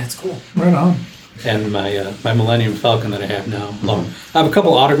still have it? That's cool. Right on. And my Millennium Falcon that I have now. I have a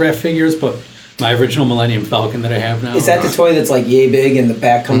couple autograph figures, but my original Millennium Falcon that I have now. Is that the toy that's like yay big and the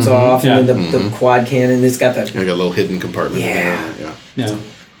back comes off and then the quad cannon? It's got that. Like a little hidden compartment. Yeah. Yeah.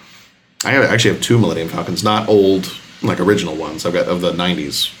 I actually have 2 Millennium Falcons, not old, like original ones. I've got of the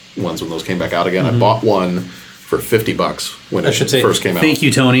 90s ones when those came back out again. I bought one for $50 when it first came out. Thank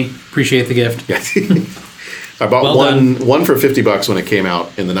you, Tony. Appreciate the gift. I bought one for $50 when it came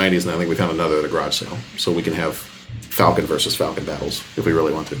out in the 90s, and I think we found another at a garage sale. So we can have Falcon versus Falcon battles if we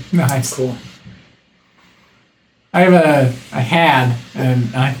really want to. Nice. Cool. I had,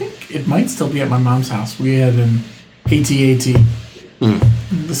 and I think it might still be at my mom's house. We had an AT-AT.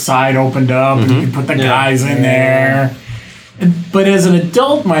 The side opened up, and you could put the guys in there. But as an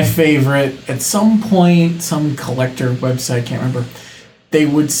adult, my favorite, at some point, some collector website, can't remember, they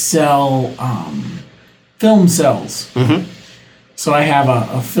would sell film cells. So I have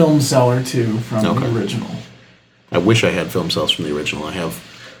a film cell or two from the original. I wish I had film cells from the original. I have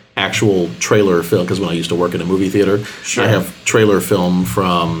actual trailer film, because when I used to work in a movie theater, I have trailer film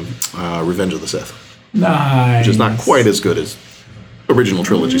from Revenge of the Sith. Nice. Which is not quite as good as original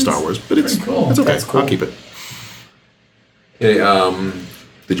trilogy Star Wars, but it's cool. It's okay. I'll keep it. Okay,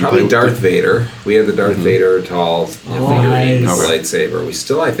 did you play Darth Vader? We had the Darth Vader tall figurine, lightsaber. We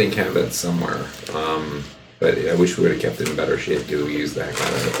still, I think, have it somewhere. But I wish we would have kept it in better shape to use that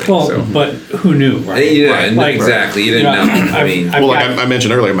kind of thing. Well, but who knew, right? Exactly. You didn't know. I mean, I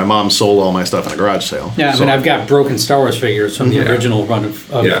mentioned earlier, my mom sold all my stuff in a garage sale. Yeah, I mean, I've got broken Star Wars figures from the original run of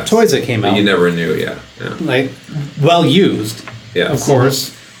toys that came out. You never knew, Like, well used, of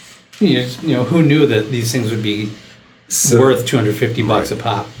course. You know, who knew that these things would be worth $250 a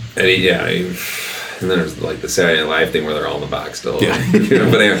pop? And and then there's like the Saturday Night Live thing where they're all in the box still. Yeah.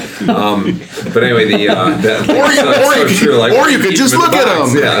 But anyway, or you could just look at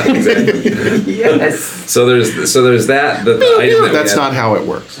them. Yeah, exactly. Yes. So there's that. The item that's not how it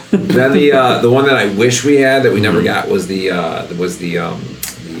works. Then the one that I wish we had that we never got was the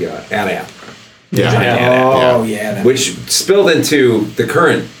AT-AT. Yeah. Which spilled into the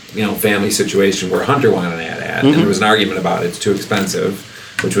current family situation where Hunter wanted an AT-AT, and there was an argument about it's too expensive.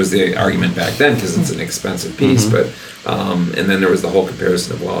 Which was the argument back then because it's an expensive piece, but and then there was the whole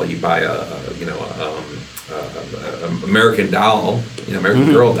comparison of you buy a American doll,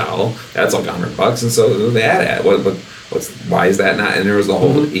 American Girl doll, that's like $100, and so the AT-AT. Why is that not? And there was the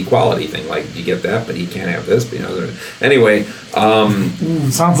whole equality thing, like you get that, but he can't have this. But, anyway.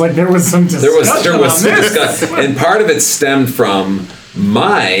 Sounds like there was some discussion. There was some discussion, and part of it stemmed from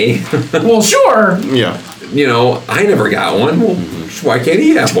my. Well, sure. Yeah. I never got one. Well, why can't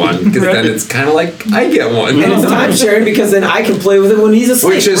he have one? Because then it's kind of like I get one. And it's time sharing because then I can play with it when he's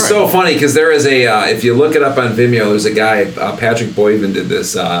asleep. Which is so funny because there is if you look it up on Vimeo, there's a guy, Patrick Boyven did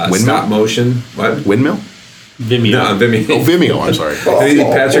this stop motion. What? Windmill? Vimeo. No, Vimeo. Oh, Vimeo. I'm sorry.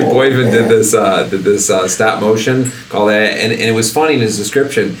 Patrick Boyven did this stop motion called that, and it was funny in his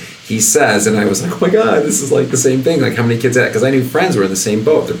description. He says, and I was like, oh my god, this is like the same thing. Like how many kids had? Because I knew friends were in the same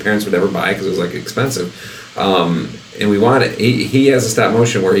boat. Their parents would never buy because it was like expensive. And we wanted. He has a stop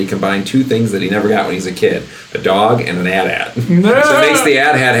motion where he combined two things that he never got when he was a kid: a dog and an AT-AT. So it makes the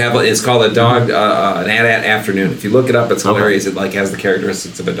AT-AT have. It's called a dog, an AT-AT afternoon. If you look it up, it's hilarious. It like has the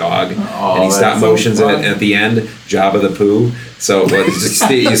characteristics of a dog, and he stop motions it. And at the end, Jabba the Pooh. So you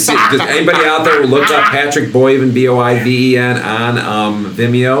see, anybody out there look up Patrick Boyven, Boyven on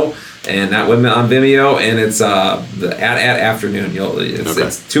Vimeo. and that went on Vimeo, and it's the at afternoon.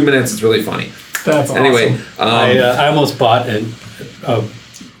 It's 2 minutes. It's really funny. That's awesome. Anyway, I almost bought a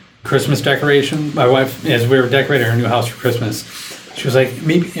Christmas decoration. My wife, as we were decorating her new house for Christmas, she was like,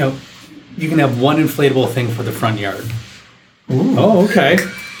 maybe you can have one inflatable thing for the front yard. Ooh. Oh, okay.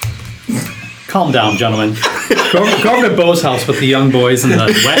 Calm down, gentlemen. Go over to Bo's house with the young boys and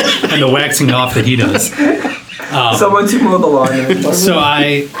the waxing off that he does. Someone to mow the lawn. So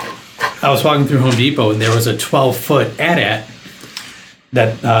I was walking through Home Depot and there was a 12-foot AT-AT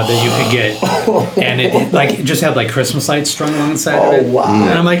that you could get, and it just had like Christmas lights strung along the side of it. Wow!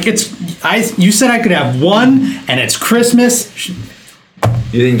 And I'm like, you said I could have one, and it's Christmas.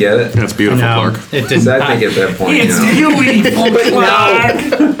 You didn't get it? That's beautiful, No, Clark. it didn't. I think at that point, It's beautiful,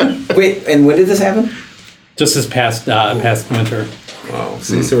 Clark. Wait, and when did this happen? Just this past winter. Wow.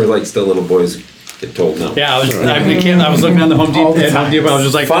 See, so we're like still little boys get told no. Yeah, I was looking on the Home Depot. I was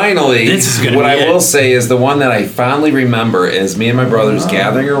just like, finally, this is gonna what be I it. will say is the one that I fondly remember is me and my brothers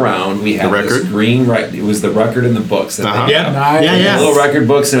gathering around. We had The this record? green record. It was the record in the books. That they Yeah, had. Nice. yeah. Little record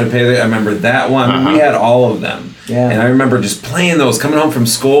books and I remember that one. We had all of them. Yeah. And I remember just playing those, coming home from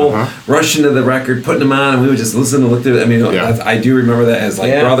school, rushing to the record, putting them on, and we would just listen and look through it. I mean, I do remember that as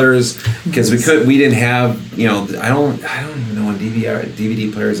like brothers, because we didn't have, I don't even know on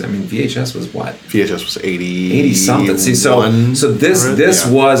DVD players. I mean, VHS was what? VHS was 80 something. See, so this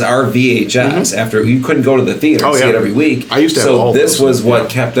was our VHS. After you couldn't go to the theater and see it every week. I used to have all this those. was what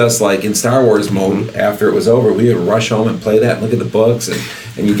kept us like in Star Wars mode. After it was over, we would rush home and play that, and look at the books, and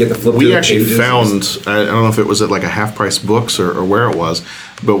you get the flip. We actually found, I don't know if it was at like a Half Price Books or where it was,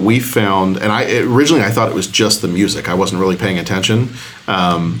 but we found, and originally I thought it was just the music. I wasn't really paying attention.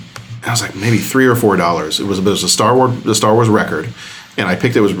 I was like maybe $3 or $4. It was a Star Wars record, and I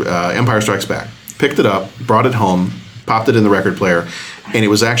picked it. It was Empire Strikes Back. Picked it up, brought it home, popped it in the record player, and it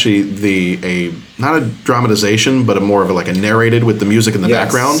was actually not a dramatization, but more of a narrated with the music in the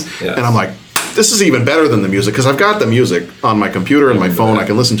background. Yes. And I'm like, this is even better than the music, because I've got the music on my computer and my phone. I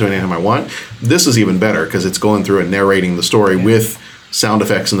can listen to it anytime I want. This is even better because it's going through and narrating the story with sound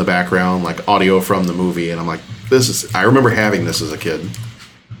effects in the background, like audio from the movie. And I'm like, I remember having this as a kid.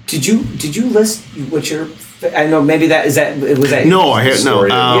 Did you list what your? I know maybe was that. No, I had no.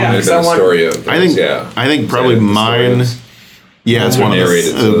 I think probably mine. Yeah, it's one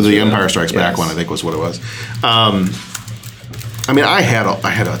of the Empire Strikes Back one. I think was what it was. I mean, I had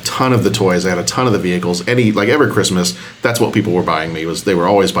a ton of the toys. I had a ton of the vehicles. Every Christmas, that's what people were buying me. They were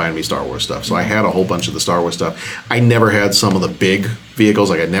always buying me Star Wars stuff. So I had a whole bunch of the Star Wars stuff. I never had some of the big vehicles.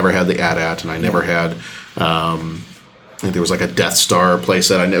 Like I never had the AT-AT, and I never had. I think there was like a Death Star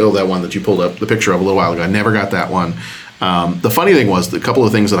playset. I know that one that you pulled up the picture of a little while ago. I never got that one. The funny thing was, the couple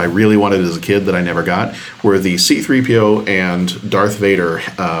of things that I really wanted as a kid that I never got were the C-3PO and Darth Vader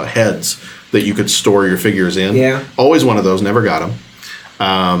heads that you could store your figures in. Yeah. Always one of those, never got them.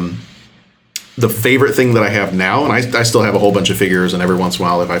 The favorite thing that I have now, and I still have a whole bunch of figures, and every once in a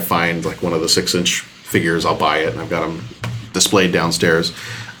while if I find like one of the 6-inch figures, I'll buy it, and I've got them displayed downstairs.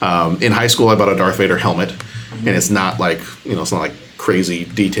 In high school, I bought a Darth Vader helmet, and it's not like, it's not like crazy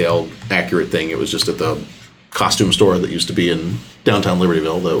detailed, accurate thing. It was just at the costume store that used to be in downtown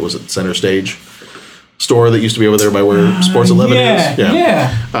Libertyville. That was at Center Stage store that used to be over there by where Sports 11 is.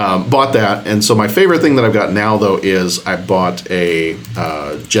 Yeah. Bought that, and so my favorite thing that I've got now though is I bought a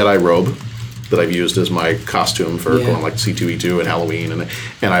Jedi robe that I've used as my costume for going like C2E2 and Halloween,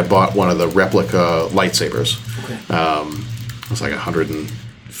 and I bought one of the replica lightsabers. Okay. It was like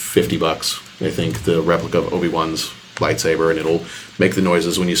 $150, I think, the replica of Obi-Wan's lightsaber, and it'll make the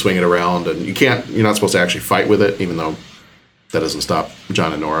noises when you swing it around, and you're not supposed to actually fight with it, even though that doesn't stop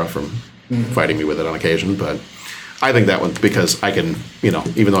John and Nora from fighting me with it on occasion. But I think that one, because I can,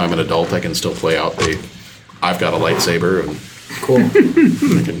 even though I'm an adult, I can still play out I've got a lightsaber, and cool. I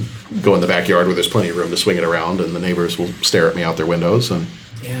can go in the backyard where there's plenty of room to swing it around, and the neighbors will stare at me out their windows, and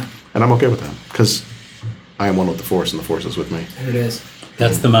I'm okay with that, because I am one with the Force, and the Force is with me. There it is.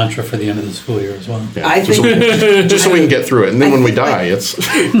 That's the mantra for the end of the school year as well. Yeah, I think just so we can get through it, and then when we die, it's.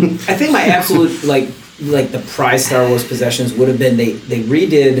 I think my absolute like the prized Star Wars possessions would have been they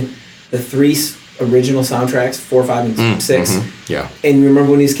redid the 3 original soundtracks, 4, 5, and 6. Mm-hmm. Yeah. And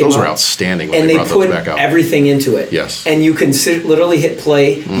remember when these came out? Those were outstanding when and they brought those back out. Put everything into it. Yes. And you can literally hit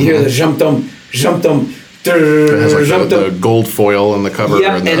play. You hear the jump dum. It has like the gold foil on the cover,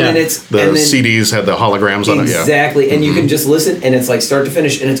 and then CDs had the holograms on it. Yeah, exactly. And you can just listen, and it's like start to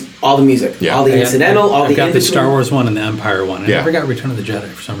finish, and it's all the music, all the incidental, all the. I got the Star Wars one and the Empire one. I never got Return of the Jedi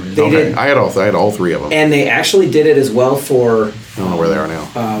for some reason. They did. I had all 3 of them, and they actually did it as well for. I don't know where they are now.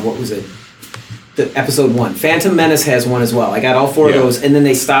 What was it? the episode 1. Phantom Menace has one as well. I got all 4 of those, and then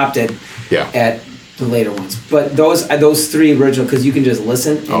they stopped it at the later ones. But those 3 original, because you can just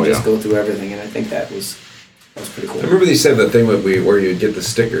listen and just go through everything, and I think that was pretty cool. I remember they said that thing where you'd get the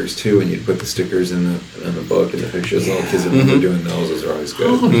stickers too, and you'd put the stickers in the book and the pictures. Little kids remember doing those are always good.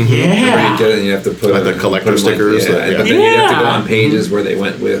 Oh, Remember you get it and you have to put the collector stickers. But then you'd have to go on pages where they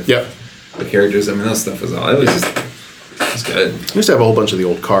went with the characters. I mean, that stuff was all. It was good. We used to have a whole bunch of the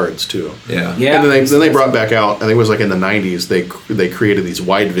old cards too. Yeah. And then they brought back out. I think it was like in the '90s. They created these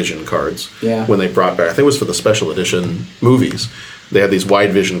wide vision cards. Yeah. When they brought back, I think it was for the special edition movies. They had these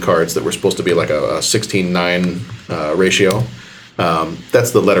wide vision cards that were supposed to be like a 16:9 ratio.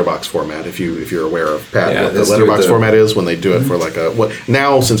 That's the letterbox format. If you're aware of Pat, what the letterbox format is when they do it for like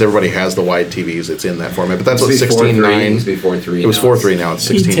now since everybody has the wide TVs, it's in that format. But that's what 16:9. It was 4:3. It was 4:3. Now it's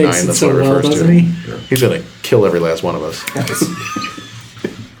 16:9. That's what it refers to. He's gonna kill every last one of us.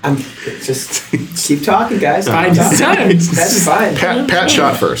 I'm just keep talking, guys. That's fine. Pat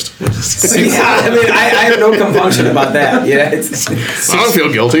shot first. I mean, I have no compunction about that. Yeah, I don't feel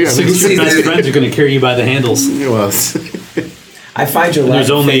guilty. Best friends are going to carry you by the handles. I find your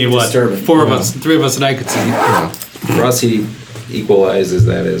There's only disturbing. 4 of us, 3 of us that I could see. For us, he equalizes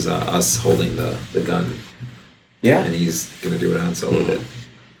that as us holding the gun. Yeah, and he's gonna do it on solo.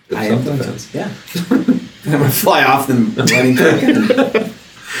 I am self-defense. Yeah, I'm gonna fly off the wedding cake.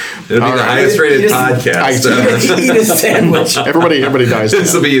 It'll be the highest rated podcast. Eat a sandwich. Everybody dies.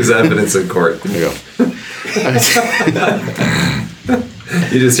 This will be his evidence in court. There you go.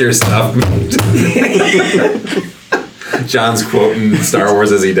 You just hear stuff. John's quoting Star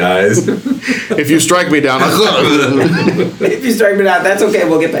Wars as he dies. If you strike me down, if you strike me down, that's okay.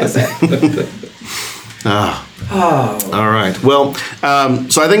 We'll get past that. All right. Well,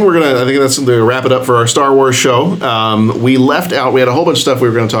 so I think that's going to wrap it up for our Star Wars show. We had a whole bunch of stuff we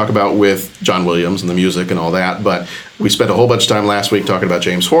were going to talk about with John Williams and the music and all that, but we spent a whole bunch of time last week talking about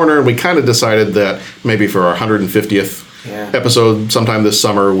James Horner, and we kind of decided that maybe for our 150th episode sometime this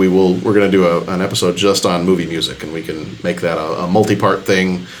summer, we're going to do an episode just on movie music, and we can make that a multi-part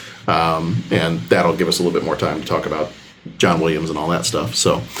thing, and that'll give us a little bit more time to talk about John Williams and all that stuff.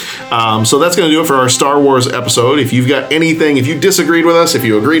 So that's going to do it for our Star Wars episode. If you've got anything, if you disagreed with us, if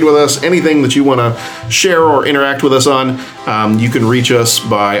you agreed with us, anything that you want to share or interact with us on, you can reach us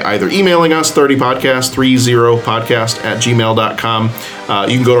by either emailing us, 30podcast@gmail.com.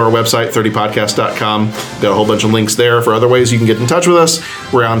 You can go to our website, 30podcast.com. Got a whole bunch of links there for other ways you can get in touch with us.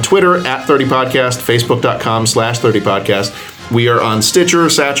 We're on Twitter @30podcast, facebook.com/30podcast. We are on Stitcher,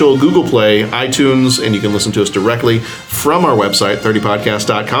 Satchel, Google Play, iTunes, and you can listen to us directly from our website,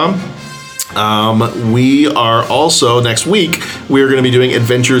 30podcast.com. We are also, next week, we are going to be doing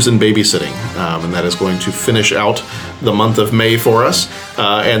Adventures in Babysitting, and that is going to finish out the month of May for us.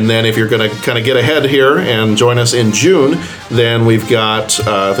 And then if you're going to kind of get ahead here and join us in June, then we've got,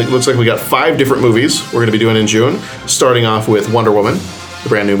 I think it looks like we got 5 different movies we're going to be doing in June, starting off with Wonder Woman, the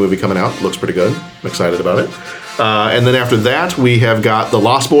brand new movie coming out. Looks pretty good. I'm excited about it. And then after that, we have got The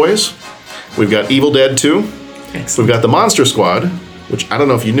Lost Boys. We've got Evil Dead 2. Excellent. We've got The Monster Squad, which I don't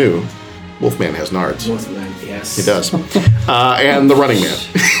know if you knew. Wolfman has nards. Wolfman, yes. He does. And The Running Man.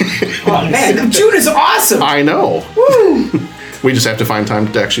 Oh, man, June is awesome. I know. Woo! We just have to find time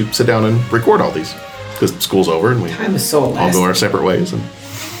to actually sit down and record all these. Because school's over and we time is so all go our separate ways.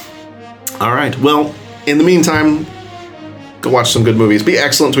 All right. Well, in the meantime, go watch some good movies. Be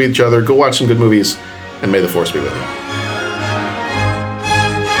excellent to each other. Go watch some good movies. And may the Force be with you.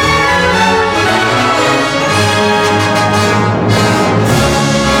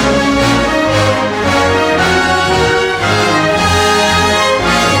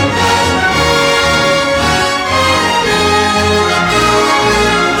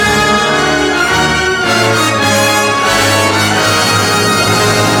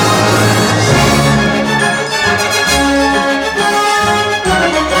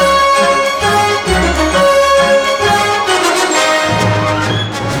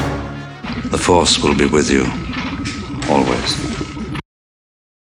 The Force will be with you, always.